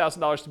need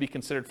 $5,000 to be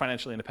considered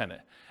financially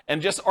independent.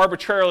 And just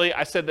arbitrarily,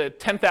 I said that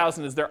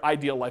 $10,000 is their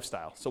ideal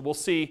lifestyle. So we'll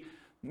see,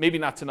 maybe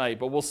not tonight,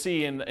 but we'll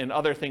see in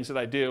other things that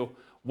I do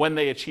when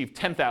they achieve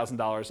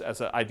 $10,000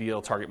 as an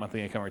ideal target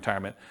monthly income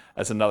retirement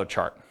as another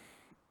chart.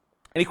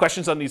 Any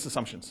questions on these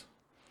assumptions?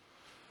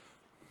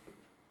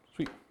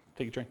 Sweet,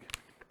 take a drink.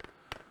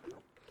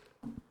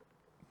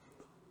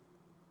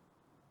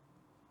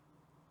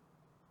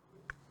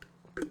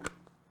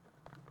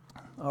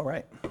 All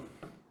right.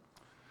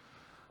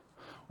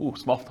 Ooh,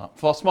 small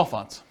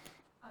fonts.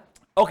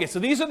 Okay, so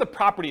these are the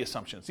property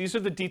assumptions. These are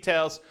the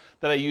details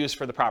that I use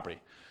for the property.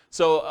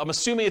 So I'm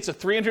assuming it's a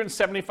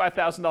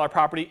 $375,000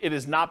 property. It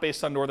is not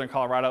based on Northern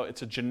Colorado.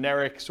 It's a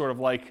generic sort of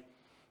like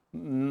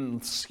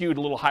skewed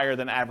a little higher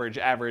than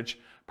average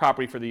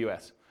property for the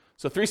U.S.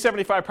 So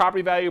 375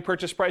 property value,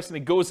 purchase price, and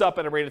it goes up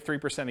at a rate of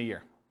 3% a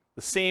year.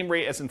 The same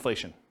rate as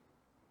inflation.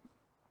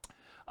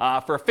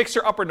 For a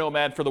fixer-upper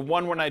Nomad, for the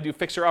one when I do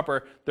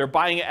fixer-upper, they're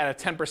buying it at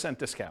a 10%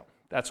 discount.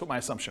 That's what my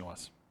assumption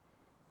was.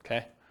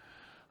 Okay.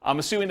 I'm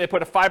assuming they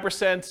put a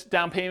 5%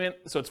 down payment,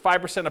 so it's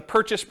 5% of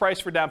purchase price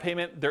for down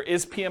payment. There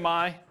is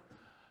PMI.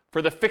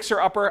 For the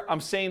fixer-upper,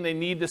 I'm saying they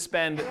need to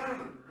spend,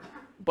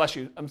 bless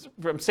you,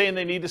 I'm saying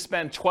they need to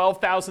spend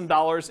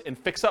 $12,000 in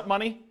fix-up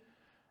money,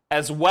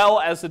 as well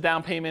as the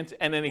down payment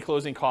and any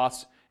closing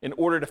costs in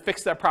order to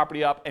fix that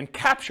property up and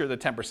capture the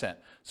 10%.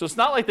 So it's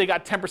not like they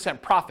got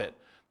 10% profit.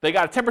 They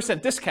got a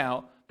 10%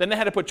 discount, then they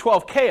had to put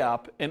 $12K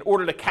up in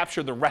order to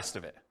capture the rest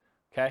of it,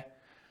 okay?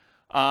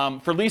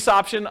 For lease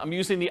option, I'm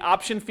using the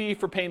option fee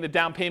for paying the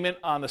down payment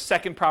on the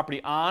second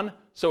property on,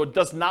 so it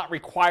does not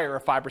require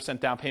a 5%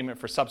 down payment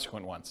for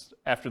subsequent ones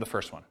after the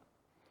first one.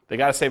 They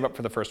got to save up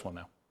for the first one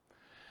now.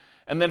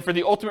 And then for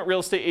the ultimate real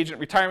estate agent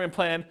retirement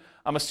plan,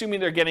 I'm assuming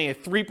they're getting a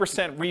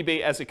 3%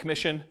 rebate as a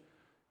commission.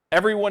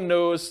 Everyone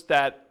knows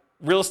that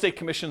real estate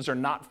commissions are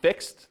not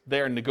fixed.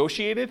 They are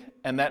negotiated,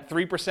 and that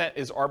 3%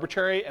 is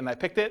arbitrary, and I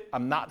picked it.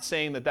 I'm not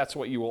saying that that's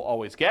what you will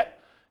always get.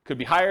 Could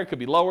be higher, could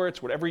be lower.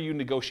 It's whatever you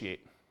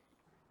negotiate.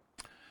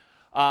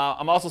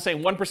 I'm also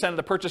saying 1% of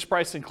the purchase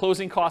price and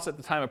closing costs at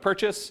the time of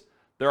purchase.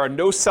 There are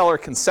no seller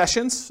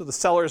concessions, so the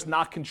seller is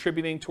not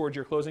contributing towards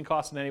your closing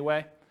costs in any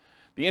way.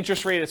 The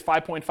interest rate is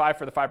 5.5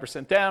 for the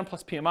 5% down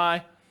plus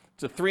PMI.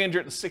 It's a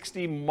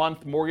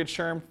 360-month mortgage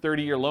term,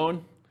 30-year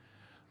loan.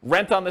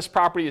 Rent on this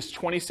property is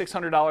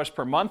 $2,600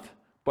 per month,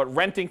 but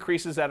rent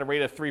increases at a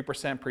rate of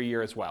 3% per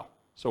year as well.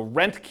 So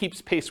rent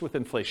keeps pace with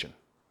inflation.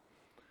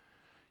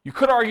 You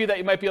could argue that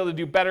you might be able to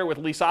do better with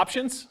lease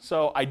options.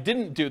 So I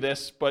didn't do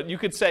this, but you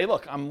could say,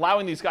 look, I'm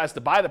allowing these guys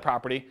to buy the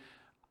property.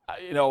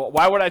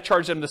 Why would I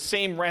charge them the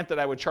same rent that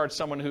I would charge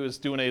someone who is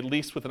doing a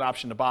lease with an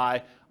option to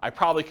buy? I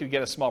probably could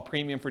get a small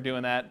premium for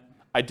doing that.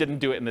 I didn't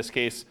do it in this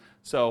case.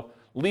 So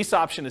lease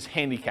option is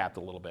handicapped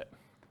a little bit.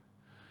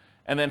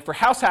 And then for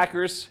house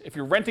hackers, if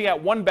you're renting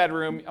out one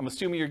bedroom, I'm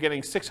assuming you're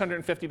getting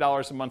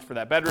 $650 a month for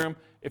that bedroom.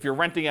 If you're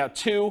renting out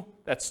two,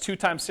 that's 2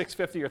 times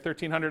 $650 or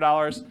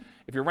 $1,300.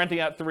 If you're renting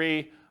out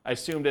 3, I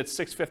assumed it's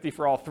 $650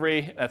 for all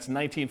 3. That's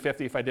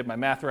 $1,950 if I did my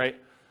math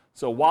right.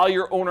 So while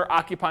you're owner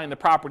occupying the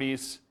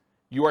properties,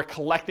 you are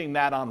collecting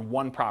that on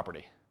one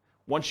property.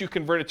 Once you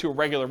convert it to a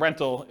regular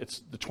rental,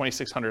 it's the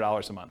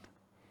 $2,600 a month.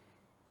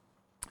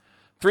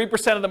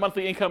 3% of the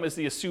monthly income is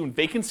the assumed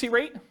vacancy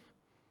rate.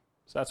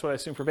 So that's what I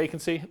assume for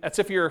vacancy. That's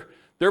if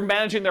they're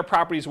managing their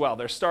properties well.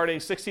 They're starting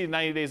 60 to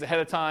 90 days ahead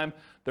of time.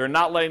 They're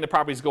not letting the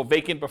properties go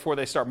vacant before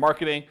they start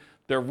marketing.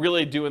 they're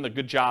really doing a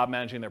good job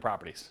managing their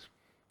properties.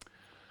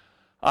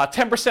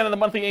 10% of the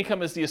monthly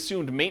income is the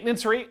assumed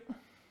maintenance rate.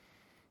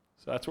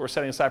 So that's what we're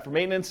setting aside for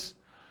maintenance.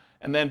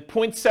 And then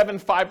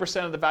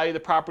 0.75% of the value of the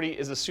property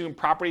is assumed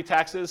property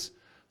taxes.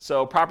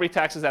 So property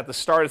taxes at the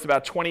start is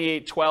about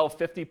 $28, $12,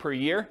 $50 per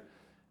year.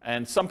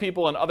 And some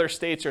people in other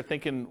states are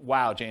thinking,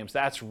 wow, James,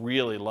 that's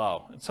really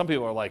low. And some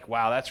people are like,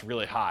 wow, that's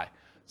really high.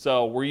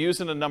 So we're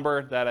using a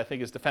number that I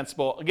think is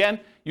defensible. Again,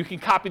 you can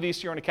copy these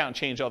to your own account and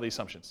change all the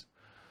assumptions.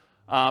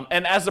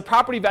 And as the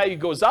property value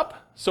goes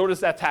up, so does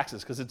that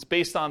taxes, because it's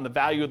based on the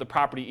value of the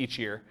property each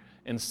year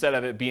instead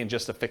of it being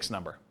just a fixed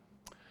number.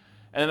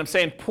 And then I'm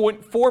saying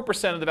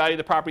 0.4% of the value of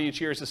the property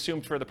each year is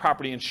assumed for the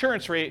property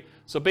insurance rate.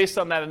 So based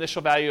on that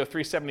initial value of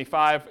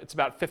 $375, it's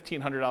about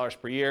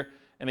 $1,500 per year.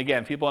 And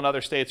again, people in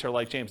other states are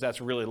like, James,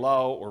 that's really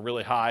low or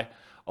really high,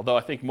 although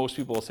I think most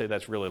people will say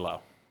that's really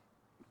low.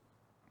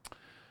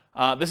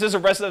 This is a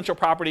residential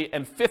property,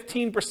 and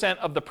 15%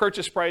 of the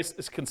purchase price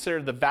is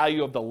considered the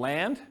value of the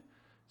land.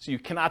 So you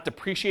cannot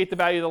depreciate the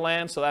value of the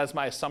land, so that is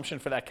my assumption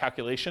for that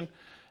calculation.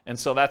 And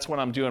so that's when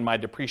I'm doing my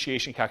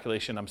depreciation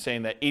calculation. I'm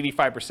saying that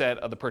 85%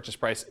 of the purchase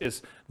price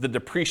is the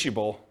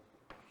depreciable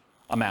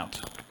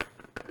amount.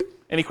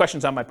 Any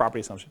questions on my property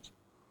assumptions?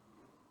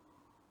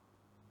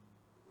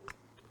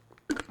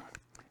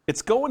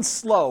 It's going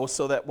slow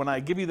so that when I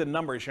give you the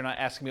numbers, you're not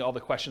asking me all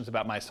the questions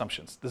about my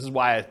assumptions. This is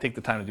why I take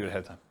the time to do it ahead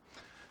of time.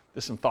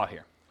 There's some thought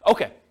here.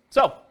 Okay,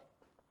 so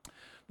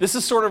this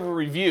is sort of a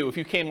review. If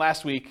you came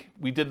last week,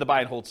 we did the buy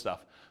and hold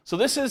stuff. So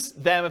this is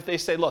them if they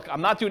say, look,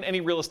 I'm not doing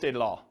any real estate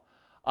at all.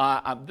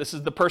 This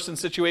is the person's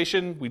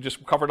situation. We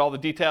just covered all the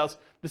details.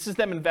 This is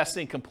them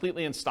investing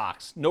completely in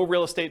stocks. No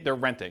real estate, they're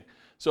renting.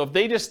 So if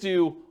they just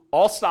do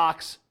all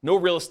stocks, no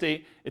real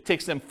estate, it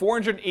takes them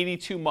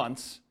 482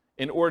 months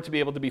in order to be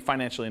able to be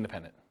financially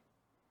independent.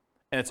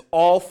 And it's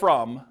all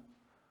from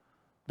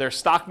their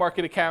stock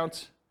market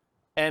account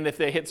and if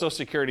they hit Social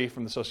Security,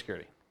 from the Social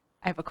Security.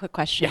 I have a quick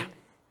question.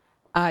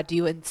 Yeah. Do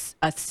you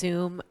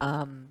assume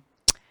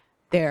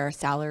their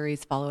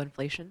salaries follow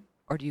inflation,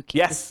 or do you keep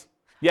Yes.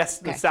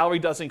 Yes, Okay. the salary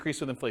does increase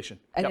with inflation.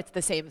 and Yep. it's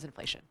the same as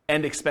inflation?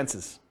 And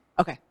expenses.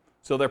 Okay.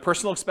 So their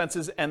personal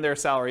expenses and their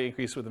salary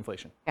increase with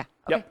inflation. Yeah.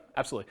 Okay. Yep,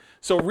 absolutely.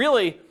 So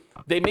really,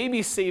 they may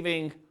be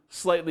saving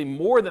slightly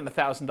more than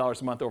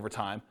 $1,000 a month over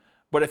time,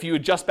 but if you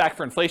adjust back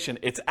for inflation,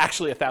 it's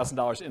actually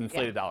 $1,000 in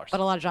inflated dollars. But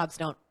a lot of jobs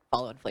don't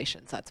follow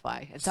inflation, so that's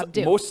why. And some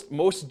do.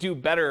 Most do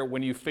better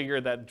when you figure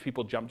that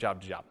people jump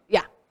job to job.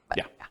 Yeah. But,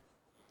 Yeah.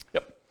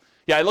 Yep.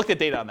 Yeah, I looked at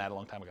data on that a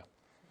long time ago.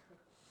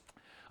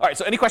 All right,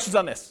 so any questions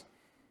on this?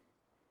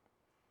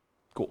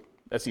 Cool,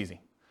 that's easy.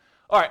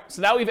 All right,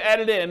 so now we've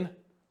added in,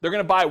 they're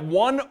gonna buy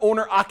one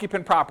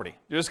owner-occupant property.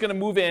 They're just gonna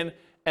move in,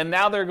 and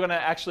now they're gonna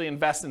actually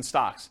invest in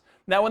stocks.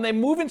 Now, when they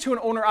move into an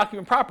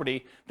owner-occupant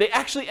property, they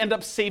actually end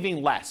up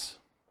saving less,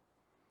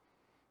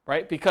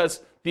 right?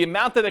 Because the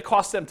amount that it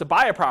costs them to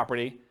buy a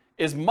property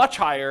is much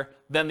higher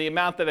than the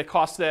amount that it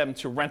costs them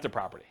to rent a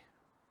property.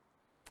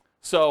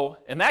 So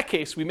in that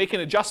case, we make an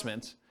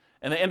adjustment,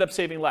 and they end up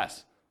saving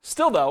less.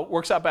 Still, though,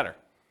 works out better.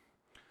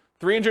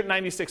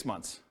 396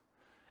 months.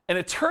 And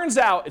it turns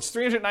out it's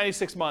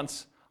 396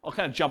 months. I'll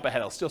kind of jump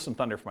ahead. I'll steal some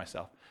thunder for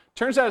myself.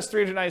 Turns out it's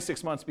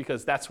 396 months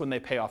because that's when they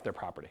pay off their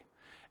property.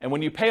 And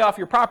when you pay off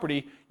your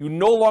property, you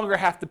no longer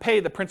have to pay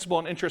the principal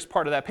and interest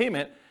part of that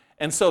payment.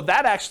 And so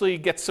that actually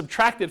gets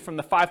subtracted from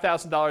the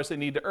 $5,000 they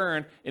need to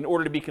earn in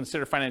order to be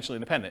considered financially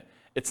independent.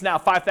 It's now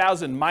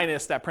 $5,000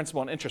 minus that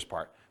principal and interest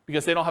part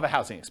because they don't have a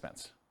housing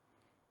expense.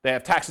 They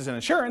have taxes and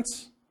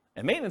insurance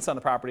and maintenance on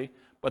the property,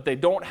 but they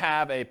don't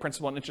have a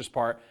principal and interest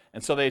part,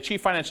 and so they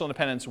achieve financial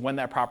independence when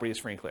that property is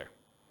free and clear.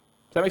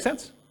 Does that make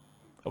sense?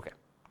 Okay.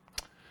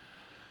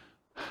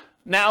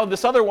 Now,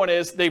 this other one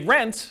is they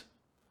rent,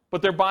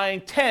 but they're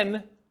buying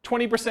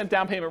 20%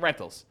 down payment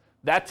rentals.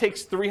 That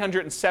takes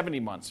 370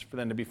 months for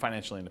them to be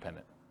financially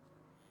independent.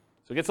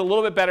 So it gets a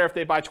little bit better if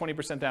they buy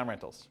 20% down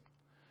rentals.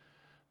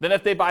 Then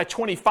if they buy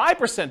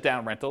 25%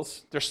 down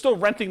rentals, they're still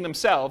renting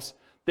themselves,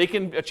 they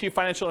can achieve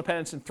financial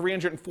independence in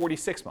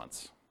 346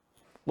 months.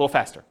 A little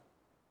faster.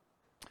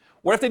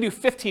 What if they do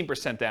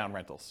 15% down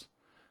rentals?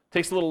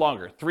 Takes a little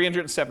longer,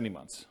 370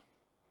 months.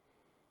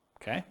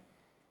 Okay?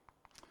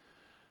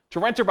 To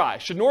rent or buy.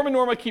 Should Norm and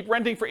Norma keep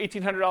renting for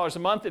 $1,800 a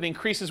month? It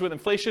increases with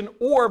inflation,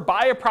 or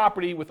buy a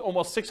property with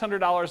almost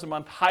 $600 a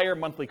month higher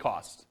monthly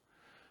cost.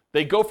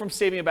 They go from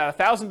saving about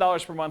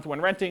 $1,000 per month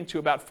when renting to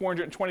about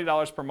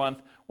 $420 per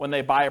month when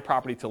they buy a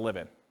property to live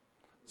in.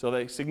 So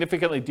they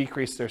significantly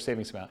decrease their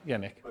savings amount. Yeah,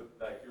 Nick? But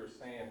like you were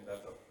saying, that's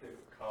a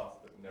fixed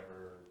cost that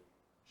never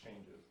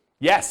changes.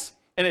 Yes,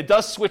 and it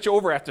does switch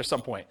over after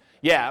some point.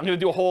 Yeah, I'm going to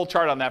do a whole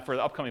chart on that for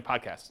the upcoming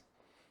podcast.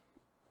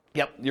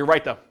 Yep, you're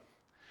right though.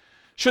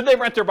 Should they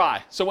rent or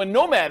buy? So when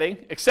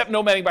nomading, except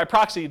nomading by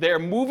proxy, they are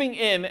moving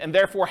in and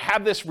therefore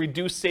have this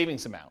reduced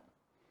savings amount.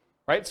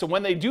 Right? So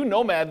when they do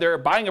nomad, they're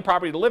buying a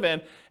property to live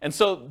in, and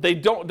so they're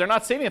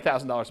not saving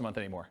 $1,000 a month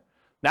anymore.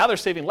 Now they're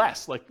saving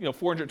less, like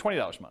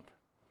 $420 a month.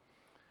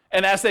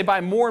 And as they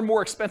buy more and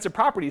more expensive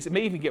properties, it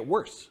may even get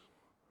worse.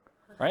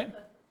 Right?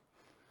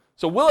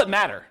 So will it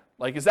matter?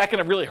 Like, is that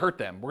going to really hurt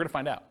them? We're going to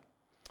find out.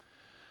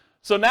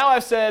 So now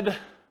I've said,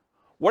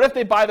 what if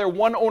they buy their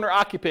one owner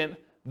occupant,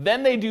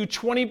 then they do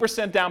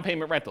 20% down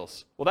payment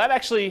rentals? Well, that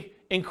actually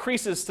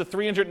increases to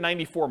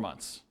 394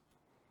 months.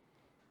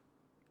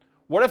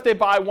 What if they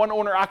buy one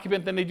owner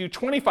occupant, then they do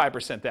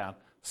 25% down?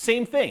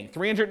 Same thing,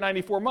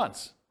 394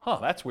 months.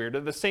 That's weird.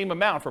 They're the same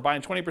amount for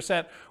buying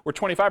 20% or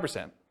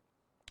 25%.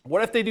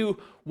 What if they do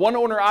one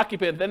owner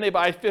occupant, then they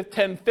buy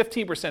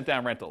 15%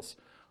 down rentals?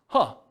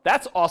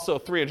 That's also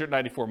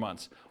 394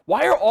 months.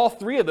 Why are all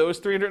three of those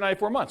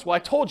 394 months? Well, I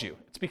told you.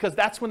 It's because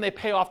that's when they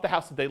pay off the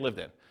house that they lived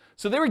in.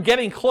 So they were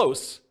getting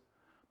close,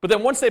 but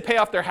then once they pay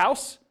off their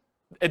house,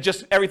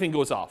 everything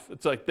goes off.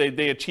 It's like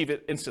they achieve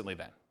it instantly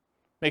then.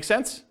 Make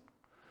sense?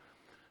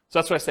 So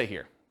that's what I say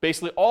here.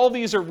 Basically, all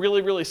these are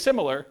really, really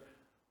similar.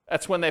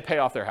 That's when they pay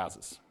off their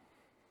houses.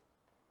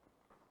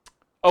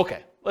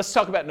 Okay, let's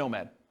talk about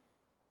Nomad.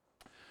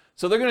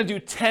 So they're going to do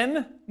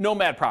 10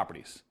 Nomad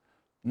properties.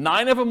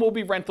 9 of them will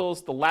be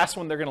rentals. The last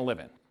one they're going to live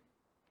in.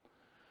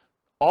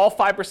 All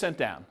 5%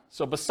 down.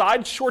 So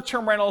besides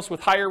short-term rentals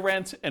with higher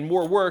rent and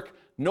more work,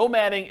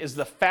 nomading is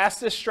the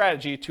fastest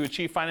strategy to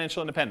achieve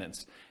financial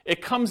independence.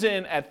 It comes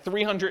in at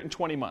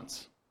 320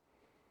 months.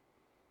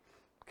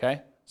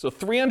 Okay? So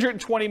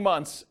 320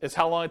 months is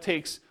how long it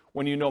takes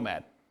when you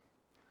nomad.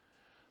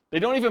 They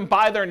don't even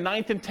buy their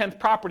 9th and 10th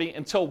property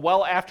until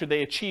well after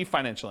they achieve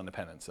financial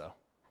independence, though.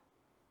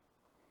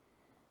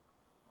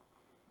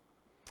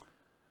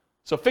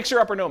 So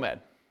fixer-upper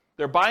nomad.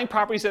 They're buying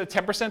properties at a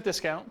 10%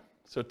 discount.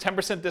 So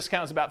 10%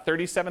 discount is about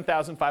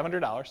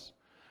 $37,500.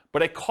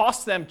 But it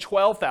costs them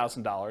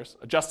 $12,000,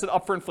 adjusted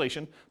up for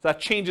inflation. So that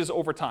changes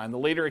over time. The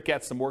later it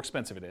gets, the more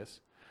expensive it is,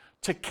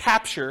 to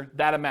capture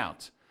that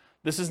amount.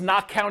 This is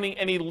not counting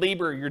any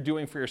labor you're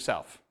doing for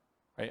yourself.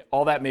 Right?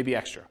 All that may be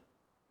extra.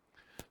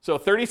 So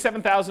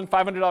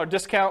 $37,500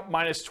 discount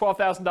minus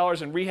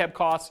 $12,000 in rehab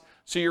costs.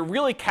 So you're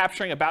really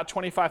capturing about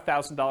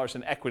 $25,000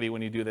 in equity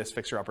when you do this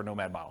fixer-upper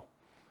nomad model.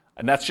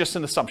 And that's just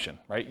an assumption,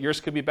 right?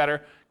 Yours could be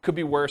better, could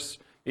be worse.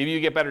 Maybe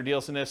you get better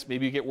deals in this.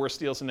 Maybe you get worse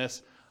deals in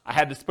this. I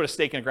had to put a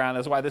stake in the ground.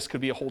 That's why this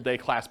could be a whole day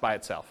class by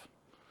itself.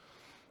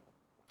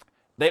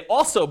 They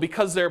also,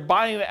 because they're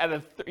buying it at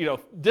a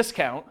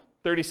discount,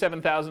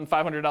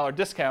 $37,500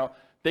 discount,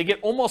 they get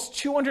almost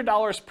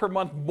 $200 per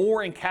month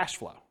more in cash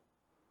flow.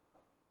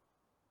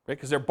 Right?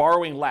 Because they're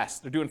borrowing less.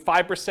 They're doing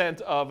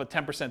 5% of a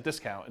 10%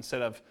 discount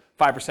instead of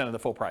 5% of the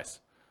full price.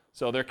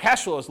 So their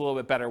cash flow is a little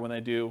bit better when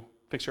they do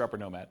fixer-upper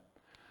nomad.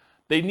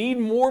 They need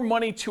more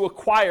money to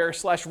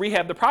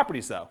acquire/rehab the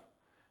properties, though,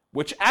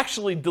 which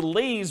actually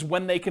delays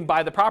when they can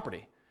buy the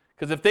property.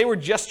 Because if they were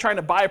just trying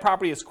to buy a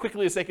property as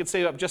quickly as they could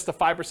save up just a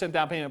 5%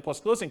 down payment plus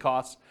closing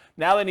costs,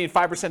 now they need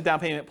 5% down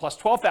payment plus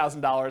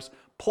 $12,000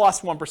 plus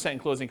 1% in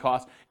closing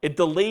costs. It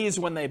delays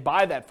when they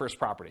buy that first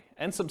property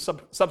and some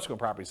subsequent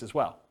properties as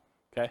well.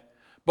 Okay?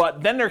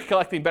 But then they're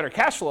collecting better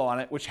cash flow on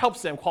it, which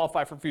helps them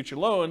qualify for future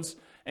loans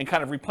and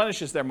kind of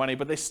replenishes their money,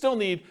 but they still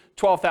need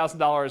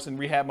 $12,000 in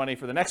rehab money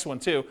for the next one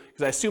too,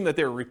 because I assume that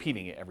they're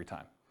repeating it every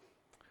time.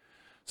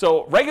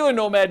 So regular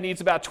Nomad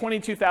needs about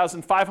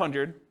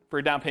 $22,500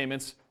 for down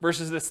payments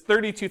versus this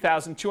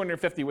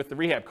 $32,250 with the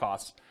rehab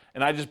costs.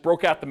 And I just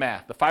broke out the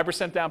math. The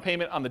 5% down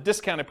payment on the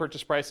discounted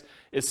purchase price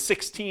is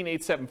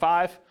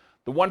 $16,875.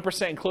 The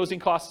 1% in closing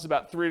costs is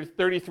about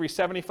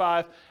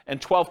 $33,775 and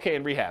 $12K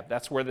in rehab.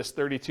 That's where this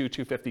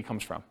 $32,250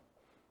 comes from.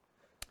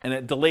 And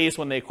it delays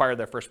when they acquire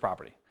their first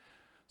property.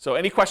 So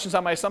any questions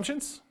on my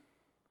assumptions?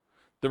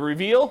 The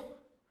reveal.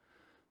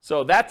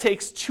 So that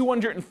takes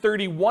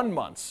 231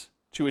 months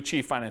to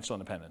achieve financial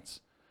independence.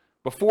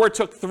 Before it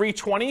took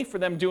 320 for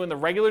them doing the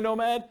regular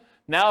Nomad.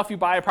 Now if you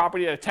buy a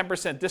property at a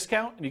 10%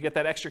 discount and you get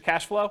that extra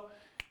cash flow,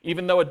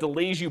 even though it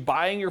delays you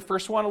buying your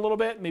first one a little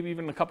bit, maybe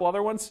even a couple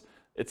other ones,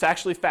 it's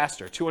actually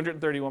faster,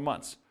 231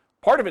 months.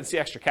 Part of it's the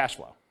extra cash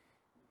flow.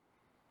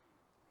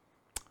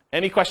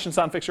 Any questions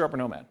on fixer-upper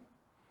Nomad?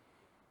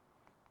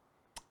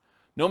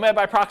 Nomad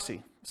by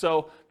proxy.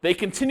 So they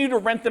continue to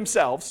rent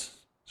themselves,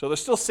 so they're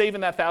still saving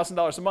that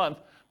 $1,000 a month,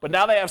 but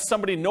now they have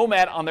somebody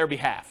Nomad on their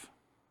behalf.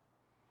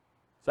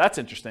 So that's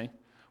interesting.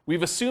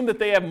 We've assumed that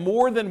they have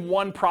more than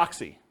one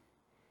proxy,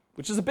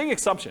 which is a big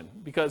assumption,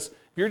 because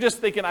if you're just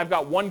thinking I've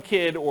got one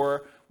kid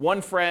or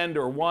one friend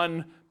or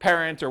one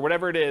parent or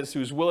whatever it is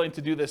who's willing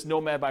to do this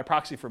Nomad by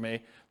proxy for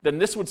me, then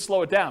this would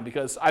slow it down,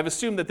 because I've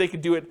assumed that they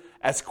could do it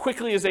as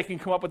quickly as they can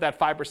come up with that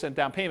 5%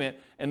 down payment,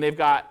 and they've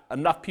got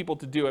enough people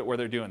to do it where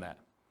they're doing that.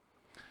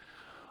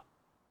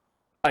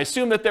 I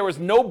assume that there was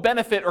no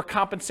benefit or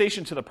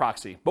compensation to the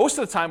proxy. Most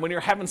of the time when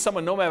you're having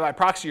someone Nomad by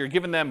proxy, you're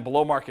giving them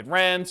below market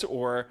rent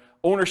or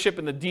ownership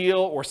in the deal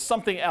or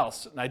something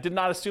else. And I did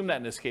not assume that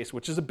in this case,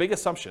 which is a big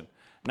assumption.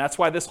 And that's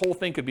why this whole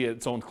thing could be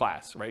its own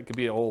class, right? It could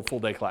be a whole full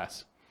day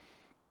class.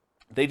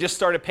 They just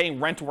started paying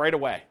rent right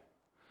away.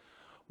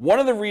 One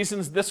of the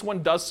reasons this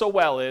one does so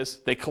well is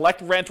they collect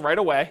rent right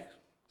away,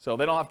 so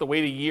they don't have to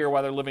wait a year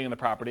while they're living in the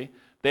property.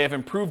 They have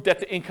improved debt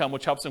to income,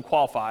 which helps them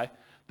qualify.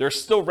 They're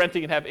still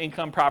renting and have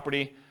income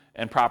property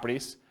and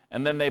properties,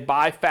 and then they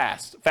buy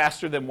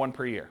faster than one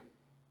per year,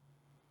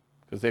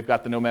 because they've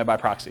got the Nomad by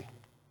proxy.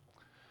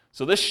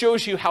 So this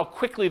shows you how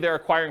quickly they're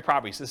acquiring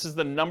properties. This is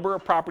the number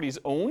of properties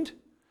owned,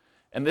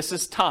 and this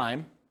is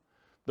time.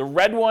 The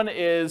red one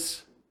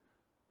is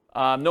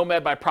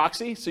Nomad by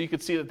proxy, so you can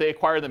see that they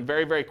acquire them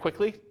very, very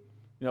quickly.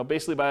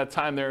 Basically by the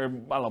time they're,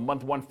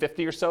 month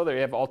 150 or so, they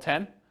have all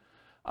 10.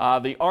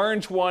 The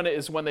orange one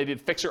is when they did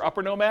Fixer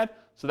Upper Nomad,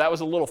 so that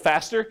was a little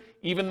faster,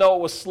 even though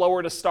it was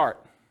slower to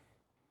start.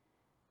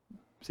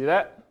 See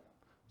that?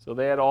 So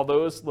they had all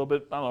those, a little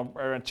bit,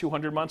 around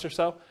 200 months or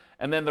so.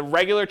 And then the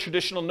regular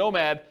traditional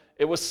Nomad,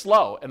 it was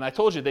slow. And I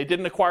told you, they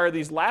didn't acquire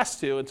these last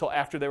two until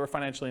after they were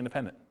financially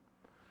independent.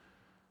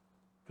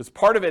 Because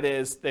part of it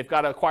is they've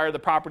got to acquire the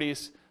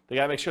properties, they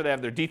got to make sure they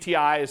have their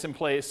DTIs in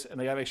place, and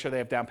they got to make sure they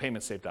have down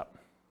payments saved up.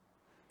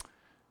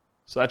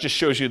 So that just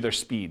shows you their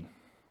speed.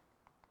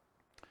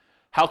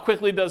 How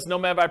quickly does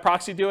Nomad by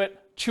proxy do it?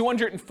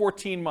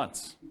 214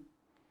 months.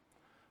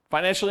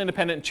 Financially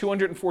independent,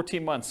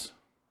 214 months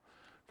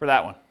for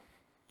that one.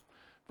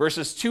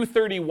 Versus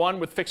 231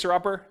 with Fixer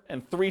Upper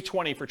and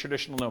 320 for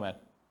traditional Nomad.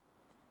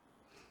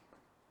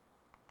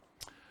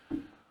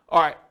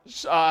 All right,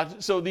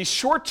 so these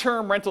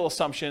short-term rental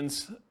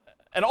assumptions,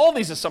 and all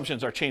these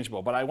assumptions are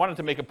changeable, but I wanted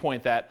to make a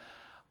point that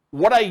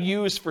what I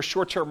use for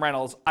short-term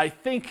rentals, I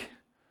think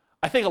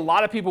a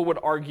lot of people would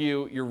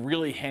argue you're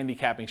really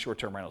handicapping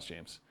short-term rentals,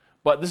 James.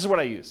 But this is what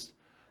I use.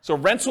 So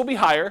rents will be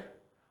higher,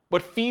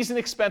 but fees and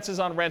expenses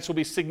on rents will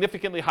be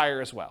significantly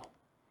higher as well.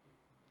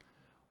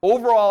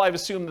 Overall, I've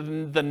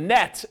assumed the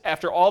net,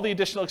 after all the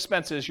additional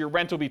expenses, your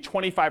rent will be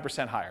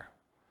 25% higher.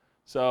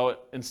 So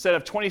instead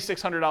of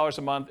 $2,600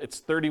 a month, it's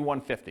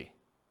 $3,150.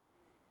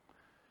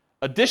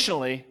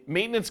 Additionally,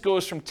 maintenance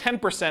goes from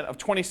 10% of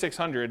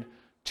 $2,600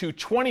 to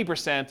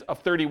 20%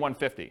 of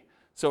 $3,150.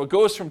 So it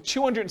goes from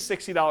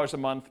 $260 a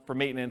month for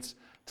maintenance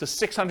to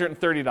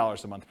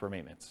 $630 a month for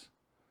maintenance.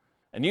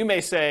 And you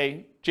may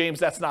say, James,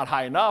 that's not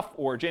high enough,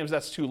 or James,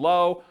 that's too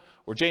low,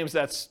 or James,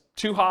 that's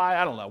too high.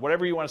 I don't know,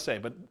 whatever you want to say.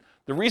 But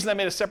the reason I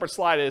made a separate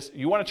slide is,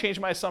 you want to change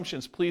my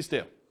assumptions, please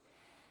do.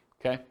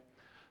 Okay?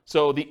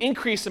 So the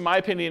increase, in my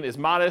opinion, is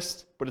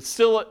modest, but it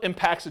still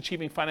impacts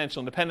achieving financial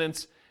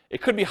independence.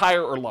 It could be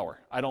higher or lower.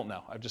 I don't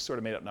know. I've just sort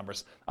of made up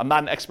numbers. I'm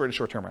not an expert in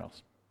short-term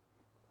rentals.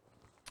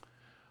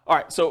 All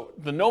right, so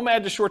the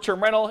Nomad to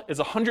short-term rental is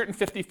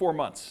 154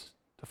 months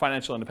to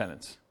financial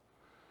independence.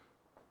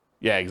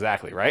 Yeah,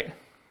 exactly, right?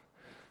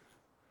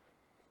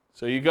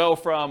 So you go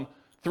from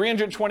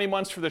 320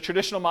 months for the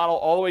traditional model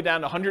all the way down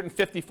to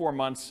 154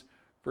 months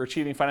for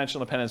achieving financial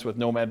independence with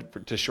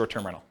Nomad to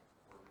short-term rental.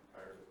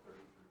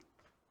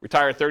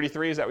 Retire at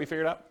 33, is that what we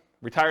figured out?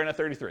 Retiring at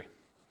 33.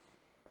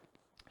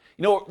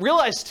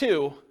 Realize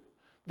too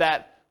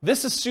that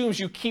this assumes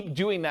you keep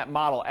doing that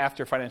model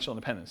after financial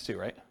independence too,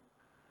 right?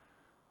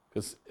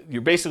 Because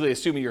you're basically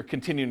assuming you're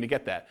continuing to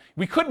get that.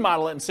 We could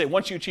model it and say,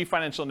 once you achieve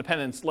financial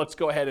independence, let's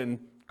go ahead and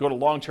go to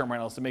long-term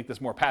rentals to make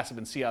this more passive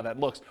and see how that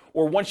looks.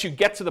 Or once you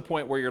get to the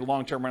point where your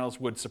long-term rentals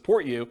would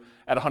support you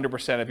at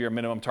 100% of your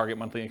minimum target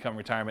monthly income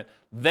retirement,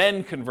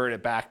 then convert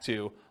it back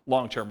to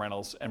long-term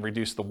rentals and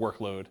reduce the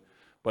workload.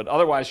 But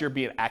otherwise, you're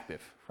being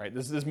active, right?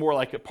 This is more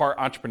like a part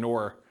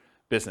entrepreneur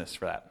business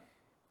for that.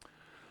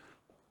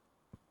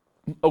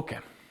 Okay.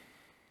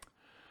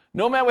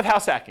 Nomad with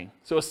house hacking.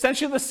 So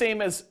essentially the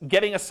same as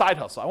getting a side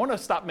hustle. I want to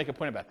stop and make a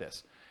point about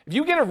this. If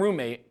you get a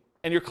roommate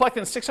and you're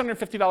collecting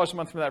 $650 a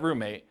month from that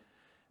roommate,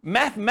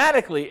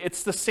 mathematically,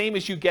 it's the same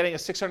as you getting a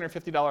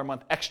 $650 a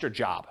month extra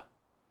job,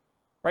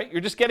 right?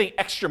 You're just getting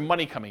extra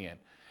money coming in.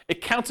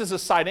 It counts as a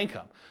side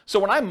income. So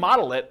when I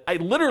model it, I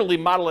literally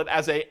model it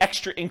as an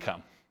extra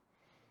income.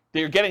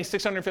 You're getting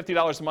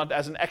 $650 a month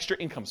as an extra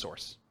income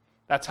source.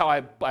 That's how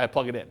I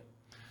plug it in.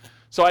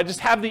 So I just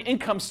have the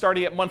income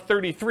starting at month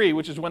 33,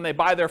 which is when they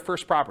buy their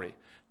first property.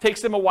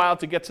 Takes them a while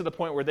to get to the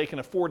point where they can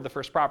afford the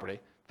first property,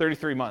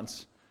 33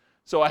 months.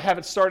 So I have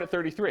it start at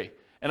 33.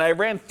 And I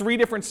ran 3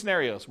 different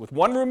scenarios, with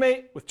 1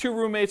 roommate, with 2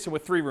 roommates, and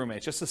with 3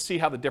 roommates, just to see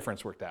how the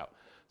difference worked out.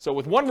 So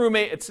with 1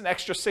 roommate, it's an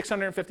extra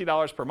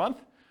 $650 per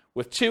month.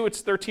 With 2,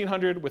 it's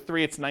 $1,300. With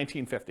 3, it's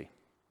 $1,950.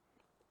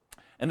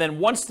 And then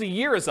once the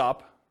year is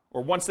up,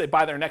 or once they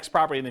buy their next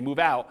property and they move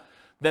out,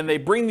 then they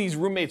bring these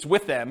roommates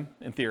with them,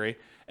 in theory,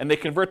 and they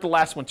convert the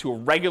last one to a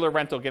regular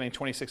rental getting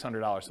 $2,600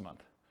 a month.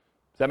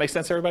 Does that make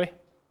sense, everybody?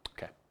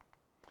 Okay.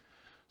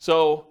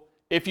 So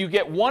if you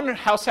get 1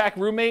 house hack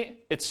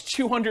roommate, it's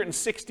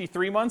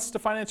 263 months to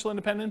financial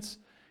independence.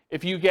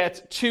 If you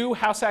get 2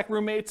 house hack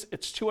roommates,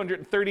 it's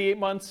 238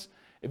 months.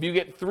 If you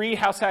get 3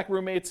 house hack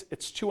roommates,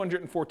 it's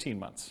 214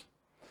 months.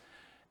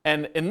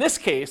 And in this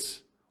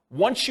case,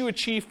 once you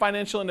achieve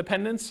financial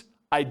independence,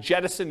 I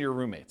jettison your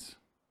roommates.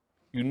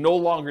 You no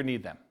longer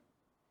need them.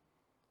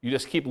 You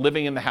just keep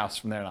living in the house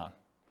from there on,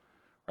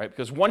 right?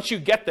 Because once you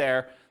get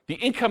there, the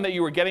income that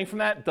you were getting from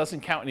that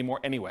doesn't count anymore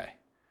anyway.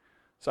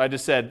 So I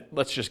just said,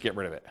 let's just get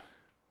rid of it.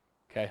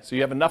 Okay, so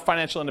you have enough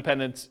financial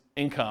independence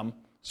income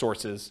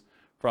sources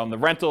from the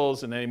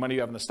rentals and any money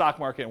you have in the stock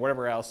market and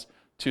whatever else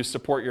to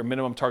support your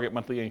minimum target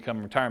monthly income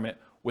in retirement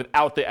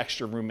without the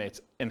extra roommates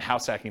in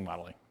house hacking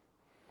modeling.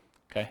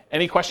 Okay,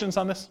 any questions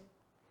on this?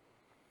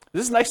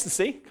 This is nice to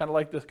see, kind of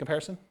like the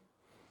comparison.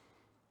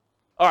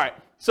 All right,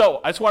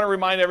 so I just want to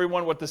remind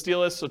everyone what this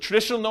deal is. So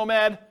traditional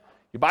Nomad,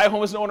 you buy a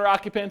home as an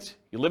owner-occupant,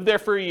 you live there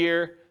for a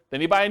year,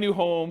 then you buy a new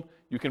home,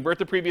 you convert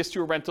the previous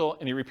to a rental,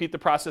 and you repeat the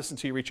process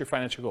until you reach your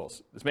financial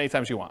goals, as many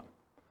times as you want.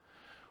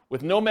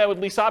 With Nomad with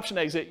lease option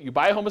exit, you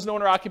buy a home as an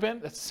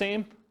owner-occupant, that's the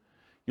same.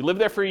 You live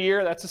there for a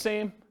year, that's the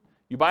same.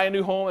 You buy a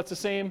new home, that's the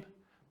same.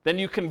 Then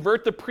you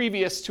convert the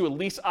previous to a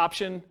lease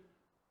option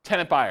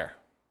tenant buyer.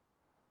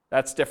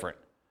 That's different.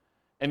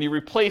 And you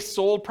replace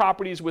sold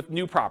properties with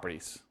new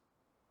properties.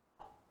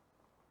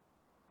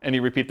 And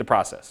you repeat the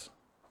process,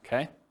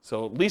 okay?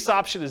 So lease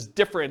option is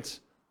different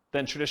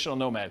than traditional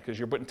Nomad because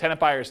you're putting tenant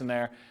buyers in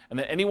there, and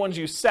then any ones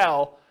you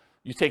sell,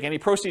 you take any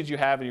proceeds you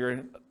have, and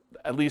you're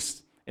at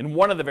least in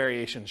one of the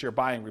variations, you're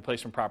buying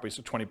replacement properties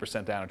with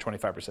 20% down or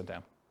 25%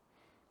 down.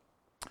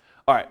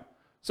 All right,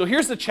 so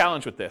here's the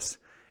challenge with this.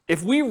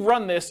 If we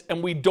run this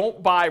and we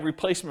don't buy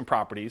replacement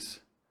properties,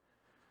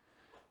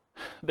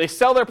 they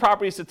sell their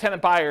properties to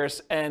tenant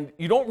buyers, and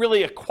you don't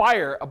really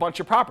acquire a bunch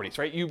of properties,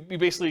 right? You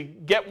basically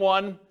get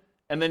one,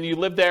 and then you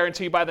live there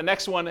until you buy the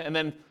next one, and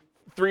then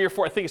 3 or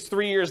 4, I think it's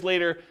 3 years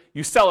later,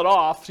 you sell it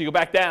off, so you go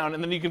back down,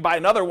 and then you can buy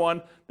another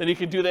one, then you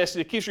can do this,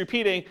 and it keeps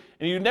repeating,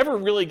 and you never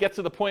really get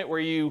to the point where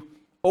you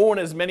own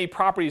as many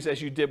properties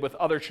as you did with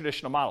other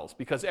traditional models,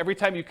 because every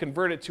time you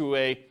convert it to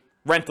a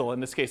rental, in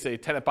this case a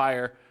tenant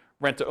buyer,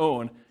 rent to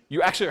own,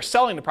 you actually are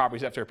selling the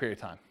properties after a period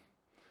of time.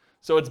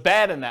 So it's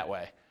bad in that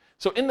way.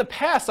 So in the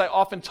past, I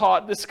often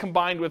taught this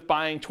combined with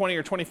buying 20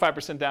 or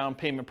 25% down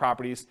payment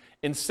properties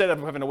instead of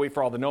having to wait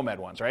for all the Nomad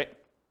ones, right?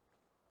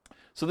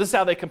 So this is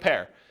how they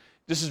compare.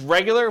 This is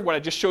regular, what I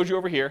just showed you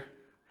over here.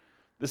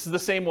 This is the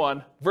same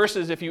one,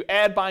 versus if you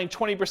add buying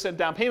 20%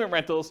 down payment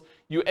rentals,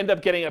 you end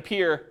up getting up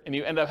here and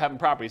you end up having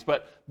properties.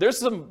 But there's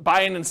some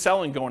buying and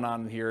selling going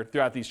on here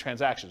throughout these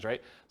transactions,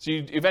 right? So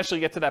you eventually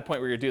get to that point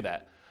where you do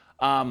that.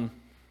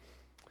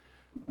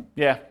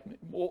 Yeah,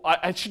 well,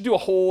 I should do a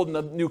whole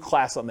new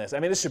class on this. I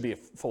mean, this should be a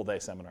full day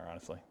seminar,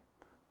 honestly,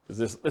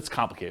 because it's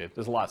complicated.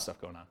 There's a lot of stuff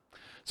going on.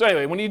 So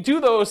anyway, when you do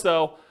those,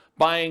 though,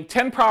 buying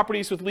 10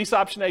 properties with lease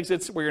option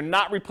exits where you're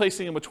not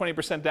replacing them with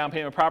 20% down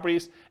payment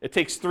properties, it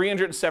takes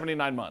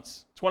 379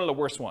 months. It's one of the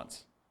worst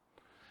ones.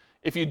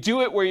 If you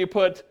do it where you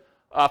put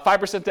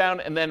 5% down,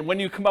 and then when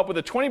you come up with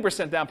a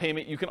 20% down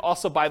payment, you can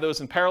also buy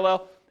those in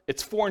parallel,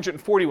 it's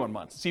 441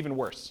 months. It's even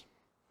worse.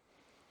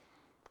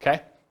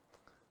 Okay?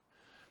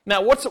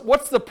 Now,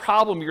 what's the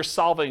problem you're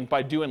solving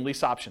by doing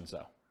lease options,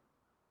 though?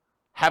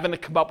 Having to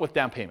come up with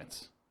down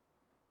payments,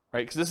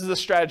 right? Because this is a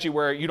strategy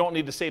where you don't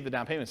need to save the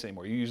down payments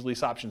anymore. You use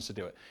lease options to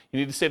do it. You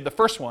need to save the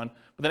first one,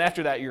 but then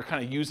after that, you're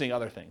kind of using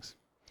other things.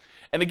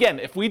 And again,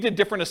 if we did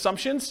different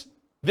assumptions,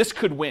 this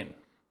could win.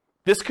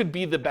 This could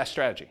be the best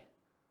strategy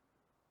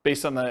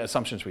based on the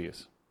assumptions we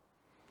use.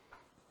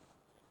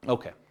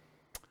 Okay.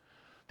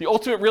 The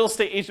ultimate real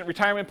estate agent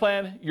retirement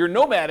plan, you're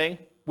nomading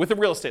with a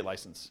real estate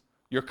license.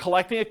 You're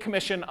collecting a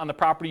commission on the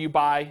property you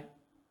buy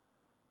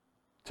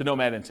to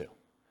nomad into.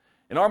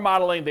 In our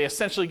modeling, they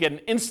essentially get an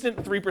instant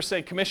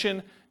 3%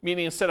 commission,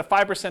 meaning instead of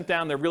 5%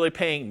 down, they're really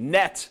paying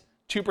net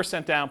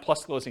 2% down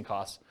plus closing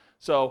costs.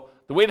 So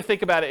the way to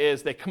think about it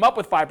is they come up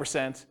with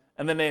 5%,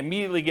 and then they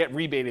immediately get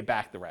rebated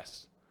back the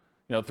rest.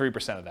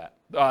 3% of that.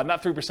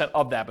 Not 3%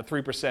 of that, but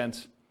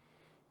 3%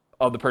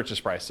 of the purchase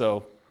price,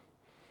 so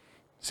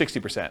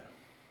 60%.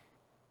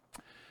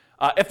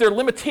 If their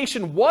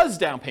limitation was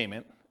down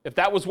payment, if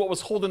that was what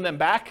was holding them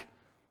back,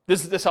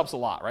 this helps a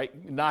lot,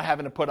 right? Not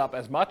having to put up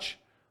as much,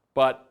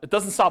 but it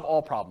doesn't solve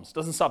all problems. It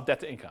doesn't solve debt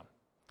to income.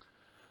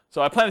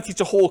 So I plan to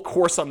teach a whole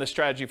course on this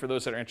strategy for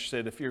those that are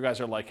interested. If you guys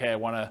are like, hey, I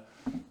want to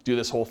do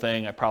this whole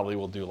thing, I probably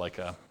will do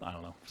like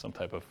some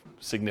type of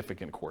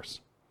significant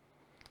course.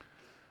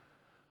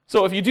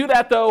 So if you do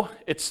that, though,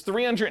 it's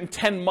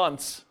 310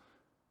 months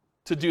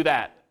to do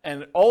that.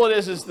 And all it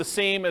is the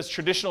same as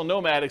traditional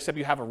Nomad, except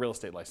you have a real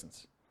estate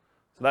license.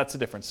 So that's the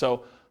difference.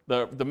 So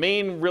the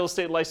main real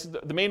estate license,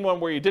 the main one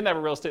where you didn't have a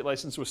real estate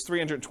license was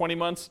 320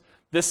 months.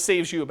 This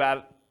saves you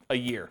about a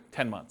year,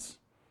 10 months,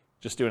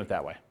 just doing it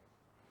that way.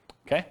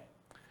 Okay?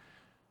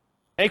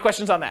 Any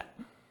questions on that?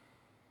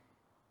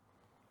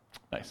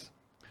 Nice.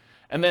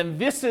 And then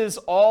this is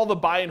all the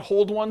buy and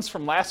hold ones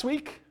from last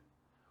week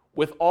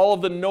with all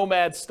of the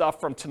Nomad stuff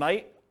from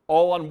tonight,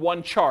 all on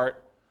one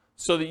chart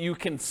so that you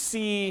can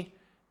see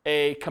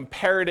a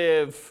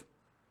comparative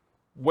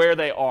where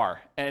they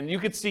are. And you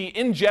can see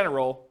in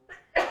general,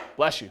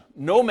 bless you,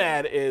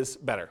 Nomad is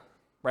better,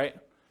 right?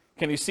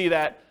 Can you see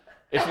that?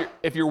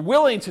 If you're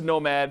willing to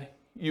Nomad,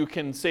 you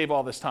can save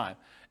all this time.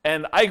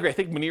 And I agree. I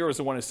think Munir was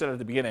the one who said at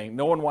the beginning,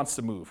 no one wants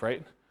to move,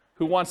 right?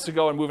 Who wants to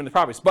go and move into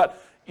properties?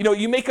 But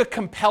you make a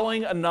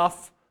compelling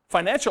enough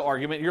financial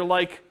argument. You're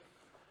like,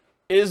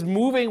 is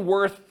moving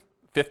worth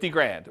 50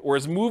 grand? Or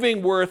is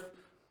moving worth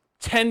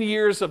 10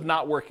 years of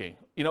not working?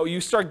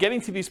 You start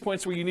getting to these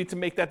points where you need to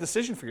make that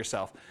decision for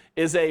yourself.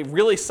 Is a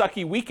really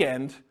sucky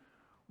weekend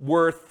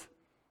worth,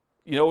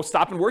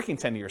 stopping working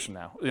 10 years from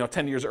now?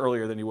 10 years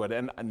earlier than you would.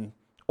 And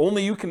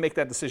only you can make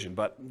that decision,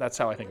 but that's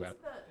how I think about it.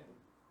 What's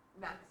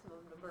the maximum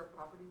number of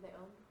properties they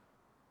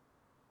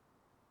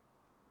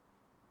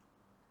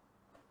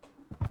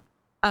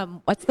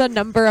what's the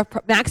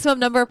maximum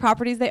number of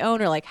properties they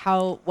own, or like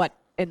what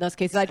in those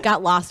cases? I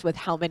got lost with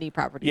how many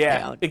properties they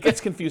Yeah, own. it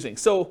gets confusing.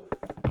 So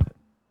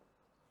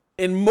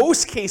in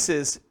most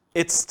cases,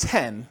 it's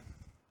 10.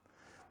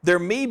 There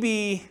may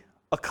be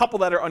a couple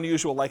that are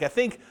unusual. Like I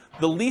think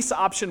the lease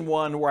option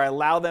one where I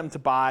allow them to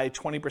buy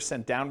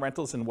 20% down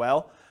rentals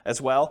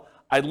as well,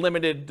 I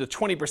limited the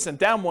 20%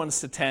 down ones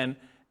to 10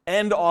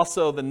 and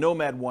also the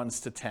Nomad ones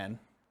to 10.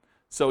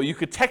 So you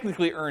could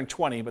technically earn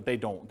 20, but they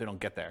don't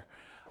get there.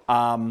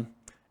 And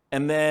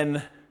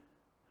then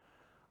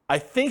I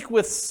think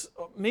I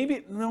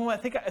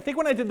think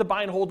when I did the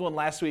buy and hold one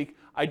last week,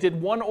 I did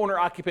one owner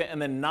occupant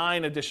and then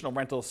 9 additional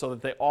rentals so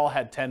that they all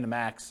had 10 to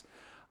max.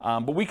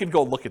 But we could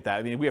go look at that.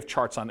 I mean, we have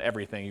charts on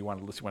everything you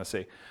want to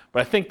see.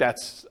 But I think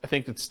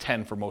it's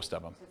 10 for most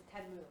of them. So it's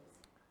 10 moves.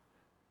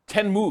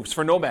 10 moves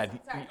for Nomad.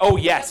 Sorry. Oh,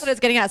 yes. That's what it's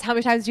getting at. Is how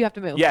many times do you have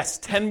to move? Yes,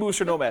 10 moves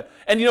for Nomad.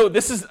 And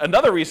this is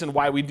another reason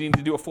why we need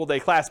to do a full day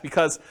class,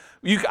 because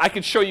I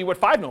could show you what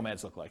 5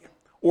 Nomads look like.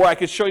 Or I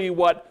could show you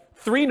what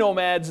 3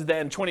 Nomads,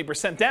 then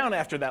 20% down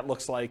after that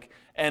looks like.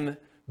 And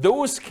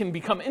those can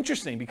become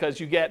interesting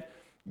because you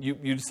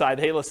decide,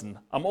 hey, listen,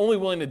 I'm only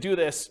willing to do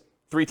this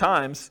 3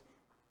 times,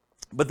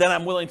 but then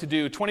I'm willing to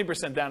do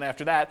 20% down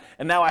after that.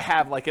 And now I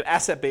have like an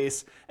asset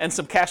base and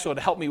some cash flow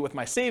to help me with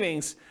my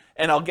savings,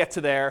 and I'll get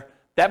to there.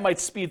 That might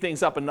speed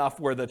things up enough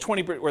where the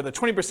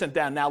 20%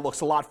 down now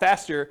looks a lot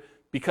faster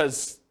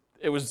because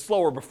it was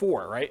slower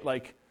before, right?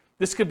 Like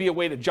this could be a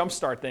way to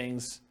jumpstart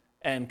things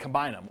and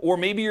combine them. Or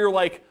maybe you're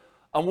like,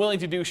 I'm willing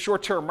to do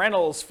short-term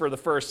rentals for the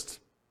first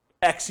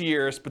X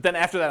years, but then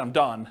after that I'm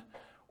done.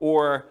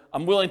 Or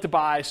I'm willing to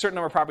buy a certain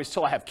number of properties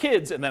till I have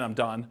kids and then I'm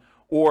done.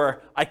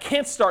 Or I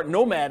can't start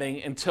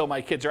nomading until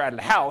my kids are out of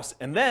the house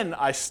and then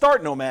I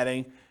start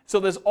nomading. So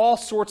there's all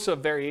sorts of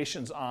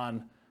variations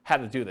on how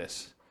to do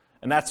this.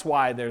 And that's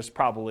why there's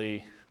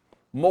probably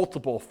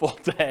multiple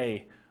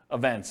full-day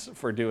events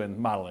for doing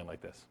modeling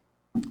like this.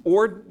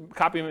 Or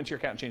copy them into your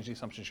account and change the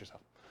assumptions yourself.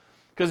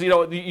 Because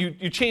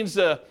you change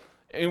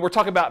and we're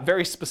talking about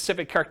very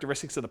specific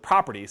characteristics of the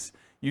properties.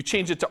 You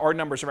change it to our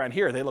numbers around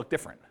here, they look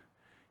different.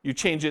 You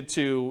change it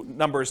to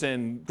numbers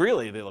in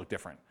Greeley, they look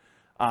different.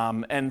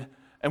 And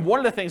one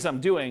of the things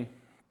I'm doing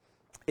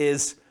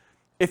is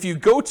if you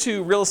go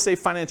to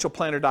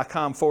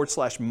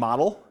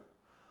realestatefinancialplanner.com/model,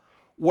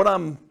 what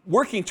I'm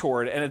working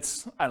toward, and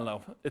it's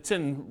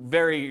in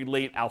very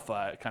late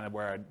alpha, kind of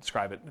where I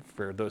describe it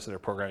for those that are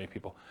programming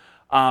people.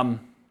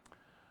 I'm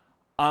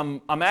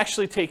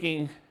actually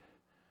taking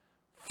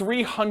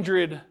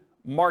 300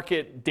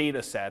 market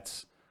data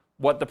sets,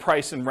 what the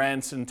price and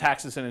rents and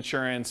taxes and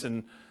insurance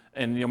and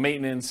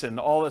maintenance and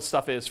all that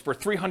stuff is for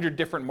 300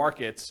 different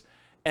markets,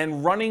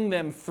 and running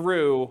them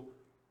through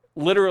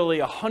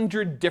literally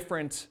 100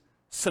 different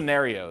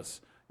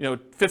scenarios.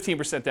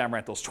 15% down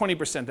rentals,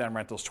 20% down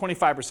rentals,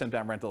 25%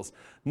 down rentals,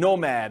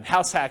 Nomad,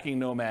 house hacking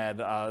Nomad,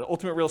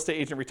 ultimate real estate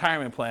agent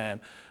retirement plan,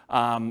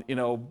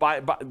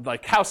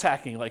 like house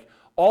hacking, like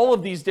all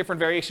of these different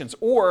variations.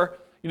 Or,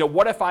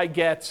 what if I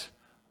get,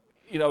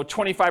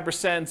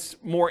 25%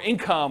 more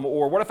income,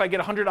 or what if I get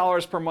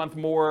 $100 per month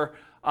more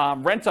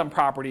rent on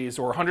properties,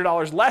 or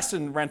 $100 less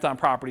in rent on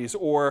properties,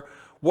 or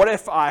what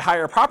if I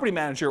hire a property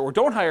manager or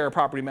don't hire a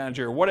property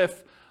manager? What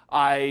if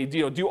I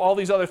do all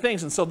these other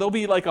things? And so there'll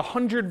be like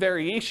 100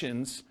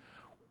 variations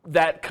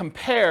that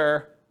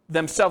compare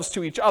themselves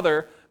to each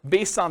other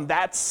based on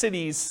that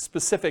city's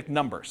specific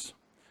numbers.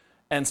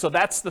 And so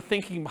that's the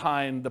thinking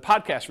behind the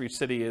podcast for each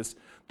city is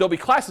there'll be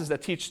classes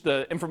that teach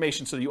the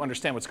information so that you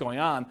understand what's going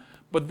on,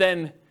 but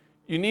then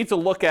you need to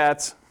look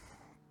at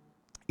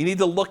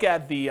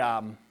the,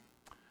 I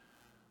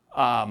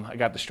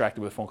got distracted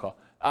with a phone call.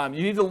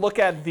 You need to look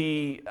at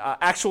the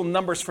actual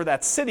numbers for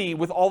that city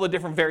with all the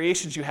different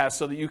variations you have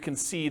so that you can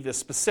see the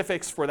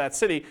specifics for that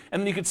city.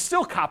 And then you can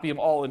still copy them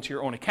all into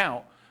your own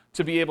account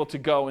to be able to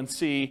go and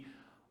see,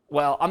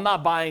 well, I'm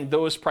not buying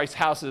those price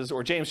houses,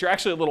 or James, you're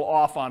actually a little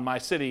off on my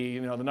city,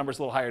 the number's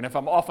a little higher. And if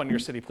I'm off on your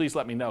city, please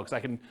let me know, because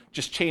I can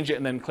just change it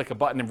and then click a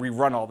button and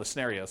rerun all the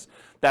scenarios.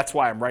 That's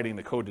why I'm writing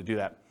the code to do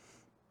that.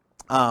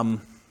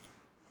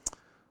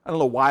 I don't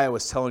know why I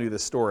was telling you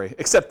this story,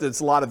 except that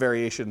it's a lot of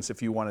variations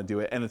if you want to do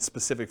it, and it's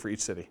specific for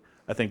each city.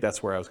 I think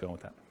that's where I was going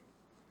with that.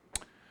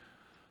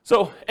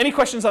 So, any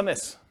questions on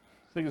this?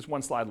 I think there's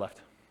one slide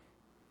left.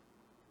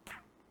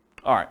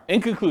 All right,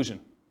 in conclusion,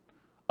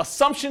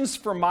 assumptions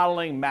for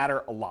modeling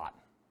matter a lot,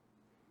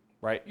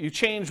 right? You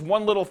change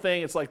one little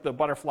thing, it's like the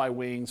butterfly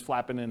wings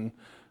flapping and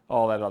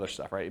all that other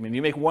stuff, right? I mean,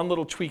 you make one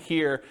little tweak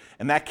here,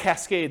 and that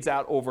cascades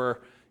out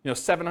over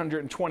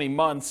 720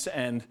 months,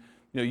 and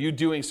you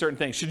doing certain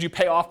things. Should you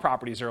pay off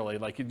properties early?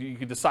 Like you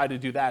could decide to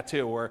do that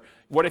too. Or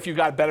what if you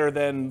got better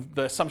than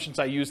the assumptions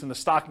I used in the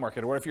stock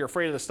market? Or what if you're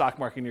afraid of the stock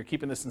market and you're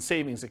keeping this in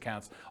savings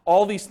accounts?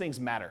 All these things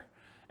matter.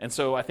 And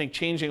so I think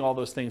changing all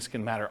those things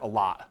can matter a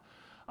lot.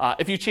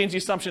 If you change the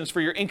assumptions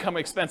for your income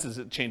expenses,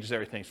 it changes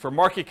everything. For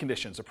market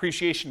conditions,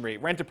 appreciation rate,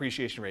 rent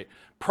appreciation rate,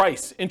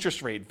 price,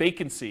 interest rate,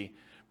 vacancy,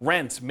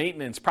 rent,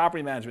 maintenance,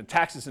 property management,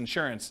 taxes,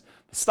 insurance,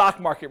 the stock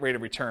market rate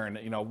of return,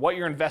 what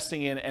you're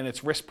investing in and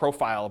its risk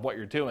profile of what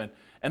you're doing.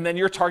 And then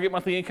your target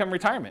monthly income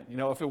retirement.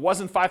 If it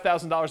wasn't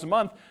 $5,000 a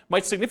month,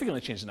 might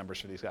significantly change the numbers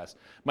for these guys.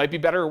 Might be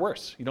better or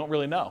worse. You don't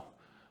really know.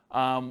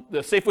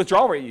 The safe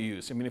withdrawal rate you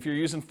use. If you're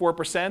using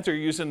 4% or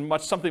you're using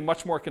something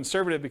much more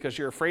conservative because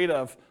you're afraid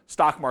of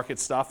stock market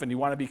stuff and you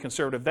want to be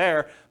conservative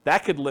there,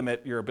 that could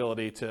limit your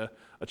ability to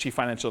achieve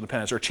financial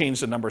independence or change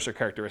the numbers or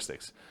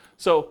characteristics.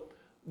 So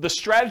the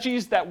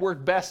strategies that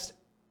work best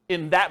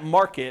in that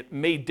market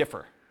may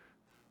differ.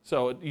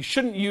 So you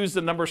shouldn't use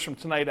the numbers from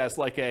tonight as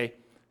like a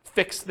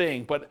fixed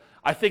thing, but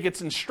I think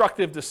it's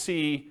instructive to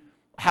see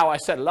how I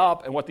set it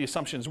up and what the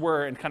assumptions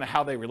were and kind of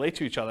how they relate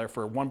to each other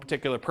for one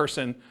particular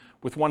person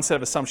with one set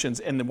of assumptions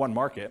in the one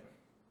market.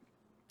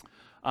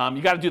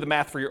 You got to do the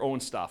math for your own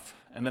stuff.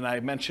 And then I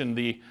mentioned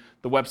the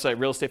website,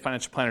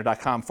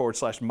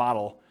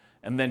 realestatefinancialplanner.com/model,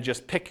 and then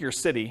just pick your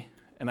city.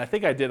 And I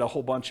think I did a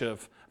whole bunch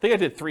of, I think I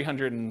did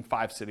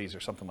 305 cities or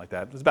something like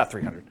that. It was about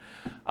 300.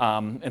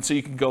 And so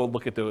you can go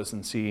look at those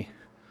and see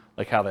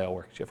like how they all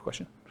work. Do you have a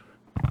question?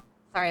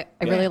 Sorry,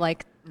 I really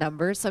like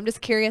numbers. So I'm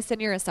just curious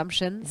in your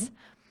assumptions.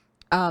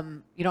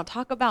 You don't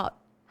talk about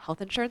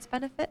health insurance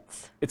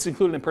benefits? It's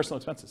included in personal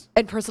expenses.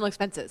 And personal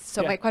expenses.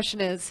 So Yeah. my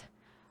question is,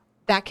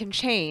 that can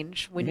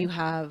change when you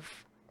have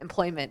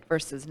employment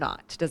versus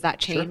not. Does that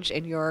change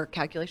in your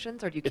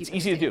calculations, or do you keep It's it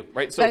easy to the same? do,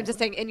 right? But I'm just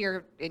saying, in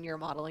your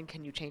modeling,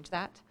 can you change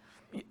that?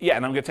 Yeah,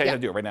 and I'm going to tell you how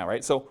Yeah. to do it right now,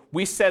 right? So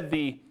we said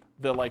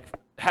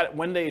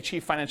when they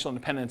achieve financial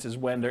independence is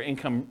when their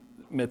income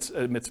emits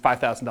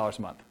 $5,000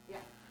 a month. Yeah.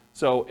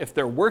 So if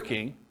they're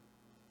working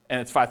and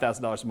it's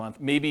 $5,000 a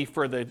month, maybe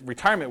for the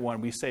retirement one,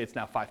 we say it's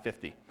now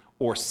 $550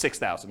 or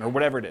 $6,000 or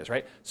whatever it is,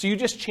 right? So you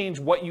just change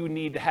what you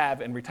need to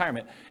have in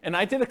retirement. And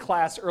I did a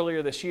class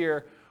earlier this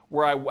year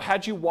where I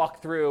had you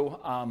walk through,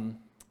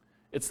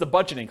 it's the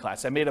budgeting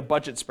class. I made a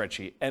budget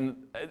spreadsheet. And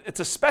it's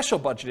a special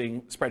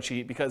budgeting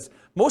spreadsheet because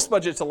most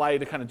budgets allow you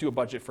to kind of do a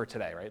budget for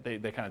today, right?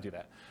 They kind of do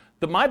that.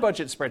 My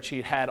budget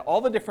spreadsheet had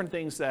all the different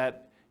things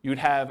that you'd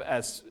have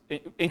as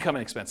income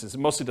and expenses. It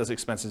mostly does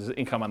expenses,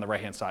 income on the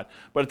right-hand side.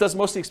 But it does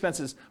mostly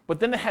expenses. But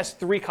then it has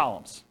 3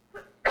 columns.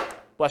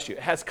 Bless you.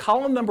 It has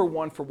column number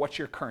 1 for what's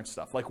your current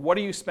stuff. Like, what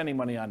are you spending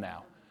money on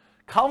now?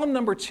 Column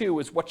number 2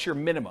 is what's your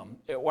minimum.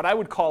 What I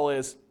would call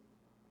is,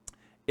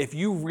 if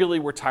you really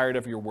were tired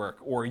of your work,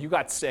 or you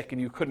got sick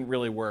and you couldn't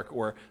really work,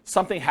 or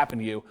something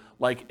happened to you,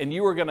 and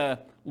you were gonna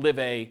live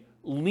a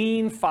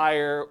lean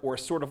fire, or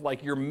sort of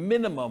like your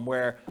minimum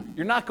where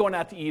you're not going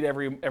out to eat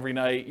every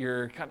night,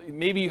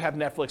 maybe you have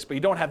Netflix, but you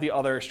don't have the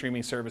other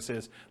streaming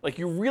services. Like,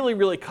 you really,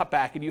 really cut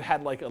back and you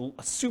had like a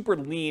super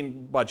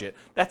lean budget.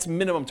 That's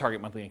minimum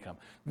target monthly income.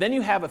 Then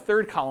you have a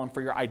third column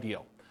for your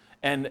ideal.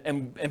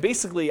 And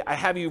basically I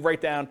have you write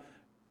down,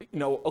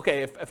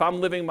 okay, if I'm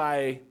living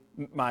my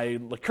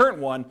current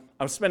one,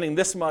 I'm spending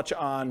this much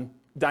on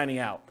dining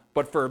out.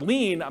 But for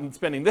lean, I'm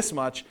spending this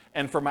much,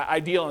 and for my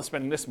ideal, I'm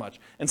spending this much.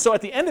 And so at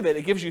the end of it,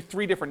 it gives you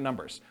 3 different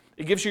numbers.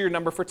 It gives you your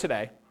number for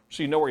today,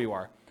 so you know where you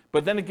are.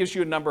 But then it gives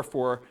you a number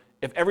for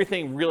if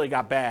everything really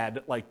got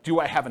bad, like, do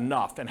I have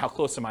enough, and how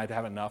close am I to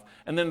have enough?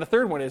 And then the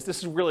third one is, this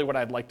is really what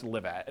I'd like to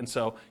live at. And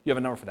so you have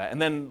a number for that.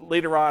 And then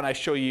later on, I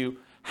show you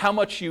how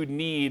much you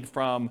need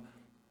from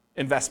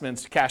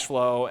investments, cash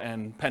flow,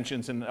 and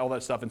pensions, and all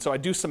that stuff. And so I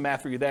do some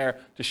math for you there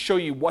to show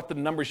you what the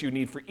numbers you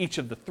need for each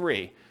of the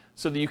 3,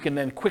 so that you can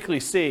then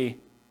quickly see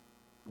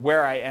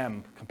where I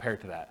am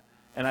compared to that.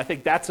 And I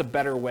think that's a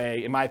better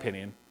way, in my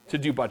opinion, to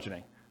do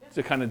budgeting,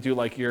 to kind of do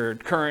like your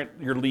current,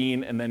 your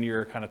lean, and then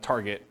your kind of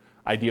target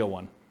ideal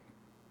one.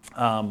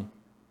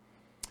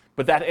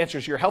 But that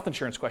answers your health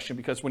insurance question,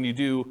 because when you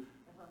do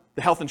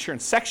the health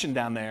insurance section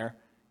down there,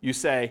 you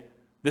say,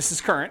 this is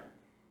current.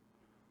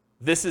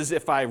 This is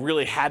if I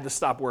really had to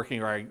stop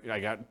working, or I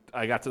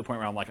got to the point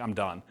where I'm like, I'm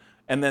done.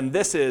 And then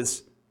this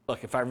is,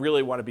 look, if I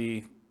really want to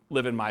be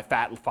living my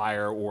fat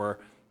fire or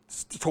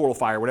total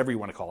fire, whatever you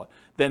want to call it,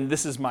 then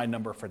this is my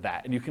number for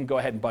that. And you can go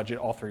ahead and budget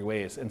all 3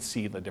 ways and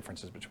see the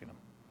differences between them.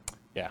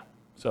 Yeah.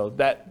 So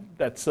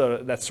that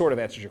sort of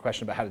answers your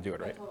question about how to do it,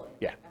 right? Totally.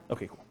 Yeah.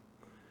 Okay, cool.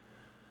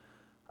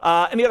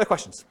 Any other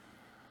questions?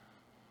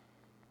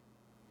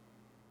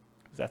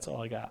 That's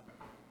all I got.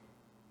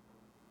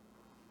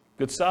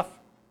 Good stuff?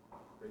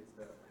 Great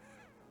stuff.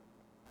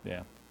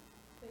 Yeah.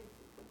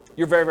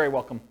 You're very, very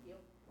welcome.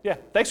 Yeah,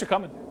 thanks for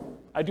coming.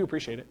 I do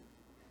appreciate it.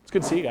 It's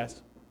good to see you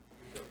guys.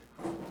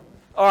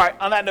 All right,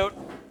 on that note,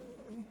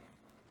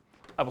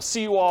 I will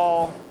see you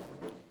all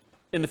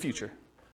in the future.